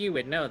 don't think you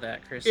would know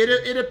that, Chris.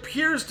 It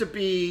appears to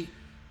be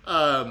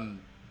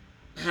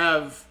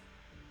have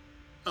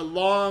a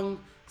long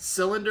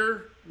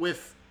cylinder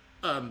with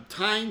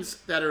tines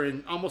that are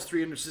in almost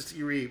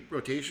 360-degree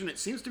rotation. It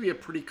seems to be a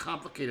pretty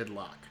complicated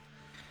lock.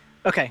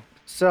 Okay,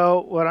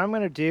 so what I'm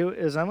going to do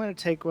is I'm going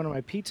to take one of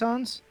my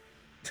pitons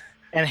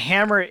and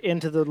hammer it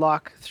into the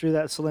lock through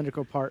that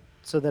cylindrical part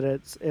so that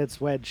it's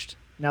wedged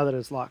now that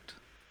it's locked.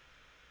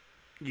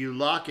 You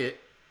lock it,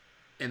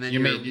 and then You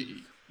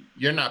mean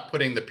you're not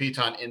putting the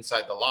piton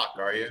inside the lock,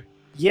 are you?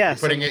 Yes.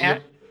 You're putting it. ha-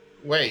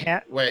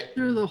 Wait.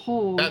 Through the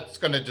hole. That's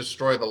going to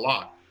destroy the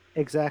lock.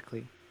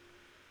 exactly.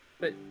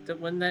 But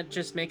wouldn't that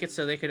just make it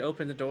so they could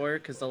open the door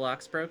because the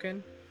lock's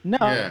broken? No,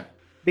 Yeah.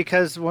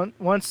 because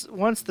once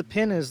the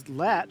pin is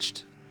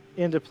latched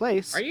into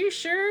place, Are you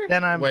sure?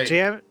 then I'm Wait.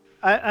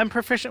 I'm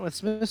proficient with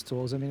Smith's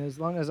tools. I mean, as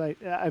long as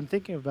I'm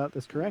thinking about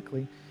this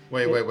correctly,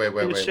 Wait.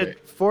 it should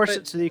force But-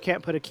 it so you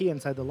can't put a key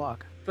inside the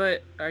lock.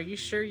 But are you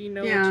sure you know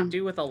what Yeah. to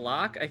do with a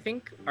lock? I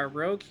think our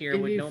rogue here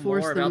If would you know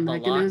force more the about the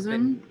lock mechanism?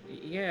 than...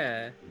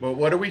 Yeah. Well,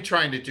 what are we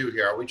trying to do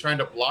here? Are we trying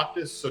to block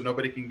this so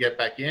nobody can get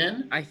back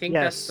in? I think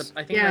Yes. that's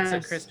what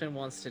Yes. Crispin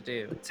wants to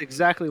do. That's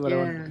exactly what I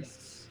want to do.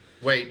 Yes.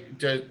 Wait.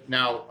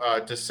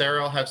 Does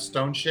Sarah have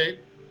stone shape?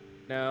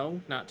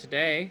 No, not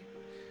today.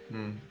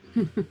 Hmm.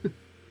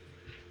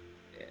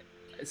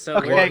 So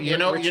Okay. Well, we're- you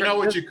know, we're you know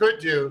what you could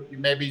do.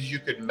 Maybe you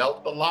could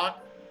melt the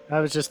lock. I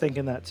was just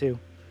thinking that too.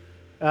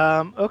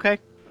 Okay.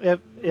 If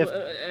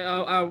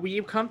are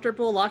we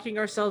comfortable locking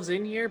ourselves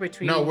in here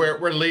between? No,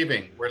 we're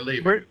leaving. We're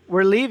leaving.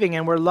 we're leaving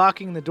and we're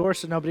locking the door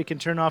so nobody can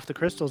turn off the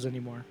crystals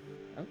anymore.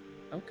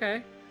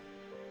 Okay.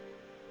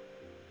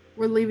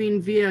 We're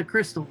leaving via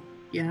crystal.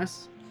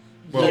 Yes.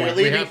 Well, So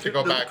we have to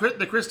go back.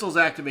 The crystals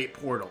activate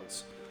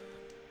portals.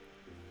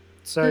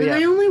 So Do yeah,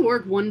 they only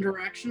work one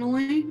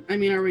directionally? I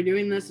mean, are we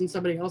doing this and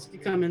somebody else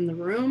could come in the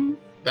room?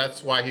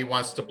 That's why he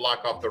wants to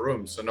block off the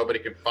room so nobody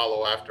can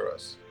follow after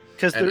us.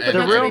 because and- the and-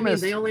 That's what I room mean.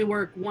 is They only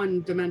work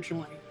one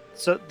dimensionally.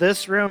 so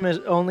this room is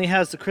only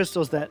has the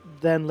crystals that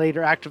then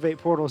later activate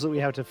portals that we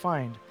have to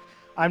find.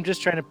 I'm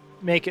just trying to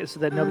make it so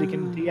that nobody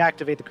can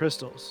deactivate the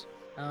crystals.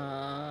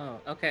 Oh,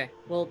 okay.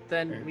 Well,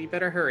 then Okay. we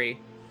better hurry.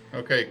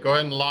 Okay, go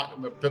ahead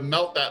and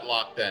melt that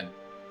lock then.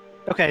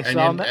 Okay, so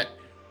And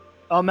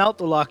I'll melt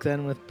the lock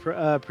then with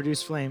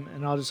produce flame,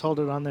 and I'll just hold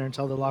it on there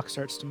until the lock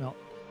starts to melt.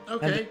 And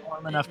Okay. it's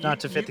warm enough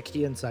not to fit the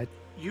key inside.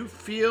 You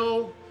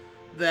feel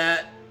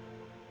that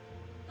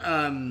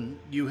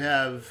you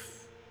have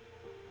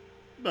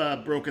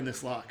broken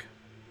this lock.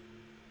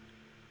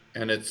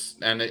 it's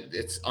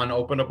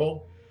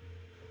unopenable.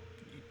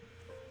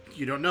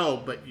 You don't know,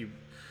 but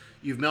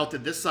you've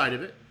melted this side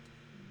of it.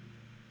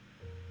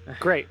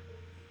 Great.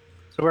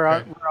 So we're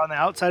on the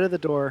outside of the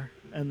door,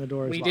 and the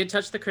door is We locked. did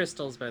touch the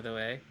crystals, by the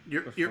way.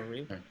 You're- before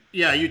we...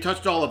 Yeah, you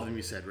touched all of them.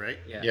 You said, right?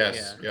 Yeah.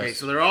 Yes. Yeah. Okay,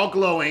 so they're all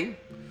glowing.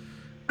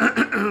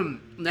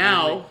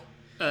 Now,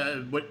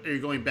 what are you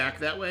going back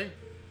that way?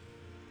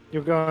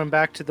 You're going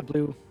back to the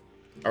blue.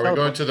 Are we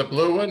going to the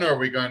blue one, or are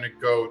we going to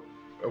go?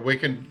 We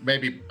can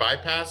maybe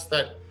bypass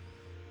that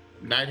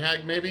night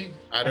hag. Maybe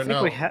I don't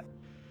know.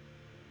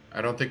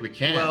 I don't think we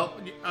can. Well,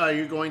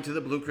 you're going to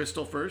the blue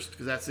crystal first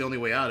because that's the only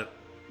way out of it.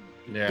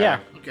 yeah. Yeah.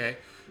 Okay,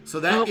 so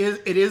that is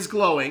it is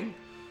glowing.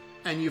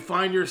 and you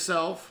find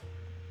yourself.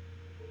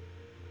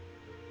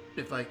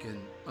 If I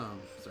can,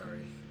 sorry.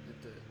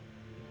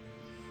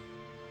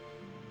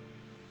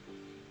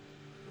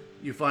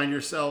 You find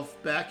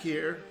yourself back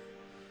here,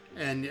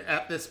 and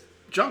at this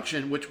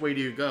junction. Which way do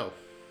you go?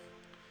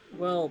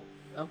 Well,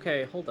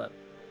 okay, hold up.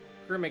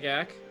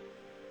 Grimagak,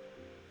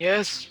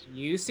 Yes.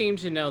 you seem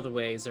to know the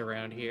ways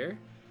around here.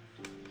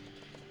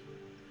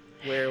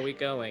 Where are we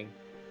going?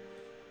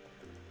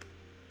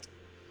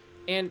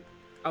 And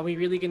are we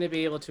really going to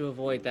be able to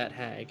avoid that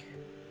hag?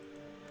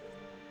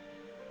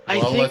 I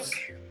Well,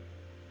 think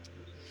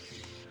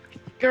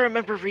I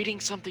remember reading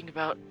something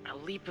about a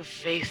leap of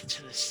faith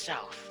to the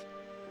south.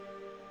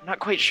 I'm not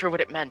quite sure what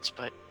it meant,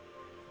 but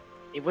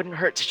it wouldn't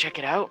hurt to check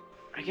it out,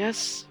 I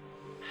guess.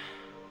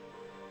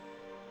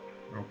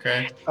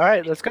 Okay. All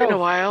right, let's Been a go.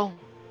 while.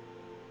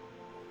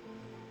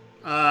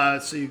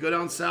 So you go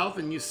down south,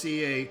 and you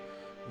see a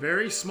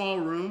very small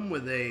room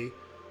with a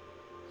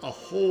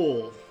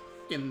hole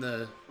in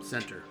the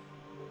center.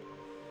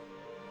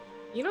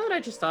 You know what I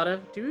just thought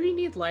of? Do we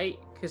need light?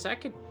 Because I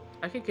could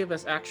give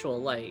us actual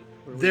light.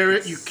 where we There,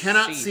 could you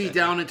cannot see better.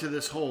 down into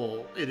this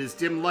hole. It is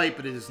dim light,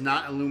 but it does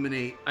not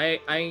illuminate. I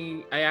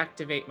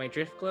activate my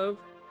drift globe.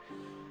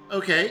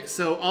 Okay,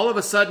 so all of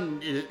a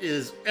sudden,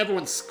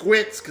 everyone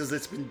squints because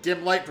it's been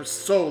dim light for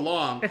so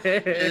long,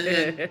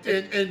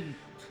 and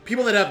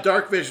people that have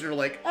dark vision are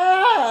like,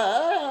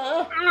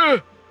 ah.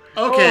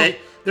 Okay,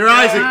 their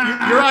eyes,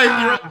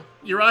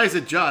 your eyes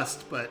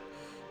adjust, but,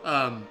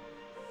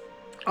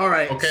 all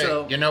right. Okay.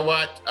 So You know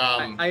what?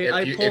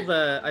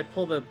 I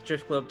pull the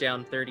drift globe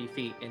down 30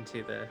 feet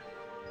into the.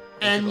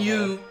 and the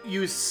hole.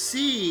 you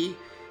see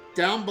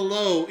down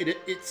below,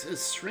 it's a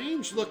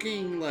strange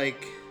looking,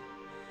 like,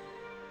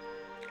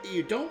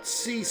 you don't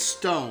see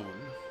stone.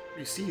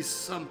 You see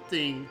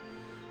something,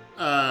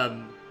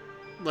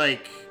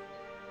 like,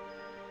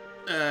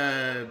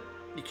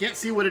 you can't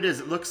see what it is.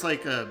 It looks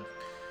like I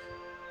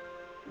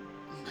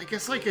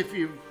guess like if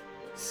you've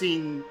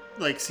seen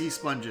like sea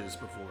sponges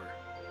before.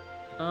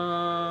 You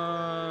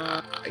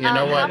know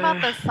How what?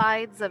 about the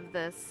sides of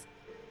this?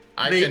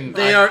 They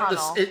I- are.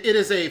 tunnel. It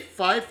is a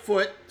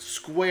 5-foot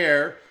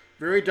square,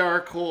 very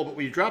dark hole. But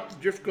when you drop the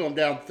drift globe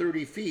down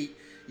 30 feet,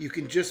 you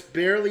can just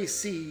barely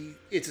see.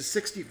 It's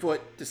a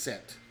 60-foot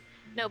descent.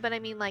 No, but I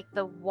mean like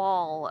the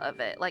wall of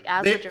it. Like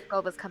as They- the drift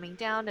globe is coming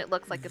down, it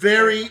looks like it's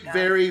Very, going down.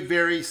 very,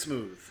 very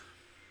smooth.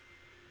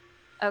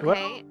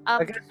 Okay.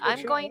 I guess what I'm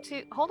you- going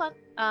to hold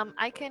on.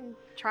 I can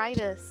try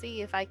to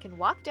see if I can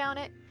walk down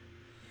it.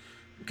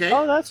 Okay.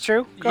 Oh, that's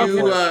true. Go You,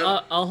 for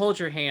it. I'll hold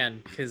your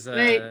hand because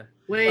Wait.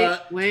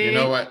 Wait. You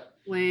know what?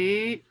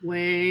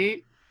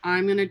 Wait.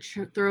 I'm gonna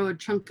throw a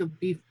chunk of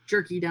beef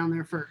jerky down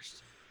there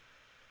first.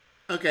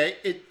 Okay.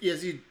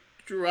 As you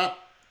drop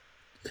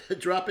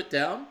it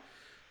down,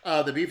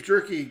 the beef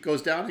jerky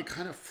goes down and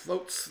kind of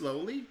floats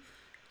slowly,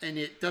 and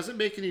it doesn't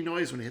make any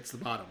noise when it hits the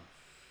bottom.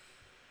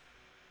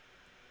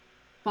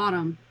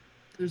 Bottom.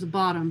 There's a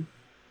bottom.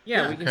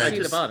 Yeah, we can okay. see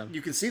the bottom.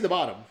 You can see the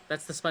bottom.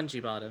 That's the spongy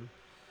bottom.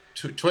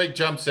 Twig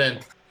jumps in.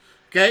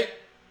 Okay.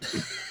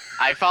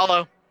 I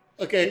follow.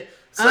 Okay.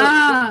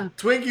 So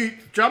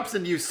Twig jumps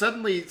and you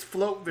suddenly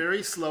float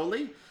very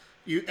slowly.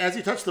 As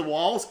you touch the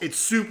walls, it's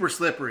super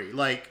slippery.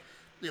 Like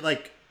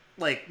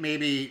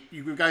maybe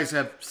you guys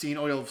have seen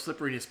oil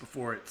slipperiness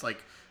before. It's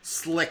like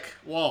slick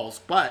walls,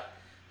 but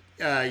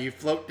you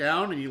float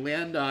down and you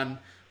land on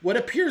what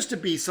appears to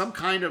be some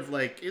kind of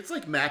it's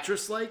like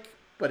mattress-like,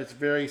 but it's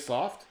very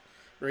soft,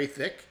 very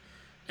thick,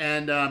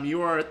 and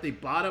you are at the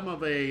bottom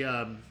of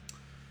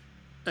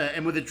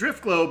and with a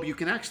drift globe, you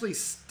can actually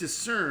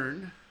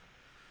discern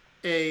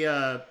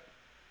a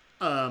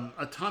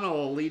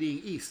tunnel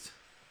leading east.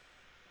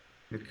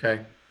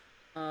 Okay.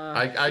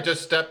 I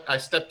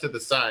step to the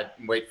side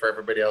and wait for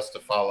everybody else to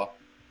follow.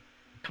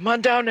 Come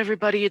on down,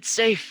 everybody. It's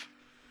safe.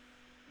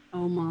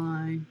 Oh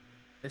my.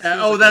 This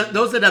feels like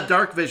Those that have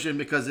dark vision,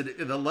 because the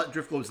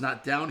drift globe is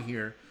not down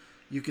here,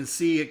 you can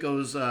see it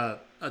goes a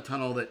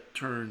tunnel that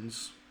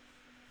turns.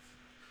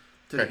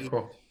 Okay,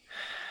 cool.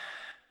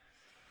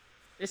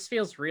 This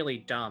feels really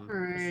dumb.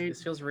 Alright.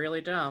 This feels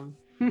really dumb.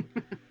 All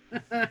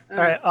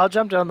right, I'll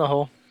jump down the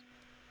hole.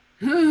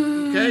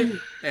 Okay,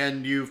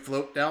 and you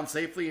float down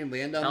safely and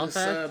land on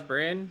Alpha, this.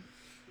 Bryn.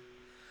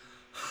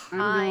 I'm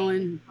Fine.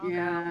 going. I'll go.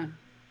 Yeah.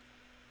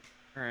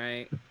 All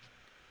right.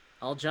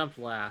 I'll jump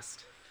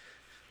last.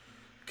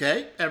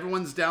 Okay,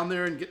 everyone's down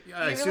there, and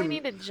I You assume really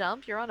need to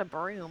jump. You're on a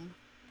broom.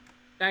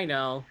 I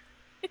know.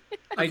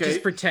 I Okay.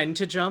 just pretend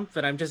to jump,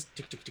 but I'm just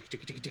tick, tick, tick,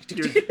 tick, tick, tick, tick,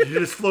 you're, tick. you're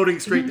just floating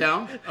straight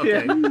down.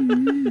 Okay.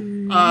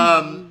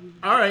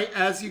 All right.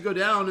 As you go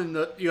down,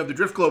 and you have the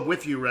drift globe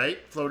with you, right?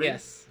 Floating.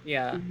 Yes.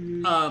 Yeah.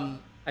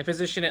 I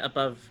position it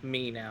above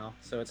me now,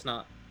 so it's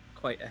not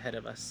quite ahead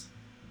of us.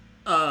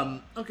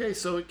 Okay,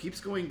 so it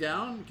keeps going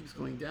down,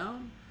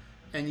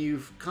 and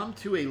you've come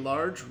to a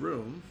large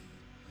room,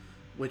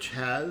 which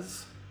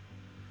has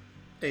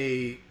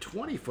a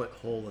 20-foot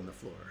hole in the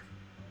floor.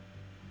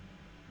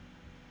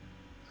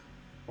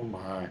 Oh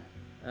my.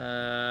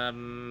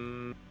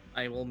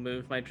 I will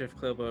move my drift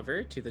globe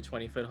over to the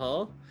 20-foot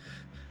hole.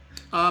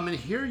 And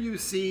here you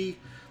see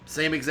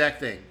same exact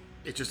thing.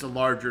 It's just a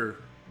larger.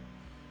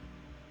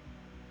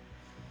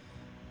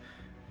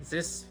 Is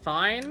this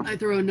fine? I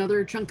throw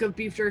another chunk of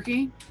beef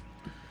jerky.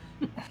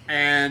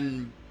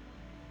 And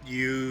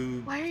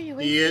you Why are you see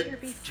wasting your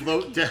it beef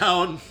float jerky?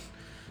 down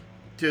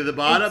to the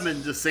bottom, It's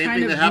and the same kind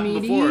thing that of happened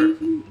meaty.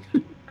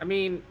 before. I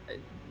mean,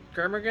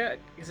 Gurmaga,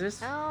 is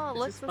this? No, it is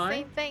looks this the fine?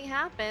 same thing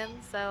happened,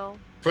 so.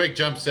 Twig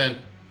jumps in.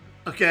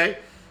 Okay.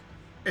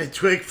 And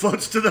Twig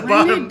floats to the When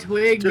bottom, did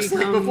Twig just like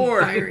become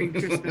before. fiery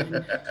Crispin?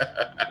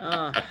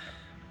 Uh,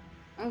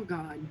 Oh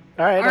god.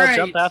 All right, All I'll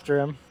jump right. after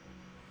him.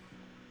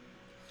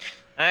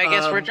 I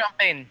guess we're Um,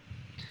 jumping.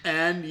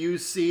 And you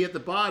see at the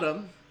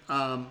bottom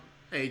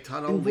a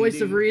tunnel In voice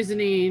of leading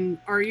reasoning,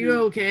 are you to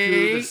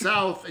okay? the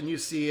south, and you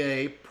see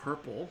a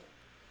purple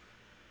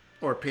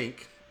or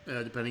pink,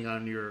 depending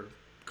on your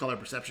color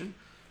perception,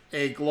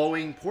 a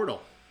glowing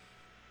portal.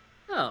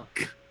 oh,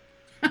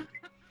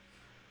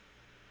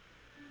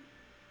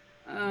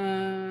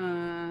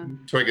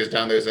 Twig is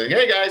down there saying,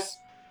 "Hey guys."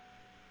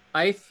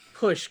 I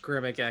push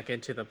Gurmagak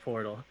into the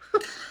portal.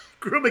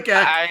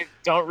 Grumagak, I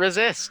don't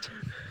resist.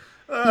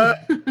 and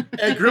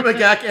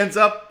Grumagak ends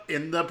up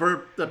in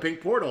the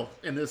pink portal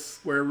in this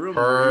square room.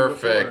 where you were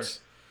before. Perfect.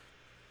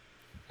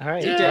 All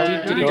right, Did,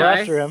 I'll did he go die?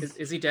 after him.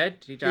 Is he dead?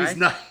 Did he die? He's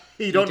not.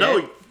 You He don't know.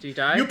 dead? Did he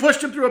die? You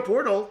pushed him through a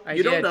portal. I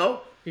You don't did.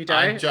 know, Did he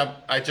die?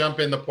 I jump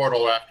in the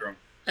portal after him.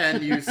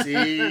 and you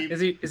see.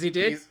 Is he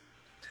dead? he's-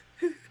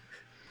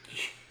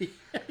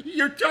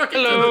 You're talking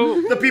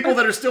Hello. to the people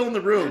that are still in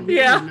the room.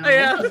 Yeah, No,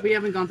 yeah. 'cause we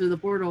haven't gone through the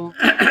portal.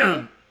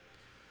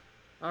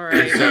 All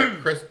right. So,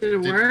 Chris, Did it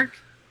work?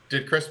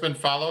 Did Crispin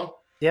follow?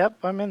 Yep,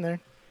 I'm in there.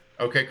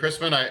 Okay,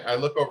 Crispin, I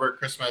look over at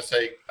Crispin and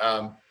say,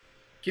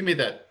 give me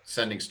that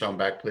sending stone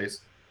back,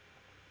 please.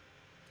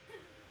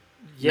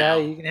 Yeah, Now.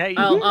 you can have.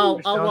 I'll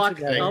keep your stones walk.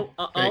 together.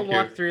 I'll Thank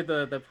walk you. through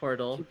the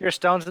portal. Keep your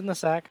stones in the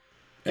sack.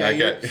 Yeah,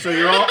 Okay. so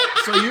you're all.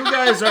 So you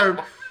guys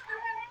are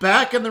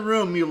back in the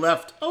room you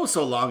left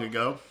so long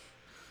ago.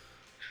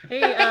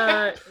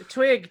 Hey,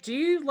 Twig, do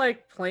you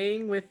like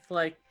playing with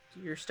like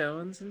your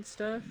stones and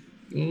stuff?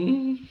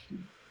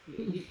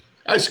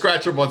 I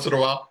scratch him once in a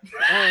while.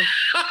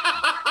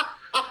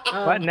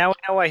 But now we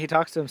know why he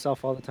talks to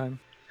himself all the time.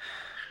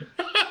 You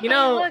Hey,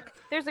 know, look,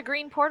 there's a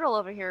green portal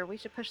over here. We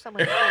should push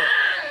someone through it.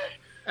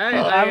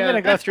 I'm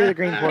gonna go through the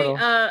green Hey,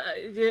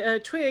 portal.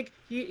 Twig,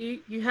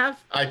 you have.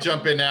 I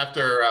jump in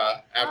after Oh,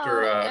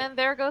 and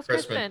there goes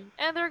Crispin. Crispin.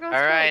 And there goes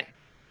All right, Twig.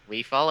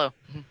 we follow.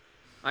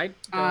 I don't-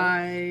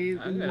 I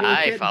I'm look gonna-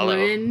 I at follow.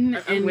 Bryn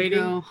I'm and waiting.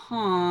 go,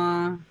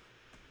 huh.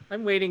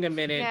 I'm waiting a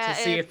minute Yeah, to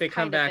see if they it's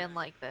come kind of back. been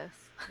like this.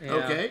 Yeah,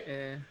 Okay.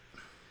 yeah.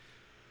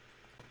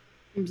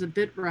 Seems a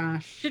bit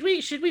rash. Should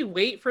we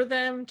wait for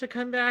them to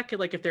come back?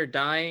 Like if they're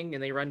dying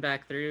and they run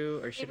back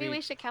through, or should Maybe we?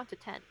 we should count to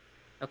 10.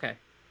 Okay.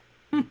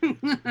 In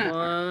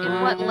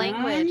what One.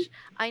 language?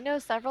 I know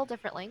several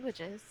different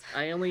languages.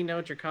 I only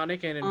know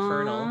Draconic and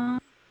Infernal.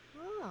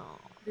 Oh.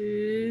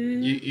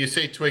 you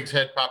see Twig's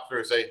head pop through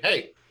and say,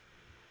 "Hey,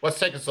 what's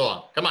taking so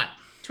long? Come on."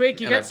 Twig,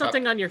 you And I got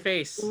something on your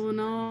face.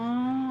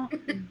 Uno,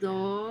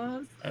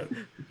 dos.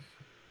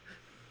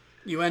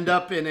 You end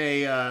up in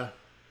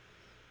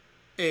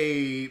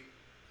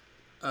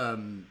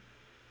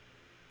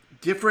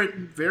different,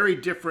 very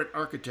different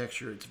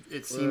architecture.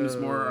 It seems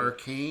more Whoa.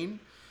 arcane,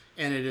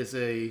 and it is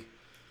a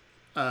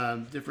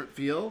different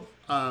feel.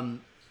 I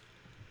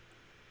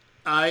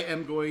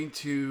am going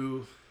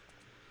to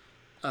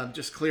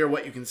just clear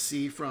what you can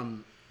see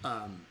from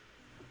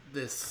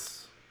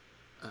this.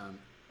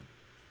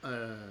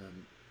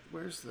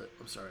 Where's the?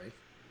 I'm sorry.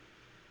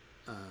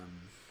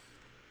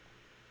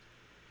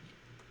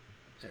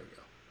 There we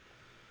go.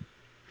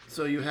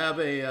 So you have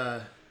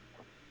a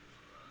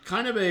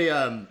kind of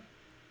a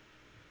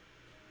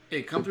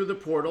come through the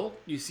portal.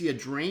 You see a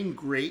drain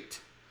grate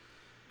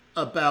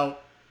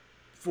about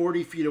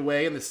 40 feet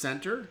away in the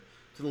center.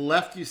 To the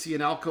left, you see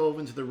an alcove,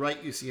 and to the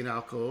right, you see an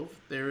alcove.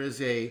 There is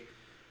a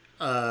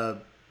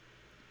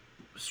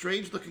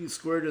strange-looking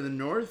square to the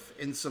north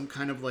and some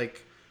kind of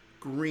like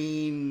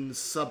green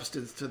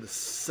substance to the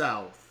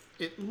south.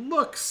 It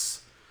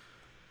looks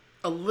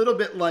a little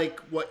bit like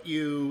what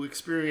you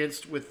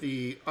experienced with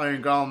the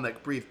Iron Golem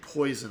that breathed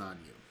poison on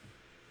you.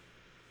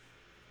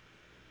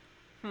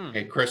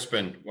 Hey,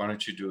 Crispin, why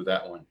don't you do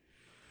that one?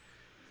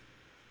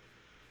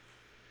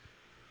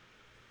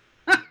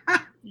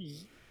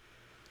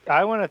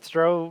 I want to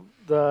throw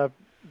the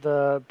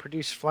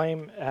produced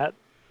flame at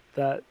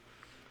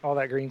all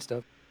that green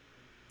stuff.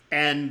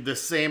 And the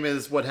same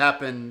as what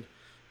happened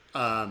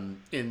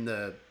in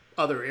the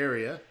other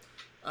area.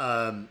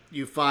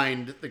 You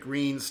find the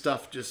green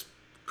stuff just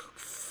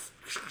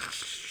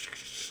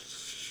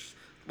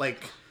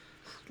like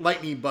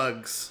lightning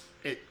bugs.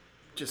 It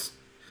just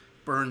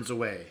burns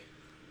away.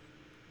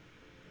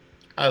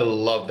 I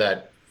love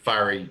that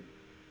fiery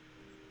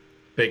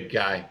big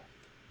guy.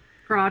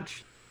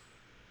 Crotch.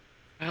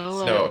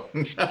 Hello.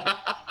 So,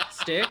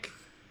 Stick.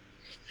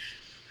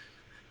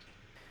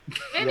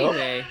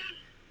 Anyway,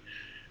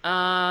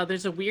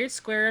 there's a weird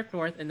square up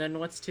north, and then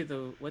what's to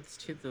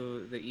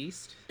the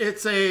east?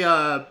 It's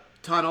a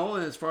tunnel,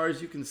 and as far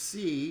as you can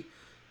see,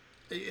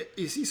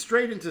 you see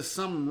straight into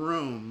some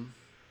room.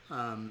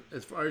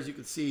 As far as you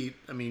can see,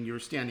 I mean, you're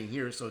standing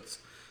here, so it's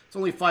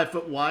only 5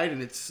 foot wide,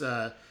 and it's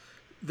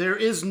there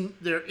is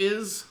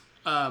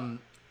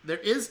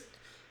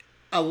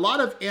a lot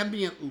of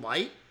ambient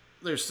light.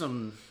 There's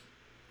some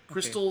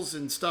crystals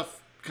and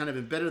stuff kind of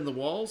embedded in the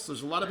walls.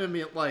 There's a lot of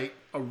ambient light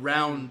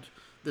around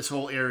this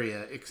whole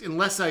area,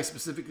 unless I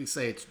specifically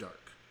say it's dark.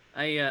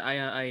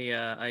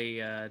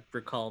 I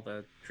recall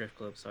the drift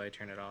globe, so I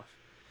turn it off.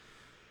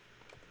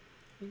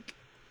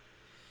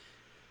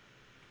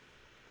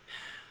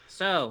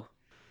 So,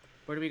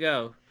 where do we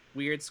go?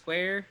 Weird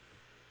square,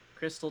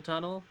 crystal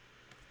tunnel.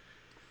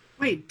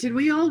 Wait, did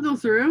we all go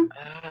through?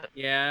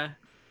 Yeah.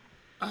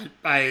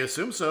 I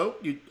assume so.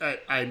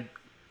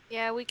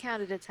 Yeah, we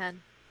counted to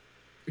 10.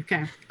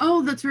 Okay.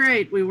 Oh, that's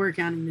right. We were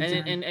counting the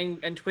 10.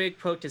 And Twig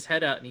poked his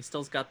head out, and he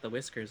still's got the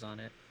whiskers on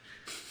it,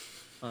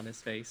 on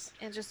his face.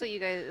 And just so you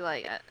guys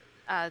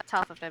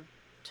Talfif, I've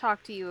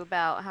talked to you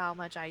about how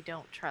much I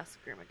don't trust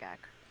Grimagak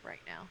right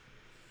now.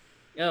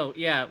 Oh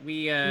yeah,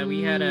 we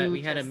had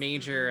a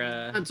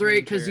major. That's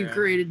right, because you major,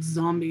 created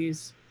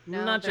zombies.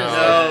 No, not there's-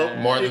 just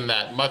No, more than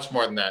that. Much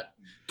more than that.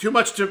 Too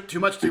much to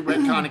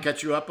retcon and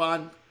catch you up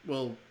on.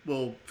 We'll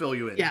fill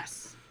you in.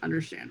 Yes,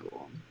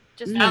 understandable.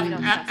 Just Mm. so we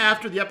don't trust him.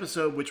 After the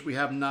episode, which we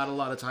have not a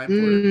lot of time for,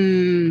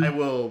 Mm. I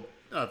will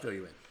fill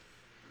you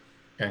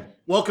in. Okay.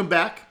 Welcome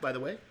back, by the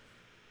way.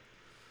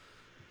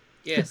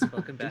 Yes,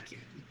 welcome back.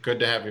 Good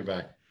to have you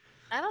back.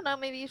 I don't know,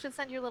 maybe you should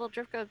send your little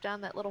drift globe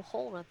down that little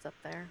hole that's up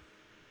there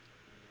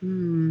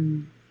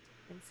Hmm.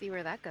 and see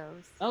where that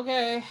goes.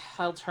 Okay,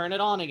 I'll turn it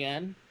on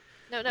again.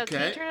 No, can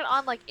Okay. you turn it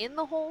on like in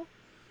the hole?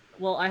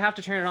 Well, I have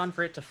to turn it on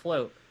for it to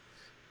float.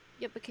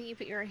 Yeah, but can you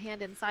put your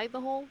hand inside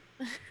the hole?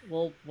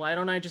 Well, why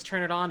don't I just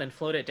turn it on and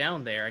float it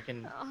down there? I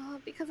can.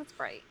 Because it's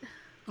bright.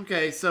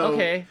 Okay, so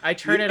Okay, I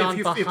turn you- it if on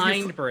you- if you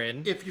behind fl-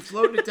 Bryn. if you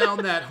float it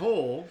down that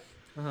hole,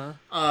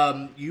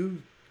 Uh-huh.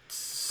 you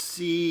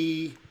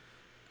see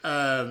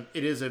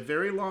it is a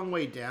very long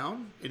way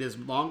down. It is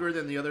longer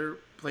than the other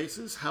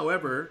places.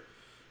 However,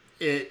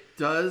 it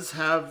does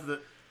have the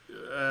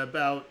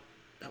about.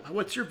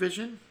 What's your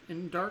vision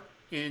in dark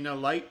in a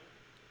light?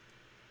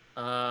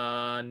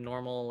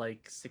 Normal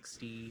like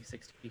 60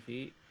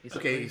 feet.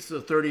 Basically. Okay, so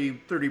 30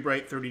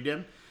 bright, 30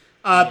 dim.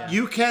 Yeah.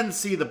 You can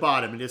see the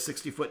bottom. It is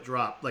 60-foot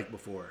drop like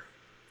before.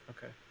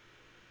 Okay.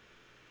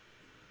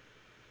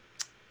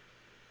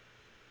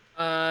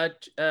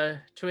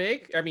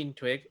 Twig.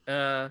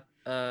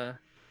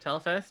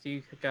 Telfeth,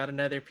 you got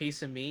another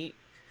piece of meat?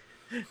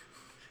 I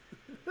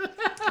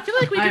feel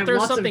like we I could have throw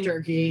lots something. of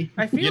jerky.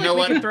 I feel You like know we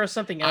what? could throw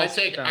something I else.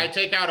 take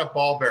down. out a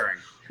ball bearing.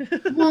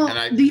 Well,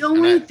 And the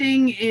only I-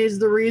 thing is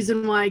the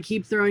reason why I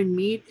keep throwing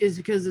meat is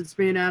because it's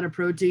made out of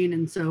protein,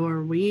 and so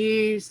are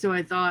we. So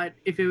I thought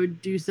if it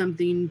would do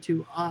something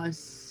to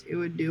us, it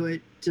would do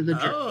it to the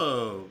jerky.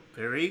 Oh,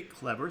 very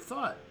clever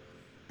thought.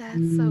 That's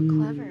so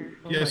Mm. clever.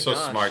 Oh You're my so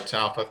gosh. smart,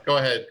 Talfith. Go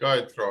ahead,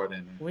 throw it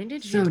in. When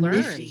did So you learn?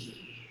 nifty.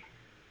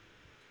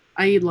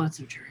 I eat lots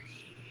of jerky.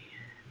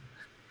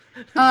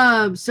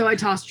 So I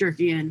toss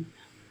jerky in.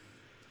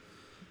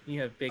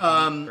 You have big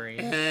meat brain.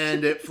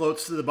 And it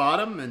floats to the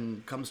bottom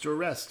and comes to a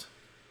rest.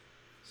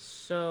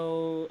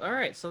 So, all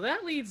right. So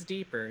that leads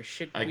deeper.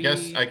 Should I we?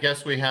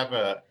 guess we have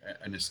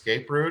an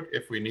escape route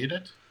if we need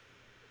it.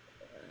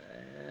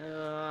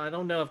 I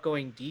don't know if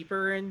going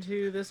deeper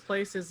into this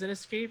place is an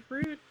escape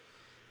route,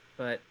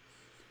 but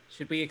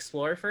should we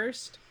explore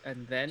first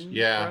and then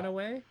Yeah. run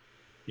away?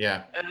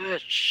 Yeah.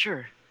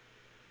 Sure.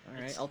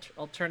 All right.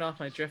 I'll turn off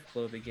my drift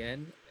globe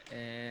again,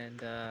 and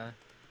can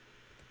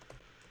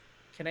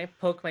I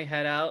poke my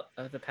head out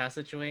of the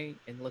passageway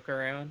and look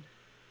around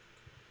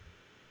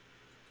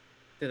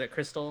to the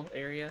crystal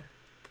area?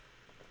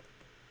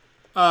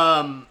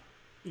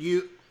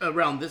 You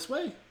around this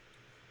way?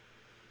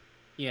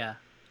 Yeah.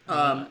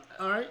 All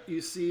right.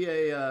 You see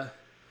a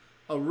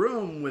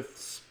room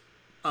with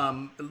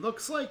it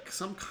looks like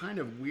some kind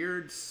of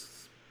weird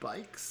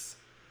spikes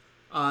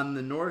on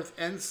the north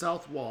and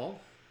south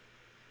wall,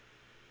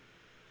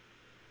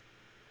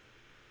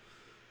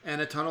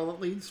 and a tunnel that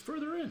leads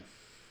further in.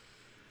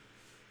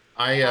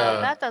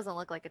 That doesn't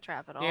look like a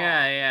trap at all.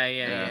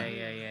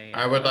 Yeah.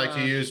 I would like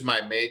to use my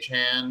mage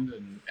hand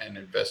and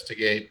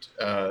investigate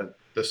the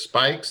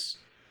spikes,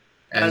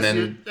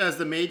 and As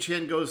the mage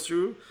hand goes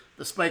through,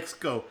 the spikes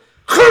go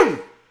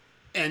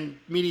and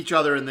meet each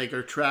other, and they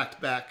are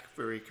tracked back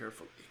very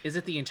carefully. Is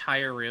it the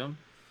entire room?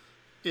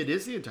 It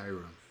is the entire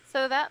room.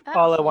 So that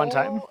All at one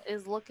time. hole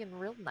is looking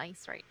real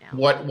nice right now.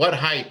 what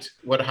height?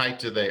 What height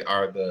do they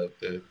are the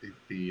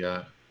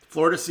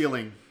Floor to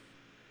ceiling.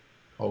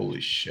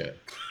 holy shit?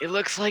 It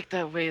looks like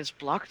that way is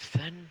blocked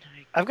then.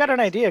 I've got an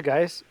idea,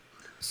 guys.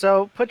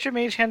 So put your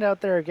mage hand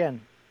out there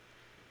again.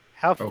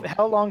 How Oh.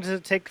 how long does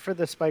it take for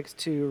the spikes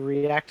to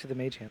react to the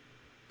mage hand?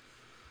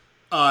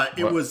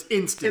 It What? was It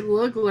instant.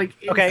 looked like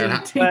Okay,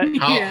 instantaneous.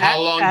 but How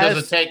long does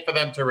As- it take for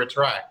them to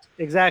retract?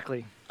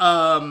 Exactly.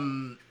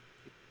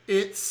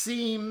 It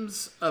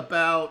seems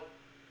about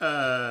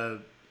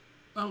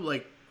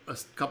like a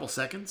couple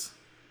seconds.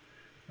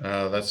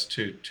 That's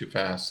too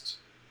fast.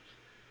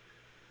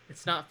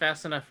 It's not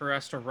fast enough for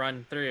us to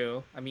run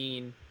through. I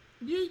mean,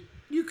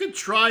 You could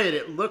try it.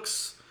 It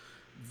looks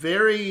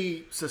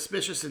very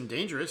suspicious and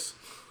dangerous.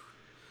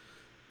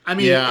 I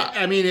mean, Yeah.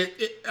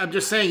 I'm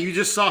just saying. You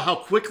just saw how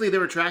quickly they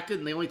were attracted,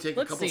 and they only take a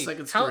let's couple see.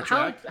 seconds How, to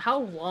retract. how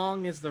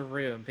long is the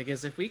room?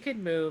 Because if we could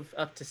move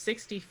up to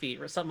 60 feet,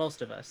 or some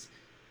most of us,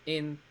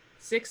 in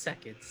 6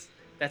 seconds,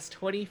 that's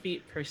 20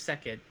 feet per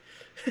second.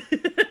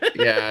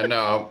 Yeah,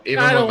 no.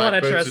 Even I don't with my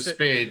wanna boots trust of it.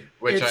 speed,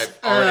 which It's,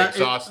 I've already it-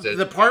 exhausted.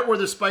 the part where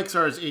the spikes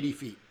are is 80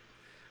 feet.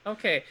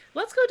 Okay,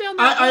 let's go down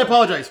that I hall.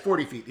 apologize.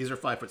 40 feet. These are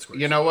 5-foot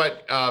squares. You know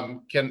what?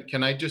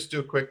 Can I just do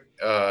a quick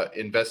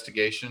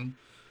investigation?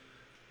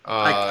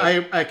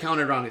 I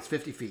counted wrong. It's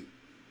 50 feet.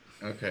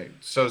 Okay.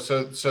 So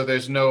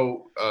there's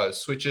no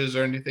switches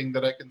or anything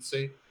that I can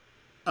see.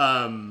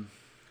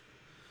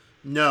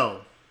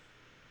 No.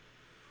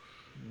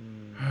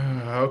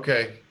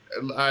 Okay.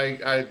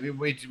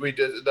 We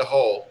did the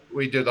hole.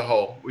 We do the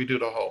hole. We do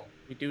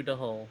the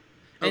hole.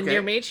 And Okay.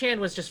 your mage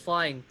hand was just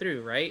flying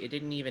through, right? It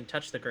didn't even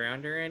touch the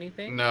ground or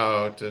anything?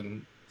 No, it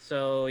didn't.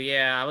 So,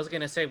 yeah, I was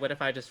going to say, what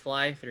if I just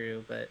fly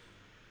through, but...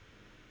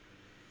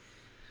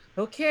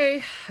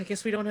 Okay, I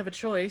guess we don't have a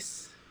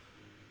choice.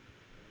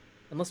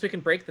 Unless we can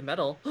break the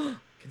metal.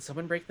 Can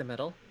someone break the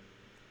metal?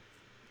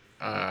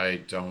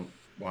 I don't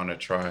want to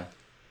try.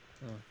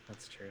 Oh,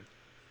 that's true.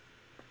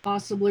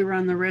 Possibly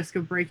run the risk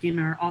of breaking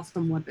our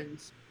awesome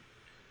weapons.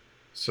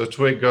 So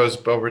Twig goes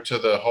over to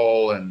the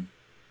hole and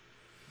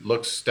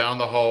looks down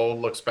the hole,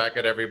 looks back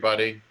at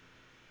everybody.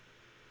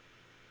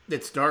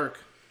 It's dark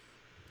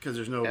because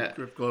there's no Yeah.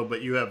 grip glow,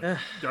 but you have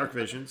dark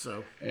vision,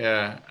 so.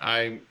 Yeah,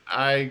 I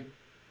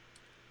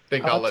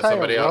think I'll let tie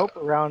somebody a else.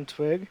 rope around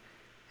Twig.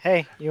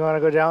 Hey, you want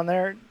to go down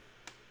there?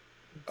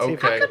 See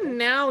if- Okay. How come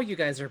now you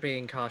guys are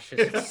being cautious?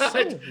 It's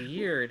so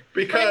weird.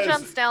 Bryn Because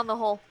jumps down the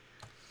hole.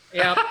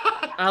 Yeah,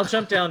 I'll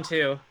jump down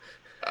too.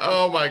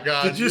 oh my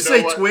god. Did you know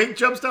say what? Twig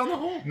jumps down the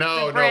hole?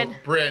 No, Bryn. no,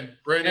 Bryn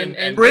And-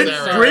 and Bryn,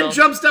 Sarah. Bryn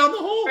jumps down the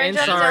hole? Bryn And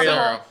jumps down the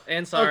Sario. hole.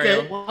 And Sario.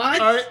 Okay.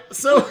 What? All right,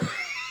 so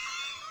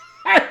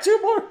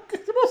two more.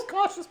 The most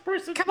cautious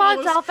person. Come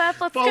on, follows-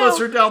 Telfeth, let's follows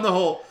go. her down the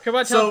hole. Come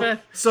on, so, Telfeth.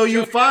 So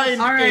you find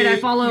All right, I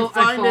follow- you I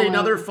find follow.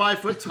 another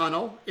 5-foot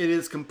tunnel. It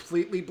is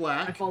completely I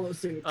black. follow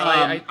suit.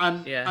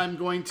 Yeah. I'm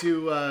going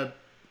to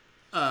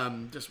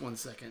just 1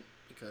 second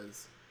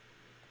because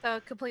So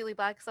completely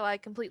black, so I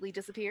completely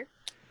disappear.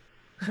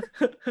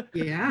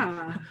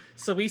 Yeah.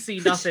 So we see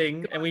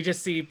nothing, and we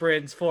just see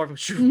Bryn's form.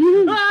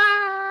 Mhm.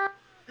 Ah!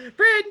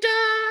 Bryn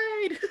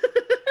died!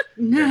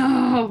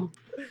 No.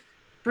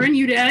 Bryn,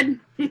 you dead?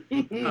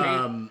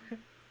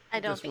 I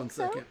don't just 1 think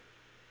so. second.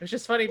 It's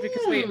just funny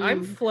because wait, I'm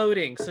Hmm.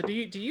 floating. So do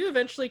you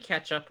eventually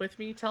catch up with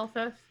me,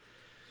 Telfeth?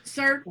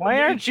 Sir, Why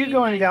aren't you reaching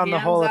going my down the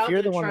hands hole if out you're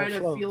to the one try that to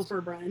floats? feel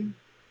for Bryn.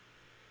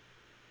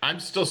 I'm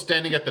still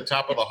standing at the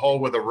top of the hole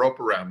with a rope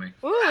around me.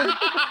 Ooh,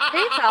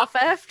 hey,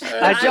 Telfeft.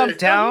 I jumped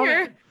still down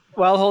here.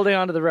 while holding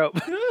onto the rope.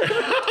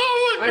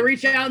 I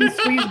reach out and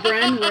squeeze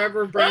Bryn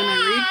wherever Bryn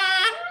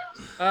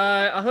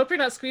I I hope you're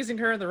not squeezing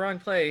her in the wrong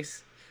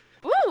place.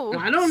 Ooh. reach.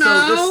 I don't So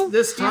know.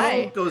 this tunnel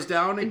Hi. goes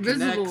down and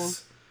Invisible.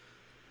 connects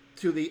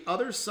to the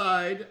other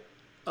side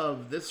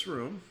of this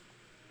room,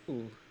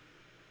 Ooh.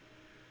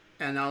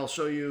 and I'll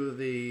show you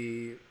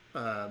the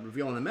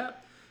reveal on the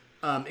map.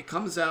 It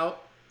comes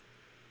out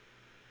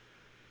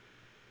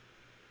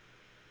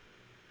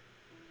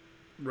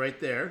right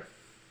there.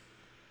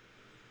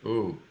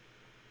 Ooh.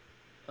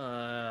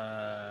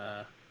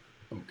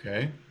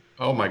 Okay.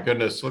 Oh my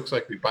goodness. Looks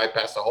like we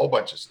bypassed a whole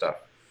bunch of stuff.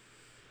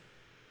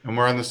 And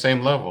we're on the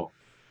same level.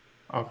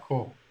 Oh,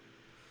 cool.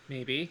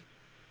 Maybe.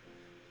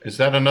 Is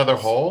that another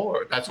hole?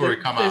 Or that's where we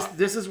come out?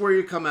 This is where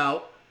you come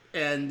out,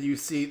 and you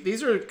see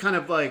these are kind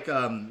of like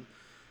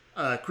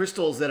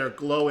crystals that are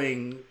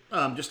glowing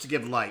just to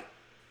give light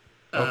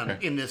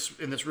Okay. in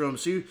this room.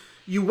 So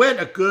you went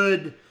a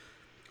good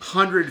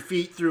 100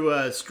 feet through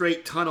a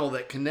straight tunnel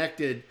that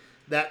connected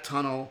that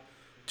tunnel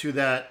to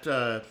that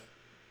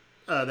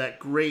that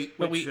grate,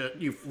 But which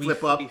you we-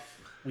 flip up.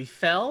 We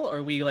fell,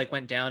 or we like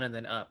went down and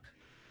then up.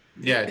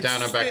 Yeah,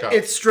 down and back up.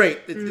 It's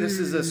straight. This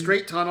is a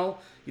straight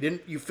tunnel.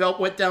 You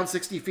went down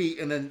 60 feet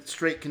and then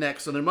straight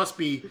connect. So there must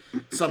be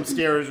some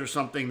stairs or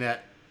something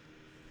that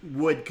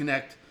would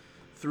connect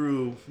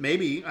through.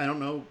 Maybe, I don't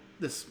know.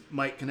 This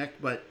might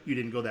connect, but you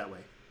didn't go that way.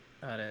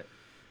 Got it.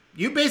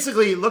 You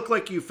basically look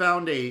like you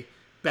found a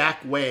back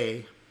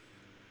way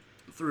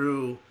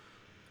through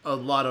a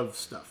lot of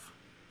stuff.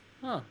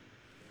 Huh.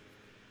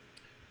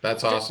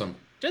 That's awesome.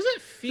 Does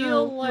it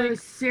feel So, like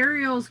with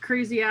Serial's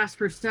crazy ass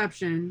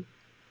perception,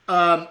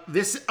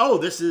 This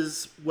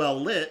is well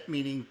lit,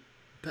 meaning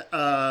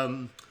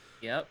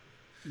Yep.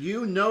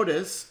 you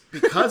notice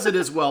because it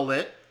is well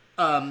lit.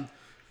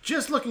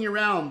 Just looking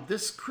around,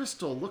 this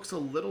crystal looks a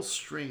little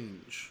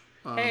strange.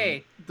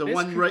 Hey, the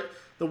this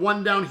the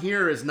one down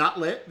here is not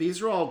lit.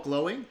 These are all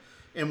glowing,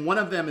 and one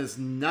of them is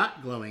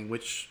not glowing,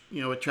 which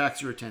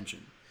attracts your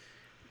attention.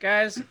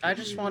 Guys, I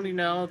just want to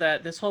know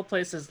that this whole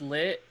place is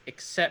lit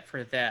except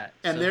for that.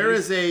 And So there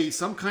there's- is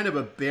some kind of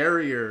a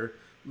barrier.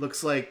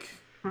 Looks like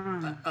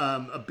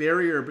a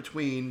barrier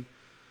between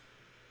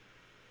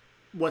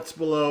what's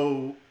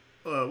below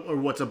or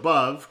what's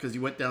above, because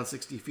you went down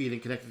 60 feet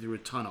and connected through a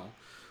tunnel.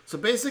 So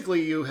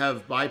basically, you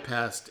have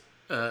bypassed,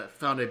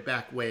 found a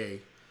back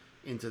way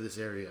into this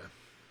area.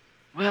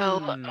 Well,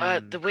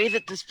 the way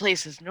that this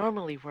place has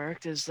normally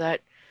worked is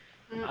that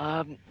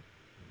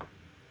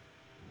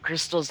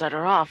crystals that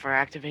are off are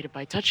activated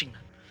by touching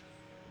them.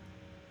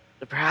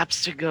 But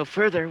perhaps to go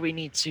further, we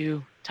need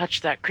to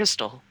touch that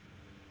crystal.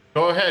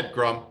 Go ahead,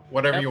 Grum.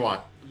 Whatever Yep. you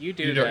want. You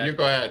do that. You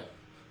go ahead.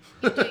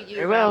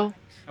 Very well.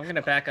 I'm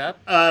gonna back up.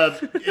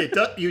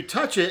 You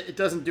touch it, it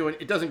doesn't do it.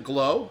 It doesn't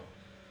glow.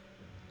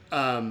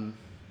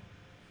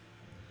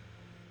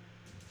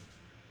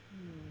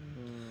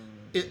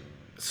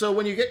 So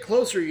when you get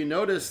closer, you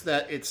notice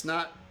that it's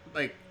not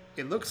like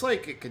it looks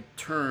like it could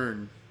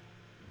turn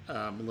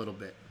a little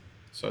bit.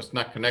 So it's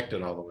not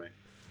connected all the way.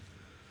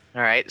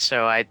 All right,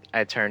 so I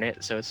turn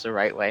it so it's the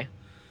right way.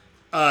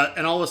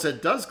 And all of a sudden,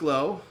 it does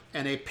glow,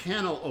 and a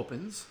panel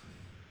opens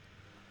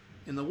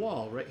in the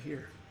wall right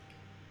here.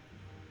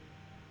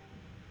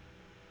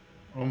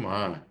 Oh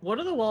my. What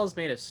are the walls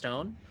made of?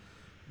 Stone?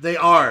 They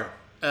are.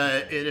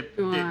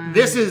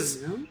 This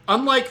is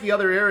unlike the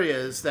other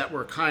areas that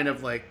were kind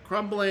of like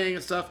crumbling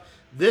and stuff.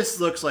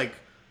 This looks like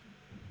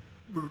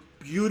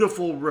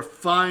beautiful,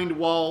 refined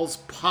walls,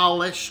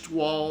 polished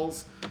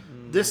walls.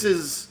 This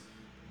is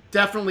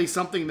definitely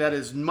something that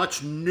is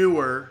much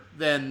newer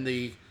than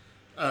the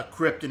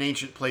crypt and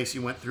ancient place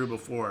you went through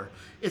before.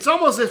 It's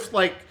almost if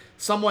like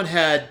someone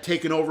had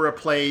taken over a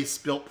place,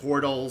 built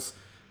portals,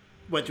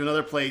 went to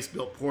another place,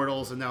 built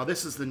portals, and now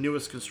this is the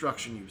newest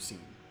construction you've seen.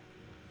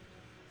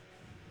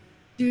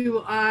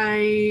 Do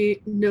I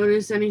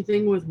notice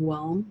anything with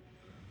Whelm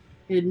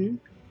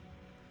hidden?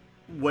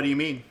 What do you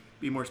mean?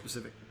 Be more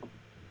specific.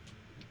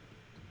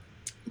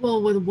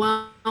 Well, with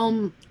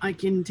Whelm, I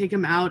can take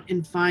him out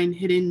and find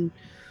hidden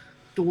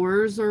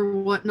doors or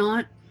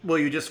whatnot. Well,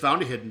 you just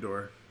found a hidden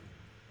door.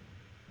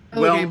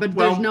 Okay, but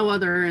there's no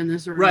other in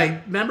this room.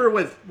 Right. Remember,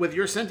 with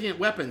your sentient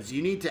weapons,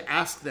 you need to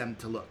ask them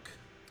to look.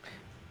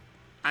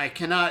 I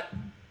cannot...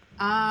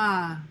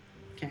 Ah,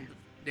 okay.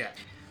 Yeah.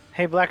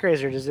 Hey, Black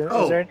Razor, is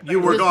there you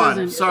were This gone.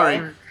 doesn't Sorry.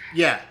 work.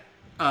 Yeah.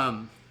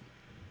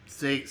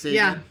 Say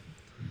Yeah. again.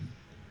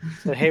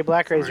 So, hey,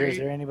 Black Razor, is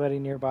Sorry. there anybody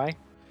nearby?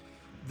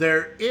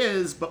 There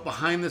is, but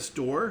behind this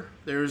door,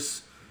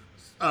 there's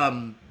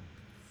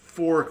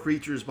 4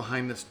 creatures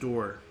behind this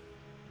door.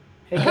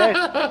 Hey,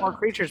 guys, more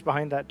creatures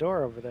behind that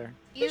door over there.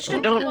 You I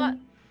should don't-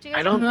 do you I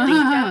guys don't want to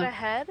think- peek out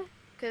ahead?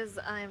 Because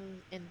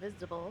I'm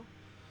invisible.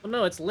 Well,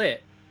 no, it's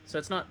lit, so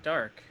it's not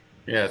dark.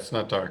 Yeah, it's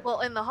not dark. Well,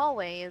 in the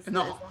hallway, is In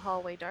the the-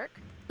 hallway dark?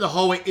 The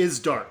hallway is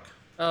dark.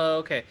 Oh,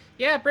 okay.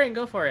 Yeah, Brain,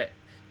 go for it.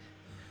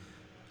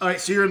 All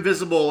right, so you're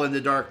invisible in the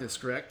darkness,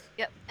 correct?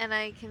 Yep, and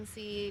I can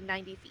see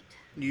 90 feet.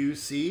 You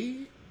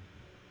see,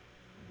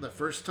 the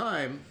first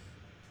time,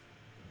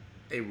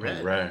 a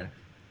red. Right.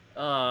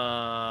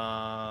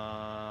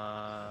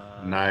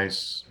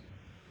 Nice.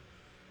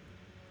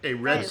 A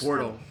red Guys,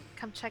 portal.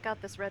 Come check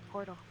out this red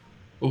portal.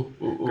 Ooh,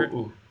 ooh, ooh,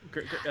 ooh.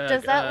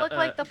 Does that look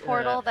like the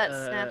portal that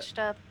snatched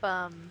up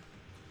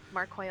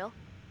Mark Hoyle?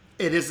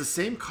 It is the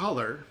same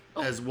color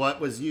Oh. as what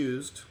was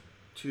used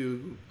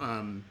to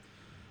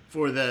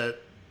for the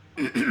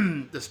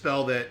the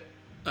spell that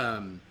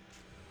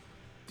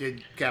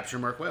did capture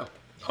Mark Whale.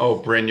 Oh,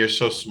 Bryn, you're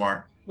so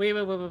smart. Wait,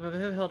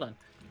 hold on.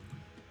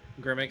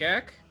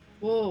 Grimagak,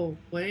 Whoa,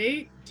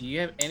 wait. do you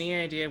have any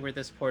idea where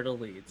this portal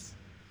leads?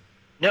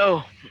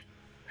 No.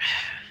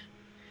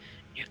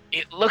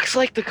 It looks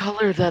like the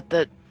color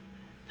that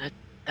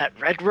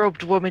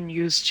red-robed woman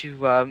used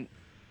to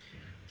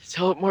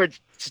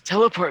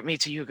teleport me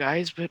to you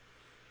guys, but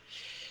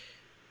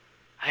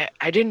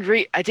I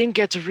didn't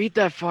get to read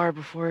that far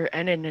before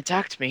Enin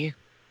attacked me.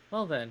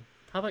 Well then,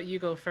 how about you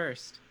go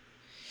first?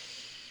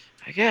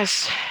 I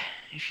guess,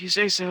 if you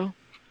say so.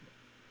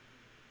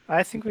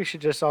 I think we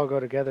should just all go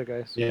together,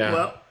 guys. Yeah.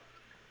 Well,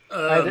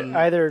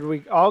 Either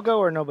we all go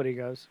or nobody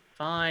goes.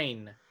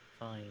 Fine.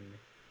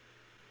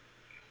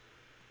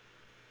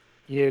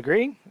 You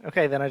agree?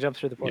 Okay, then I jump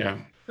through the portal.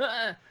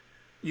 Yeah.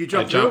 you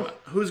jump I through. jump-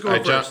 Who's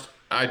going first?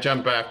 I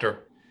jump after.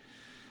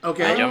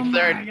 Okay. I jump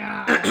third. My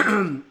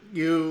God.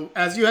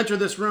 As you enter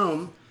this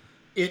room,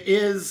 it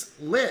is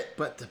lit,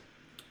 but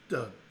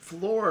the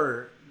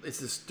floor is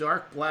this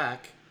dark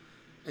black,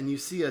 and you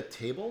see a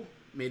table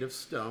made of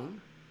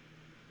stone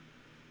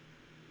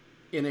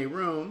in a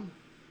room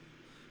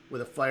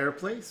with a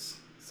fireplace,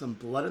 some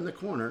blood in the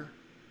corner,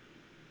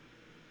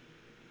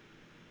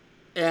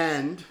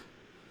 and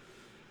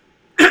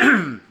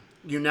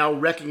you now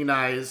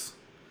recognize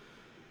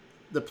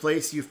the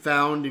place you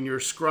found in your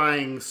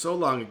scrying so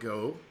long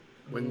ago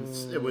when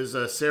it was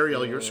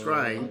Serial, your Oh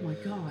scrying. my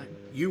God.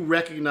 You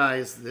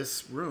recognize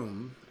this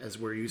room as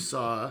where you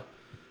saw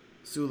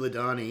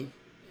Suladani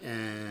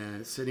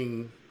and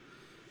sitting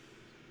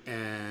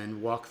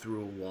and walk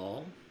through a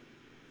wall.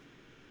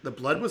 The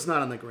blood was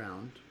not on the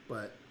ground,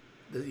 but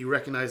you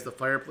recognize the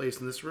fireplace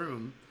in this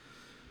room.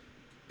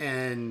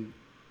 And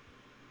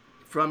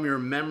from your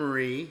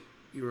memory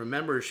you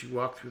remember she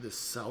walked through the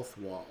south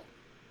wall.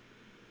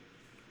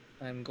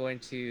 I'm going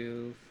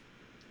to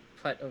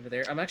put over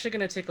there. I'm actually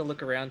going to take a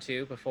look around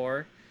too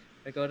before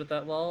I go to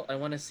that wall. I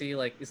want to see,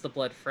 like, is the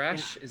blood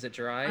fresh? Is it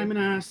dry? I'm gonna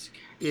ask.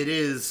 It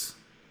is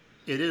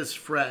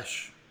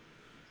fresh.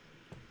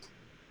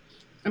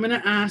 I'm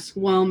gonna ask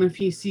Whelm if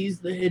he sees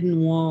the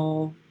hidden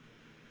wall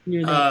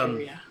near that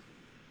area.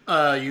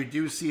 You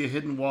do see a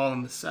hidden wall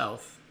in the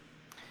south.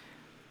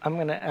 I'm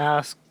gonna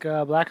ask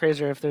Black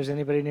Razor if there's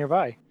anybody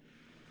nearby.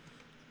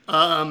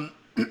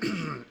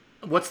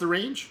 What's the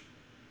range?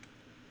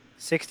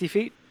 60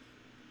 feet.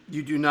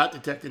 You do not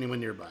detect anyone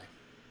nearby.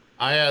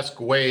 I ask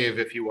Wave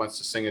if he wants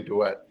to sing a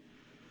duet.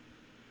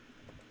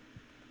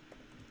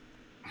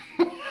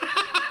 All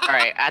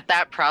right, at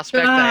that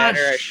prospect, I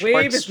utter a short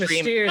Wave is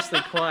scream.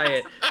 mysteriously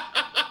quiet.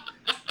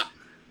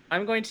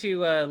 I'm going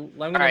to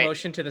right.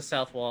 motion to the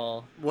south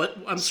wall. What?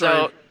 I'm So,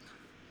 sorry.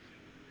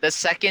 the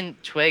second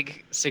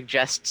Twig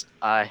suggests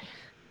A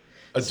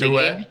singing,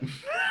 duet?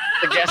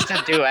 suggests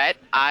a duet.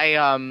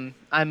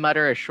 I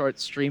mutter a short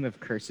stream of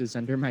curses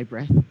under my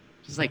breath,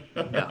 just like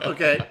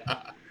Okay.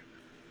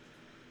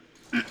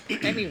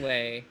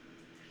 Anyway,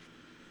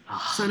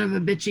 Son of a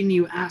bitching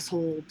you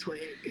asshole,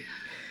 Twig.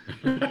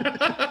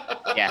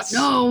 yes,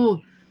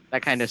 No,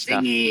 that kind of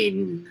stuff.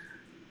 singing.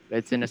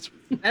 It's in a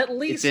at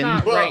least in-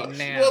 not Well, right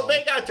now. well,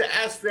 they got to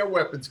ask their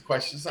weapons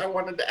questions. I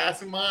wanted to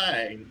ask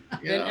mine.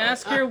 Then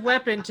ask your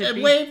weapon to And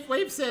be.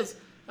 Wave says,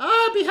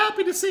 "I'd be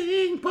happy to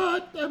sing,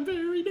 but I'm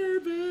very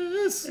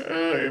nervous."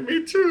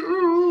 Me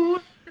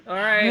too. All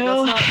right,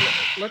 No.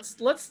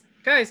 let's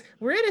guys.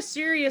 We're in a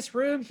serious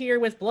room here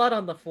with blood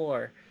on the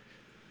floor.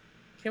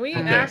 Can we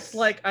Okay. act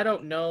like, I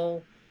don't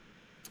know,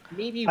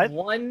 maybe I-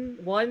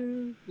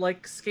 one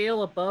like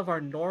scale above our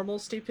normal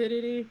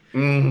stupidity?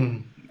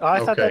 Mm, Oh, I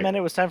thought that Okay. meant it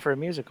was time for a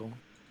musical.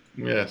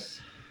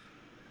 yes.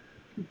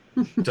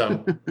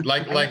 Dum.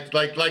 Like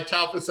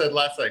Talfa said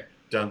last night.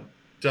 Dum,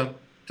 dum,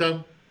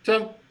 dum,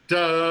 dum,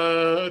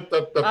 dum,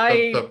 dum, dum,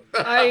 I dum.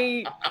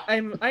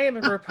 I am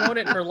a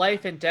proponent for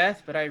life and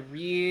death, but I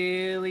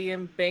really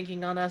am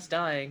banking on us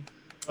dying.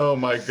 Oh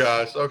my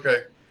gosh.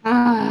 Okay.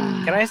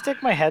 Ah. Can I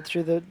stick my head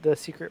through the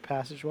secret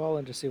passage wall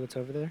and just see what's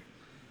over there?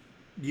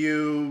 It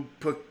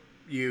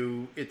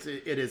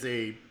is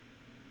a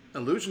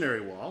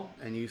illusionary wall,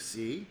 and you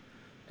see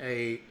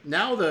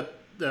now the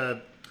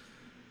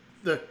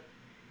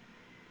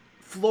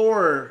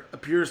floor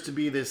appears to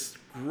be this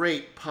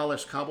great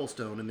polished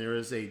cobblestone, and there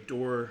is a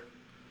door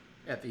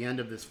at the end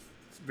of this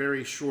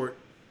very short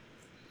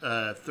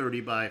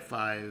 30 by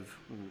 5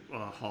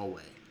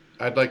 hallway.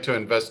 I'd like to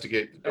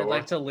investigate the I'd door.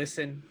 like to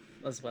listen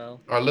as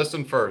well. Or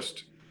listen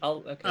first.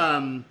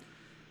 Okay.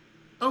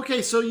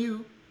 Okay, so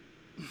you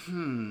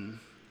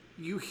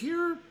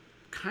hear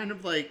kind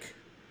of like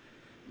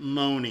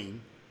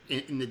moaning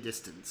in the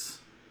distance.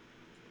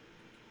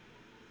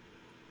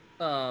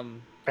 Bow,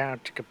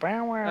 chicka,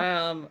 bow,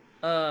 wow.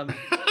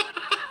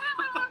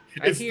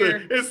 It's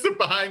hear- the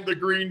behind the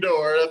green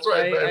door. That's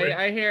right, baby.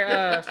 I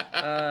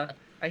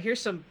hear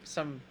some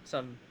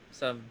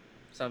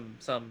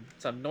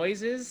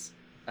noises,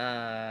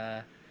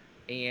 and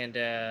And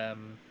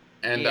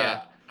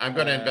yeah. I'm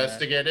going to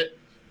investigate it.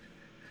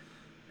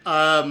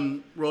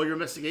 Roll your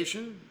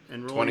investigation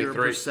and roll your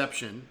 23.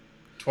 perception.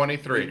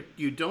 23.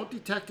 You don't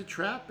detect a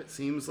trap. It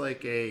seems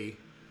like a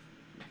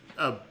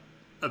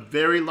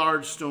very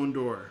large stone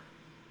door.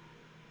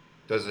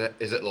 Is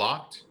it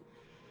locked?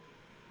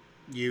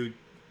 You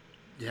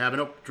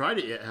haven't tried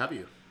it yet, have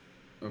you?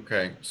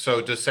 Okay.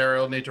 So does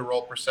Sariel need to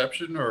roll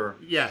perception or?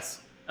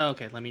 Yes.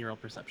 okay, let me roll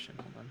perception.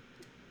 Hold on.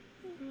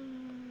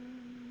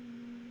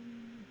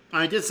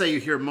 I did say you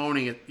hear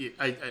moaning.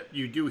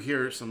 You do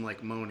hear some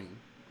like moaning.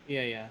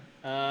 Yeah.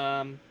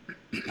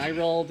 I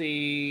rolled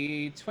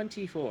a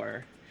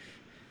 24.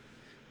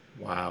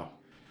 Wow.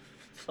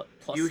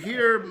 Plus You that.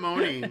 hear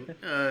moaning.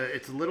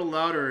 It's a little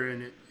louder,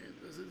 and it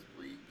says,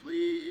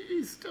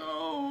 "Please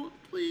don't.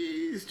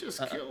 Please just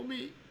kill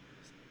me."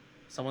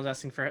 Someone's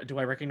asking for. Do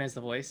I recognize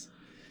the voice?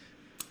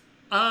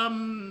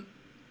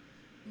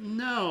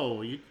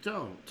 No, you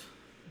don't.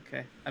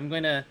 Okay, I'm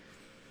gonna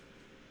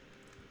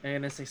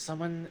say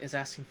someone is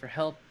asking for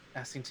help,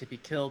 asking to be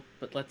killed,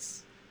 but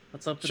let's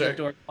open Sure. the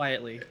door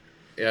quietly.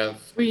 Yeah.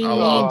 We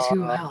I'll- need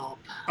to help.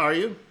 Are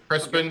you?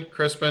 Crispin.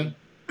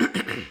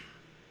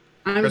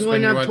 I'm Crispin,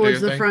 going you up wanna do towards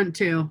your the thing? front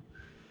too.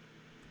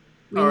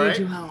 We All need right.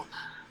 to help.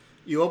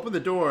 You open the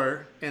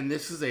door, and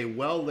this is a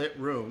well-lit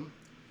room.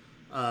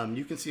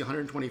 You can see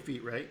 120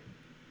 feet, right?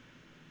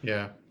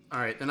 Yeah. All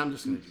right, then I'm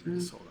just going to do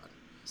this. Hold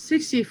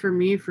 60 for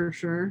me for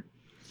sure.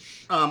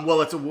 on.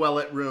 Well, it's a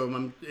well-lit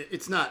room.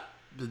 It's not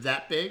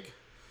that big,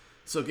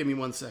 so give me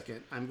 1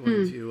 second. I'm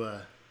going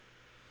to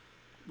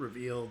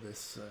reveal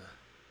this.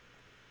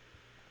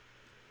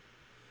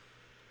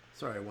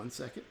 Sorry, 1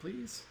 second,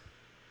 please.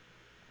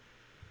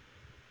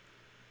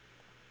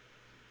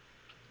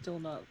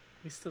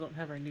 We still don't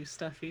have our new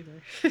stuff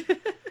either.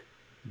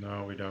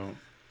 No, we don't.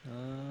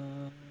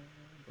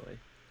 Boy.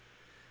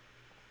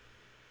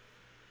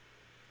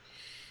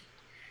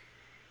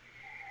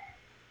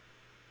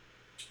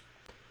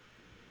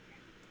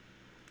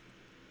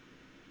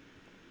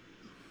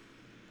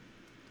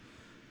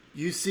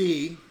 you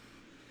see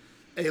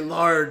a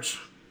large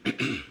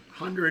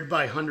 100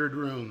 by 100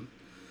 room,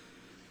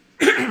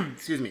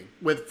 excuse me,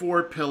 with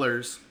 4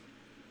 pillars,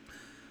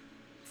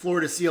 floor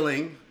to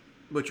ceiling,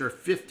 which are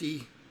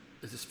 50,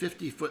 this is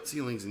 50-foot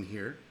ceilings in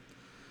here.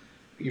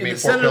 You In mean the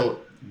 4 center- pillars?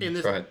 in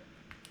this- Go ahead.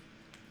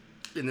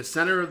 In the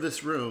center of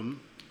this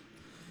room,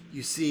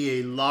 you see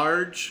a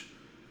large,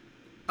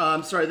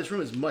 I'm sorry, this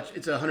room is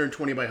it's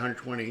 120 by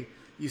 120.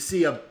 You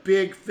see a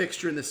big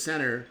fixture in the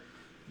center,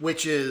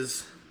 which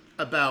is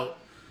about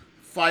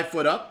 5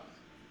 foot up.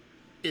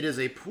 It is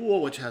a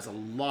pool which has a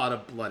lot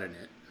of blood in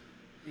it.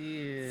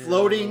 Ew.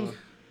 Floating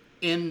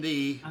in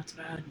the That's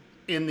bad.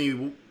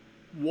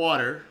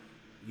 water,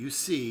 you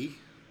see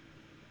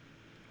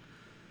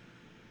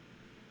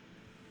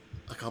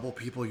a couple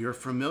people you're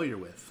familiar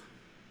with.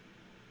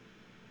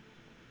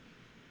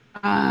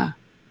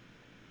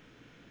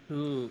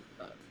 Who?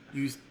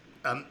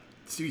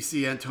 So you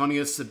see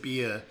Antonio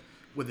Sabia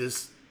with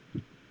his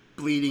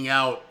bleeding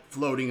out,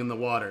 floating in the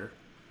water.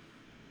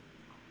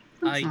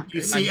 That's not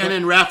You good. see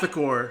Enan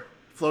Rathakor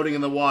floating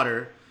in the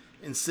water,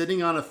 and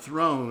sitting on a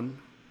throne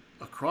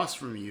across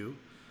from you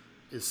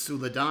is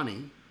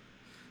Suladani,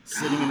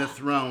 sitting in a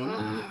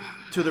throne.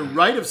 To the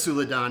right of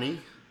Suladani,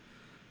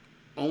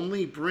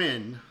 only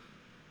Bryn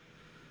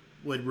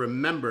would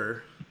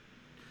remember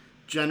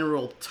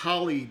General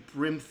Tali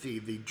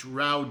Brimthy, the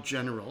Drow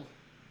general,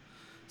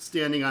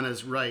 standing on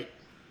his right.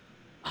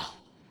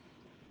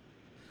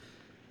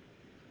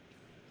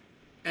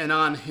 And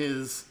on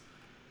his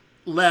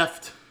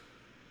left,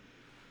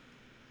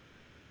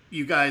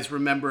 you guys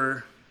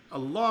remember a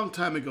long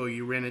time ago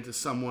you ran into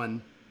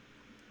someone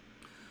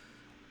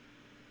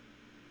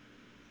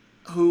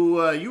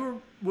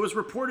who was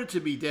reported to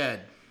be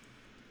dead.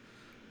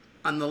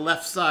 On the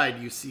left side,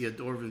 you see a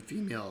dwarven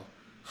female,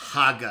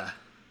 Haga,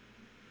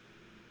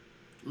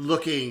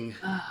 looking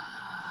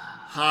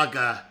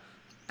Haga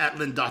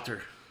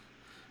Atlandater,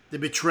 the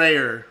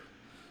betrayer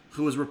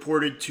who was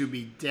reported to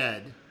be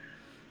dead,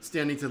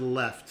 standing to the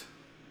left.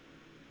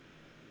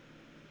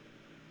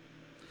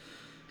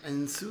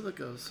 And Sula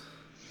goes,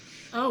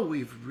 "Oh,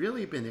 we've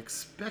really been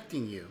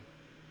expecting you."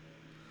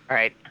 All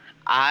right.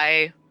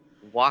 I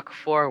walk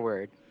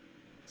forward,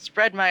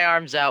 spread my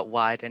arms out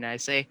wide, and I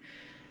say,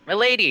 "My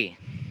lady,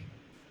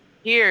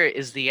 here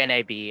is the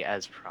NAB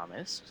as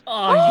promised." Oh,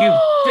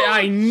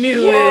 I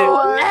knew it.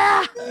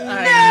 Yeah.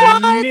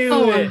 I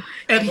knew it.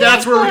 And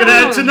that's where we're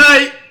gonna end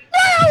tonight.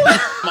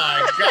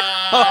 My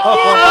God.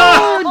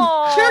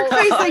 Oh, jerk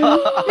face! I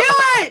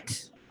knew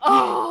it.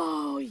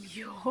 Oh,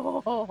 you.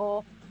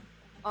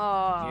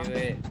 Oh, Knew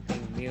it.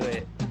 I knew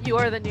it. you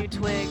are the new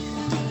twig.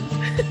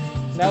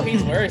 No,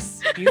 he's worse.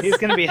 He's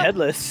gonna be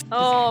headless.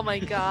 Oh my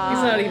god.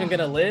 He's not even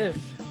gonna live.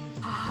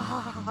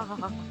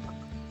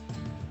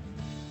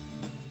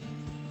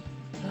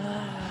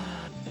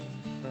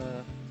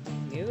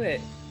 Knew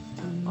it.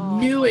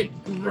 Knew it,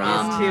 It's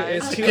Grandma. too.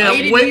 It's too. Can't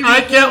hated wait! you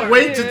I can't before.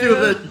 wait to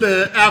do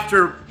the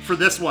after for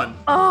this one.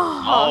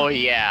 Oh Oh,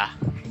 yeah.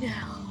 no.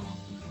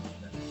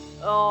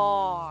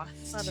 Oh,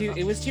 son Too, of a-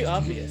 it was too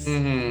obvious.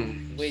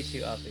 Mhm. Way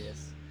too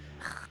obvious.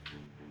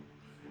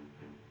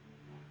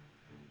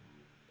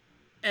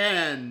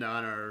 And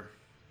on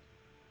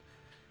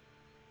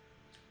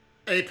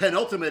a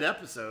penultimate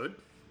episode,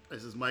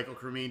 this is Michael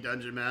Cremeen,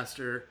 Dungeon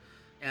Master,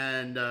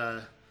 and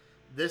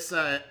this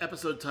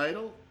episode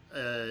title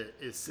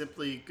is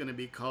simply going to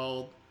be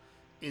called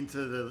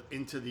 "Into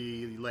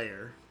the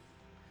Lair."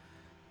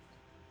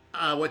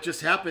 What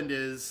just happened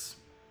is,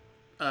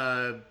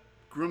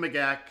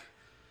 Grumagak,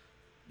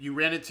 you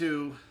ran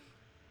into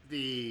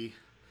the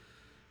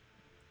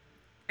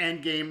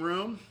end game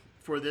room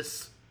for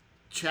this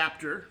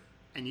chapter,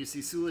 and you see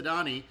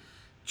Suladani,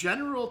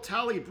 General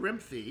Tali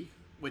Brimthy,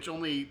 which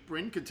only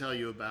Bryn could tell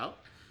you about,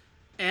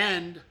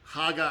 and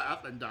Haga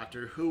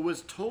Atlandater, who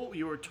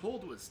you were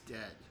told was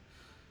dead.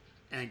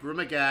 And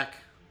Grumagak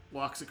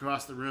walks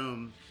across the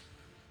room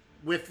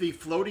with the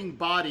floating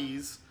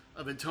bodies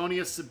of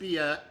Antonia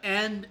Sabia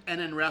and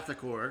Enan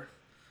Rathakor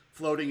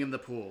floating in the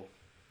pool.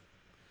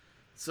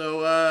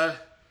 So,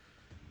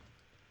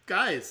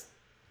 guys,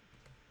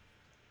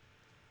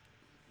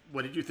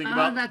 what did you think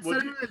about that what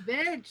son did of a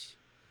bitch.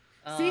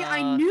 See,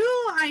 I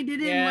knew I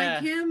didn't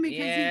like him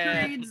because he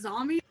created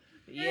zombies.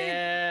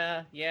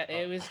 Yeah,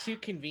 it was too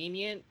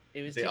convenient.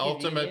 It was The too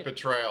ultimate convenient.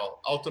 betrayal.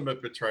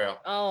 Ultimate betrayal.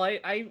 Oh,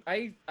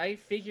 I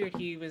figured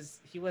he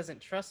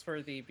wasn't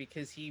trustworthy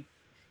because he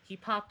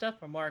popped up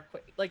from our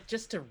like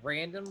just to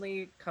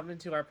randomly come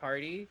into our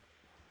party,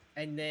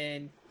 and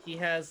then he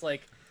has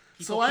like.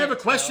 So people I have a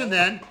can't question tell.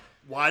 then.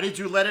 Why did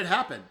you let it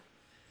happen?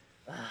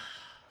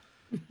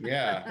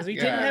 Yeah. Because we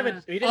yeah. didn't have it.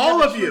 We didn't All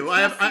have of a- you.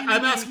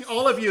 I'm asking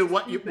all of you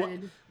what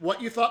Stupid.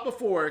 you thought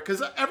before,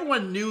 because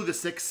everyone knew the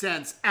Sixth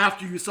Sense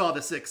after you saw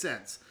the Sixth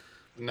Sense.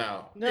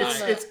 No. No,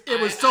 It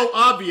was so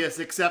obvious,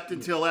 except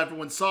until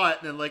everyone saw it,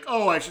 and then like,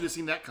 oh, I should have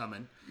seen that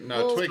coming.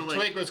 No, Well, Twig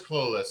was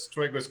clueless.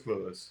 Twig was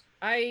clueless.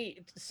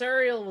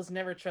 Suriel was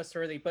never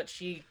trustworthy, but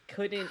she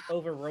couldn't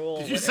overrule.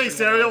 Did you what say everyone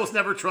Serial else- was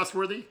never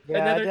trustworthy?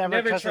 Yeah, never- I never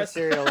never trust trust- a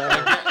cereal.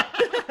 Ever.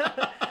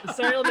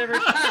 Suriel never.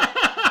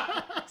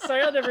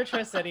 Sariel never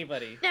trusts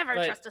anybody. Never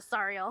but, trust a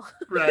Sariel.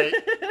 Right.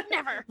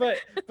 Never.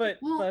 But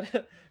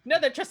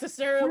never trust a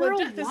Sariel for when a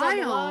death is on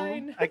the while-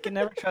 line. I can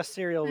never trust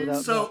cereal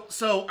without milk.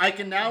 So I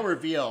can now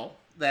reveal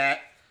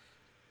that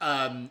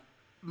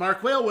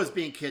Mark Whale was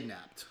being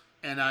kidnapped,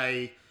 and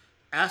I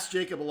asked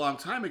Jacob a long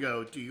time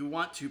ago, "Do you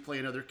want to play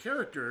another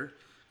character?"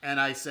 And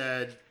I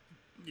said,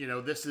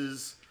 this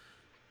is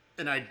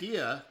an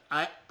idea.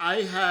 I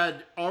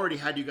had already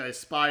had you guys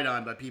spied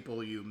on by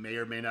people you may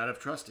or may not have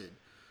trusted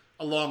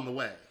along the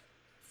way,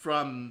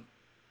 from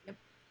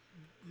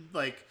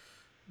like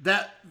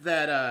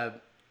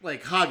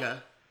like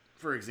Haga,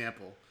 for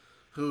example,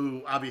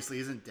 who obviously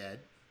isn't dead,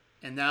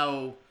 and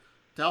now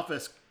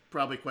Dalphus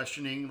probably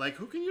questioning, like,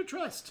 who can you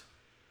trust?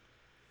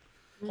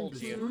 Told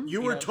you. Mhm.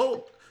 You were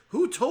told.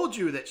 Who told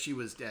you that she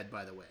was dead,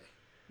 by the way?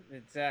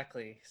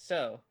 Exactly.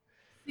 So,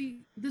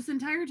 See, this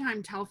entire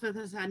time, Talfith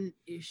has had an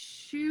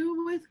issue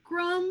with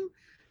Grum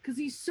because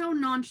he's so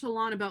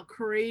nonchalant about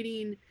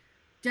creating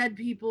dead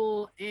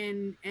people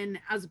and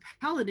as a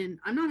paladin.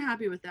 I'm not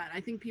happy with that. I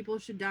think people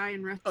should die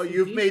and rest. Oh, in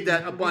you've peace. made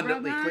that Have you brought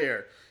abundantly that?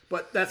 clear.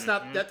 But that's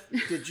not that.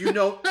 Did you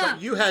know?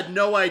 But you had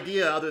no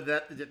idea, other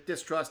than that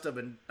distrust of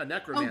a Oh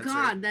necromancer.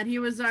 God, that he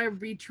was our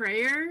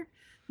betrayer.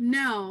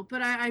 No,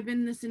 but I've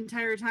been this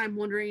entire time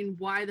wondering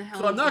why the hell.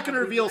 So I'm not have going to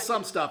we reveal let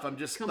some him stuff. I'm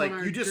just come like, on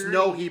our you just journey?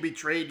 know he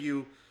betrayed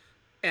you,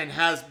 and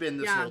has been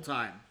this Yeah. whole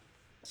time.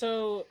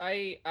 so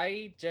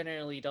I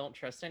generally don't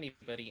trust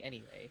anybody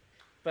anyway.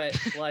 But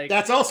like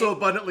That's also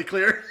abundantly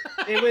clear.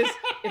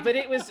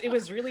 it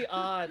was really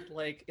odd.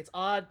 Like, it's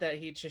odd that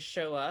he'd just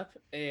show up,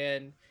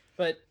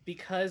 but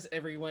because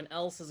everyone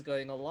else is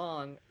going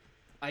along,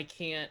 I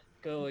can't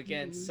go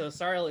against. So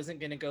Sariel isn't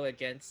going to go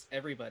against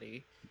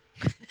everybody,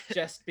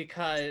 just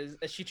because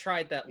she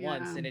tried that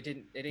once Yeah. and it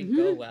didn't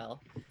go well.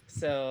 It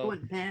So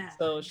went bad.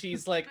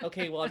 she's like,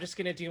 okay, well, I'm just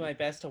going to do my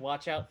best to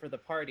watch out for the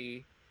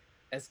party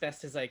as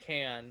best as I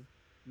can,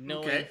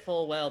 knowing Okay.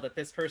 full well that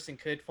this person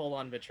could full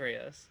on betray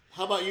us.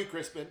 How about you,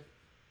 Crispin?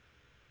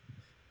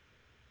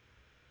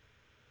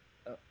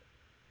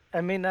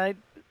 I mean, I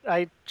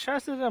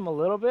trusted him a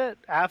little bit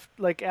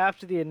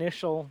after the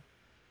initial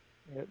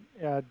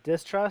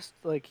distrust.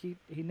 Like he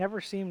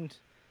never seemed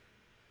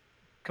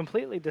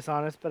completely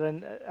dishonest, but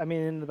I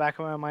mean, in the back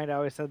of my mind, I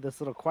always had this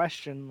little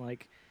question,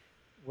 like,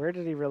 where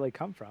did he really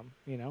come from?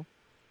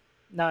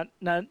 Not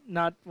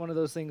one of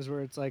those things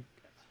where it's like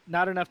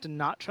not enough to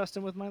not trust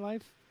him with my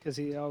life, because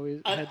he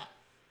always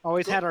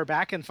had our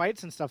back in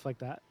fights and stuff like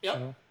that. Yep.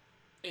 So,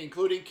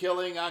 Including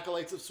killing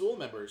Acolytes of Soul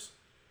members.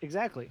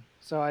 exactly.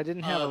 So I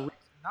didn't have a Uh, reason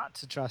not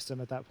to trust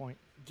him at that point.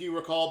 Do you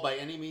recall by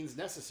any means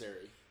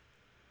necessary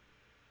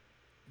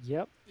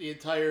Yep. the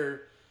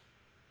entire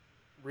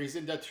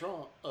raison d'etre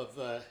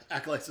of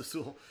Acolytes of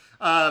Soul?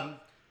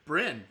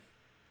 Bryn.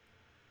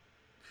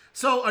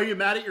 So, are you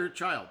mad at your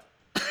child?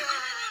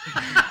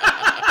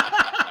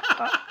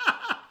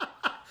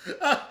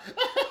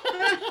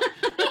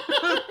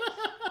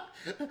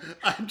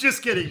 I'm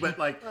just kidding, but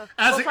like,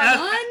 as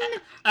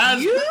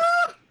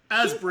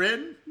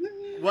Bryn,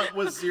 what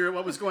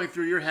was going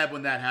through your head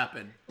when that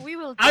happened? We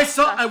will.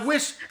 I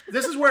wish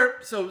this is where.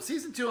 So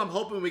season 2, I'm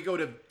hoping we go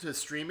to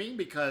streaming,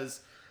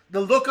 because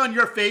the look on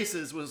your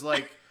faces was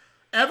like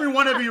every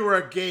one of you were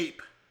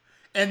agape,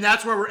 and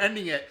that's where we're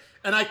ending it.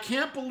 And I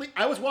can't believe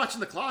I was watching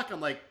the clock.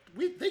 I'm like,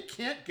 they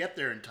can't get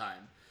there in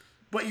time,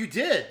 but you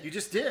did. You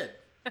just did.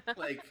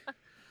 Like,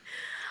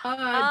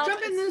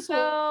 Jump in this so-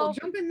 hole.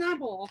 Jump in that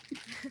hole.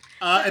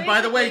 and by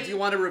the way, do you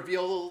want to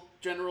reveal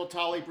General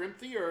Tali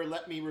Brimthy, or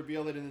let me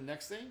reveal it in the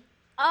next thing?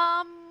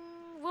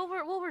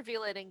 We'll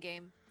reveal it in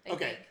game. I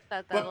Okay.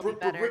 think that'll be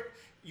better.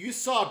 You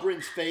saw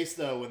Bryn's face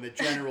though when the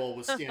general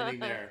was standing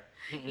there.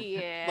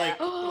 Yeah.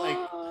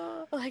 Like-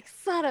 like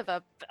son of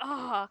a.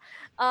 Oh,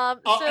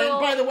 So and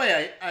by the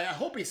way, I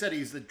hope he said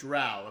he's the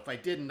drow. If I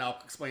didn't, I'll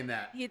explain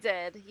that. you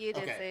did. You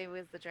did Okay. say it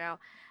was the drow.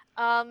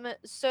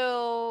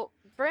 So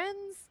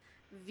Bryn's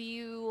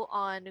view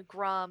on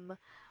Grum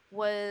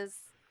was,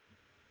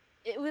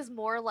 it was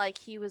more like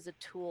he was a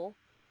tool,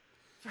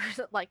 for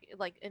like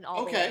in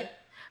all the Okay. ways.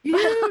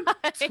 You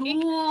Like,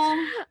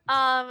 tool.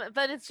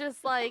 but it's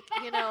just like,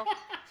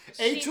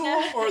 A she tool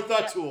ne- or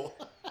the tool?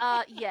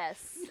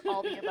 yes,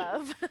 all the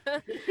above.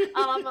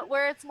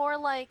 Where it's more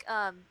like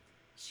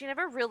she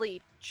never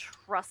really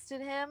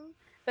trusted him,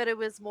 but it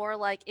was more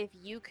like, if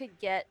you could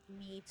get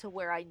me to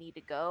where I need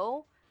to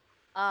go,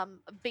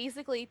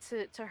 basically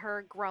to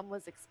her, Grum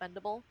was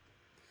expendable.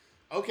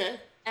 Okay.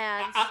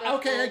 And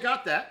Okay, I so-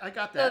 got that.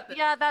 so,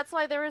 yeah, that's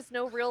why there was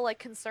no real like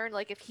concern.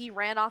 Like, if he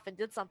ran off and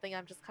did something,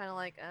 I'm just kind of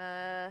like,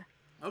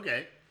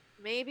 Okay.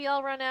 maybe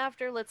I'll run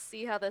after. Let's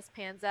see how this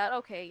pans out.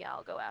 Okay, yeah,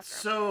 I'll go after him.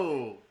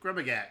 So,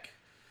 Grumbagak,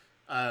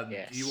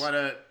 Yes. do you want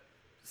to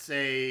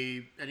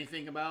say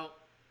anything about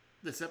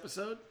this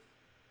episode?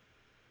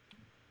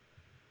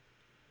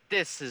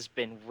 This has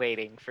been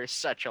waiting for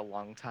such a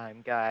long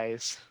time,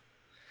 guys.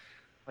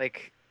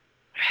 Like,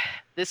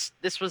 this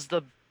was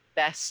the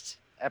best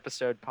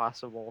episode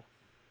possible.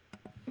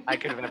 I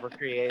could have ever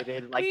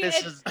created. Like We- this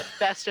and- is the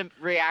best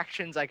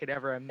reactions I could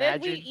ever And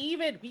imagine. we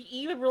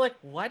even were like,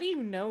 why do you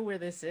know where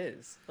this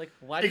is? Like,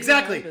 why do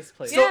Exactly. you know this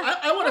place? So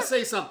I want to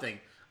say something.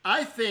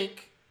 I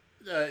think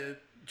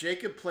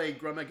Jacob played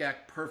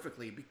Grumagak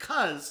perfectly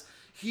because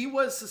he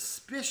was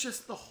suspicious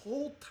the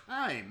whole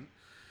time,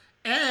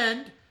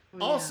 and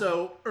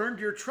also earned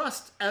your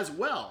trust as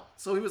well.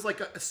 So he was like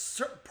a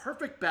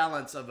perfect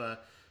balance of a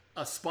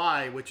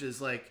spy, which is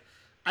like,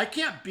 I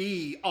can't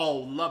be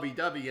all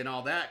lovey-dovey and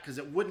all that because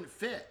it wouldn't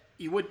fit.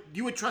 You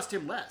would trust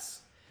him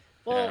less.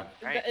 Well,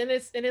 Yeah, right. and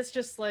it's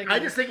just like I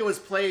just think it was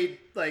played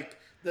like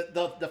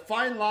the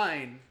fine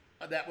line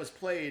that was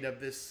played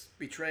of this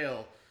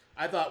betrayal.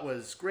 I thought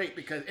was great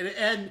because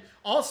and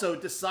also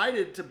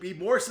decided to be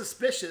more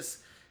suspicious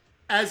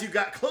as you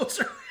got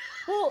closer.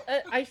 Well,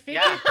 I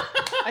figured Yeah.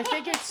 I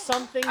figured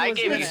something I was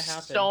gave gonna you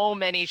happen. so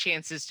many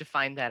chances to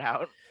find that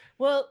out.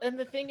 Well, and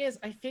the thing is,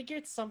 I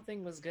figured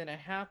something was gonna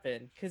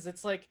happen because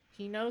it's like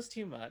he knows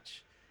too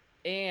much,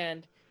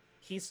 and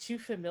he's too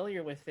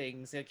familiar with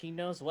things. Like he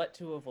knows what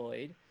to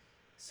avoid.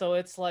 So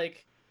it's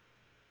like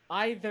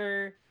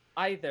either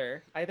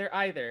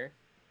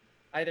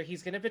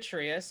he's gonna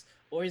betray us,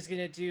 or he's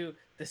gonna do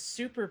the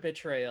super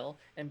betrayal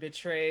and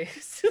betray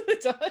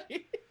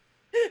Suladani.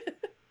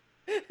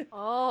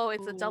 Oh,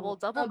 it's a double a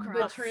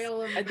cross.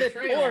 betrayal of And then,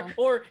 betrayal.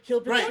 or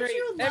he'll Right. betray Don't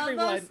you love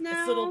everyone. us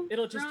now, So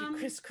it'll just Rum? be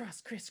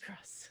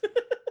crisscross.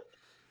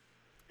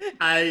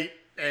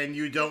 And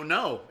you don't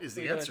know is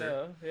the We don't answer.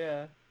 know,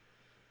 yeah.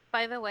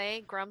 By the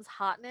way, Grum's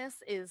hotness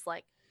is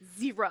like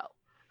 0.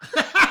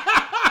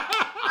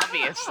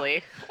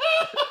 Obviously.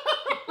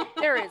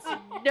 There is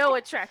no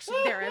attraction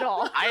there at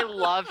all. I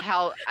love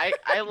how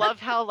I love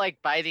how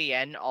like by the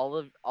end all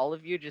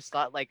of you just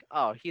thought like,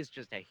 oh, he's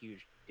just a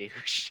huge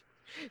douche.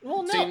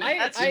 Well, no, See,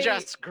 That's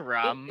just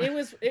Grum.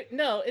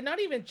 Not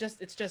even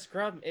just. It's just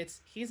Grum.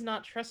 He's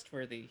not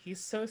trustworthy.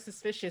 He's so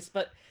suspicious.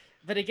 But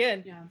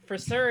again, Yeah. for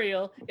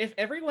Suriel, if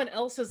everyone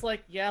else is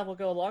like, yeah, we'll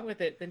go along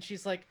with it, then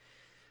she's like,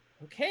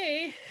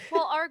 okay.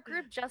 Well, our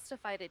group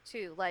justified it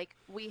too. Like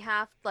we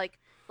have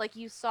like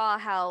you saw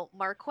how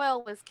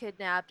Marquel was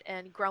kidnapped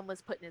and Grum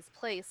was put in his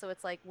place. So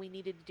it's like we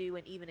needed to do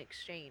an even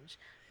exchange,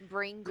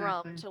 bring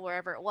Grum Exactly. to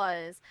wherever it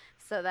was,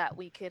 so that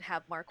we could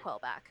have Marquel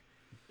back.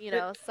 You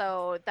know,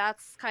 so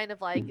that's kind of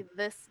like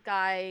this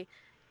guy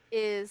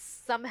is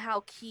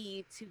somehow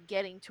key to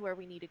getting to where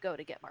we need to go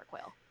to get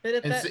Marquel. But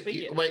at And that, see, but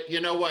yeah. wait,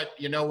 you know what?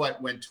 You know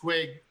what? When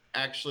Twig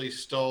actually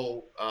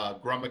stole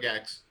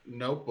Grumagak's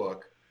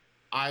notebook,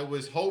 I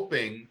was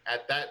hoping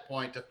at that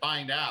point to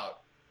find out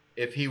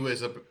if he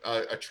was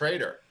a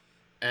traitor,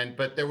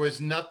 but there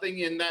was nothing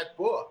in that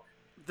book.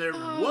 There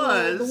Oh,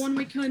 was the one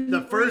we couldn't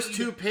the first read.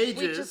 2 We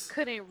pages. just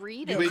couldn't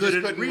read You it. We just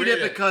couldn't couldn't read read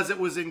it it. because it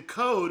was in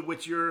code,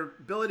 which your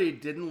ability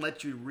didn't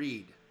let you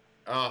read.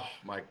 Oh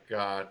my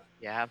god!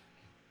 Yeah.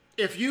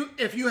 If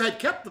you had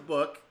kept the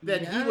book, then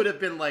he Yeah. would have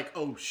been like,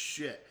 "Oh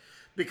shit,"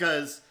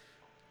 because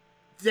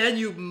then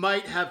you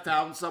might have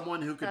found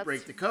someone who could That's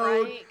break the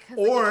code, right, 'cause they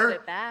could put or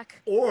it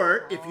back.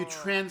 if you Oh.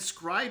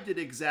 transcribed it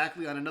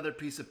exactly on another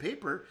piece of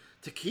paper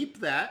to keep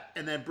that,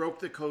 and then broke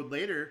the code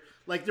later.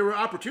 Like there were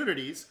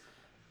opportunities.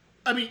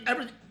 I mean,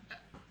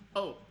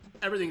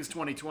 everything's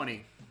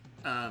 2020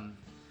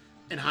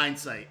 in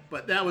hindsight,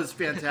 but that was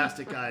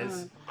fantastic,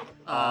 guys.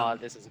 Oh,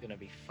 this is gonna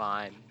be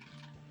fun.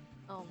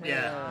 Oh my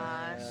Yeah.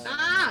 gosh.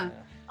 Ah!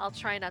 I'll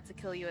try not to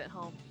kill you at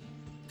home.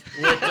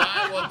 We'll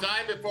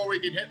die before we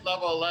can hit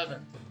level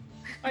 11.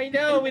 I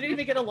know we didn't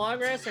even get a long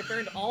rest. I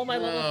burned all my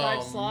level 5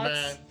 Oh, slots.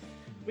 man.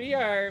 We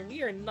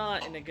are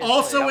not in a good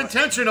Also place.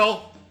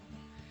 intentional.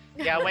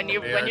 Yeah, when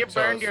you Yeah, when you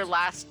burned toast. your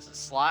last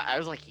slot, I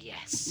was like,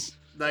 yes.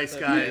 Nice,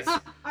 Okay. guys.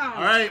 All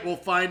right, we'll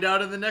find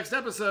out in the next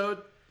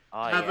episode.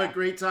 Oh, Have yeah. a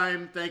great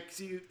time. Thank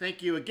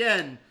you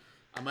again.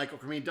 I'm Michael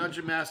Cremine,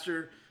 Dungeon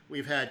Master.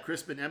 We've had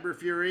Crispin Ember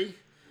Fury,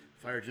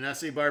 Fire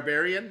Genasi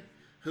Barbarian,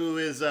 who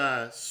is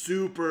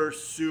super,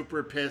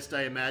 super pissed,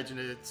 I imagine,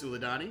 at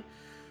Suladani.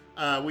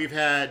 We've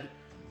had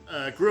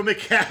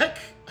Grumagak,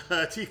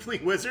 a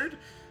Tiefling Wizard,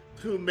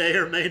 who may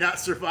or may not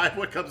survive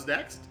what comes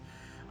next.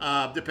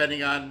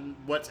 Depending on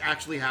what's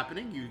actually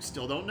happening. You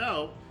still don't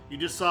know. You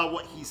just saw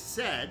what he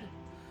said.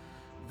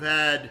 We've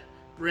had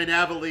Bryn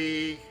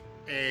Avali,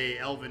 a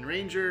Elven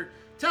Ranger,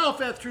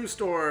 Talfeth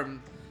Truestorm,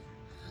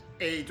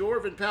 a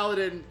Dwarven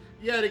Paladin,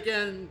 yet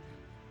again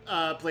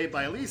played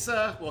by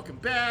Elisa. Welcome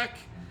back.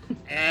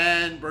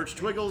 And Birch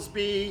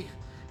Twigglesby,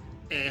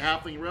 a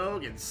Halfling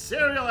Rogue, and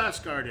Serial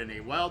Ashgarden,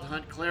 a Wild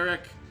Hunt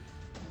Cleric.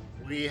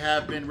 We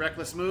have been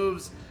Reckless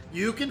Moves.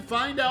 You can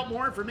find out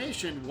more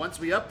information once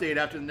we update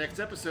after the next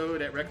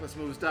episode at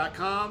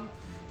recklessmoves.com.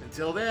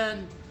 Until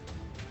then,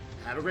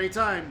 have a great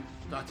time.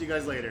 Talk to you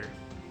guys later.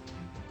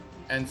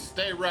 And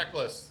stay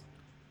reckless.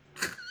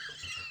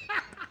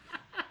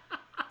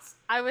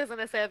 I was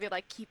gonna say I'd be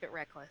like, keep it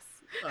reckless.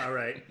 All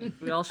right.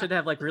 We all should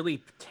have like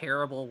really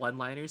terrible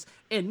one-liners.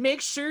 And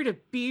make sure to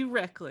be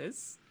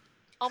reckless.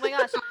 Oh my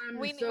gosh, I'm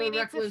we so need to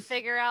reckless.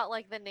 figure out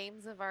like the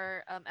names of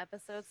our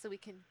episodes so we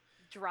can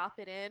drop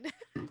it in.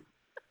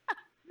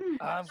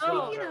 I'm Speaking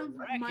gonna of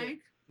wreck it. Mike,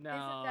 No,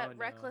 Isn't that no.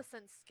 reckless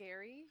and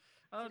scary?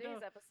 Oh,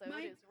 Today's no. episode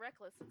My- is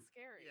reckless and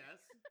scary. Yes.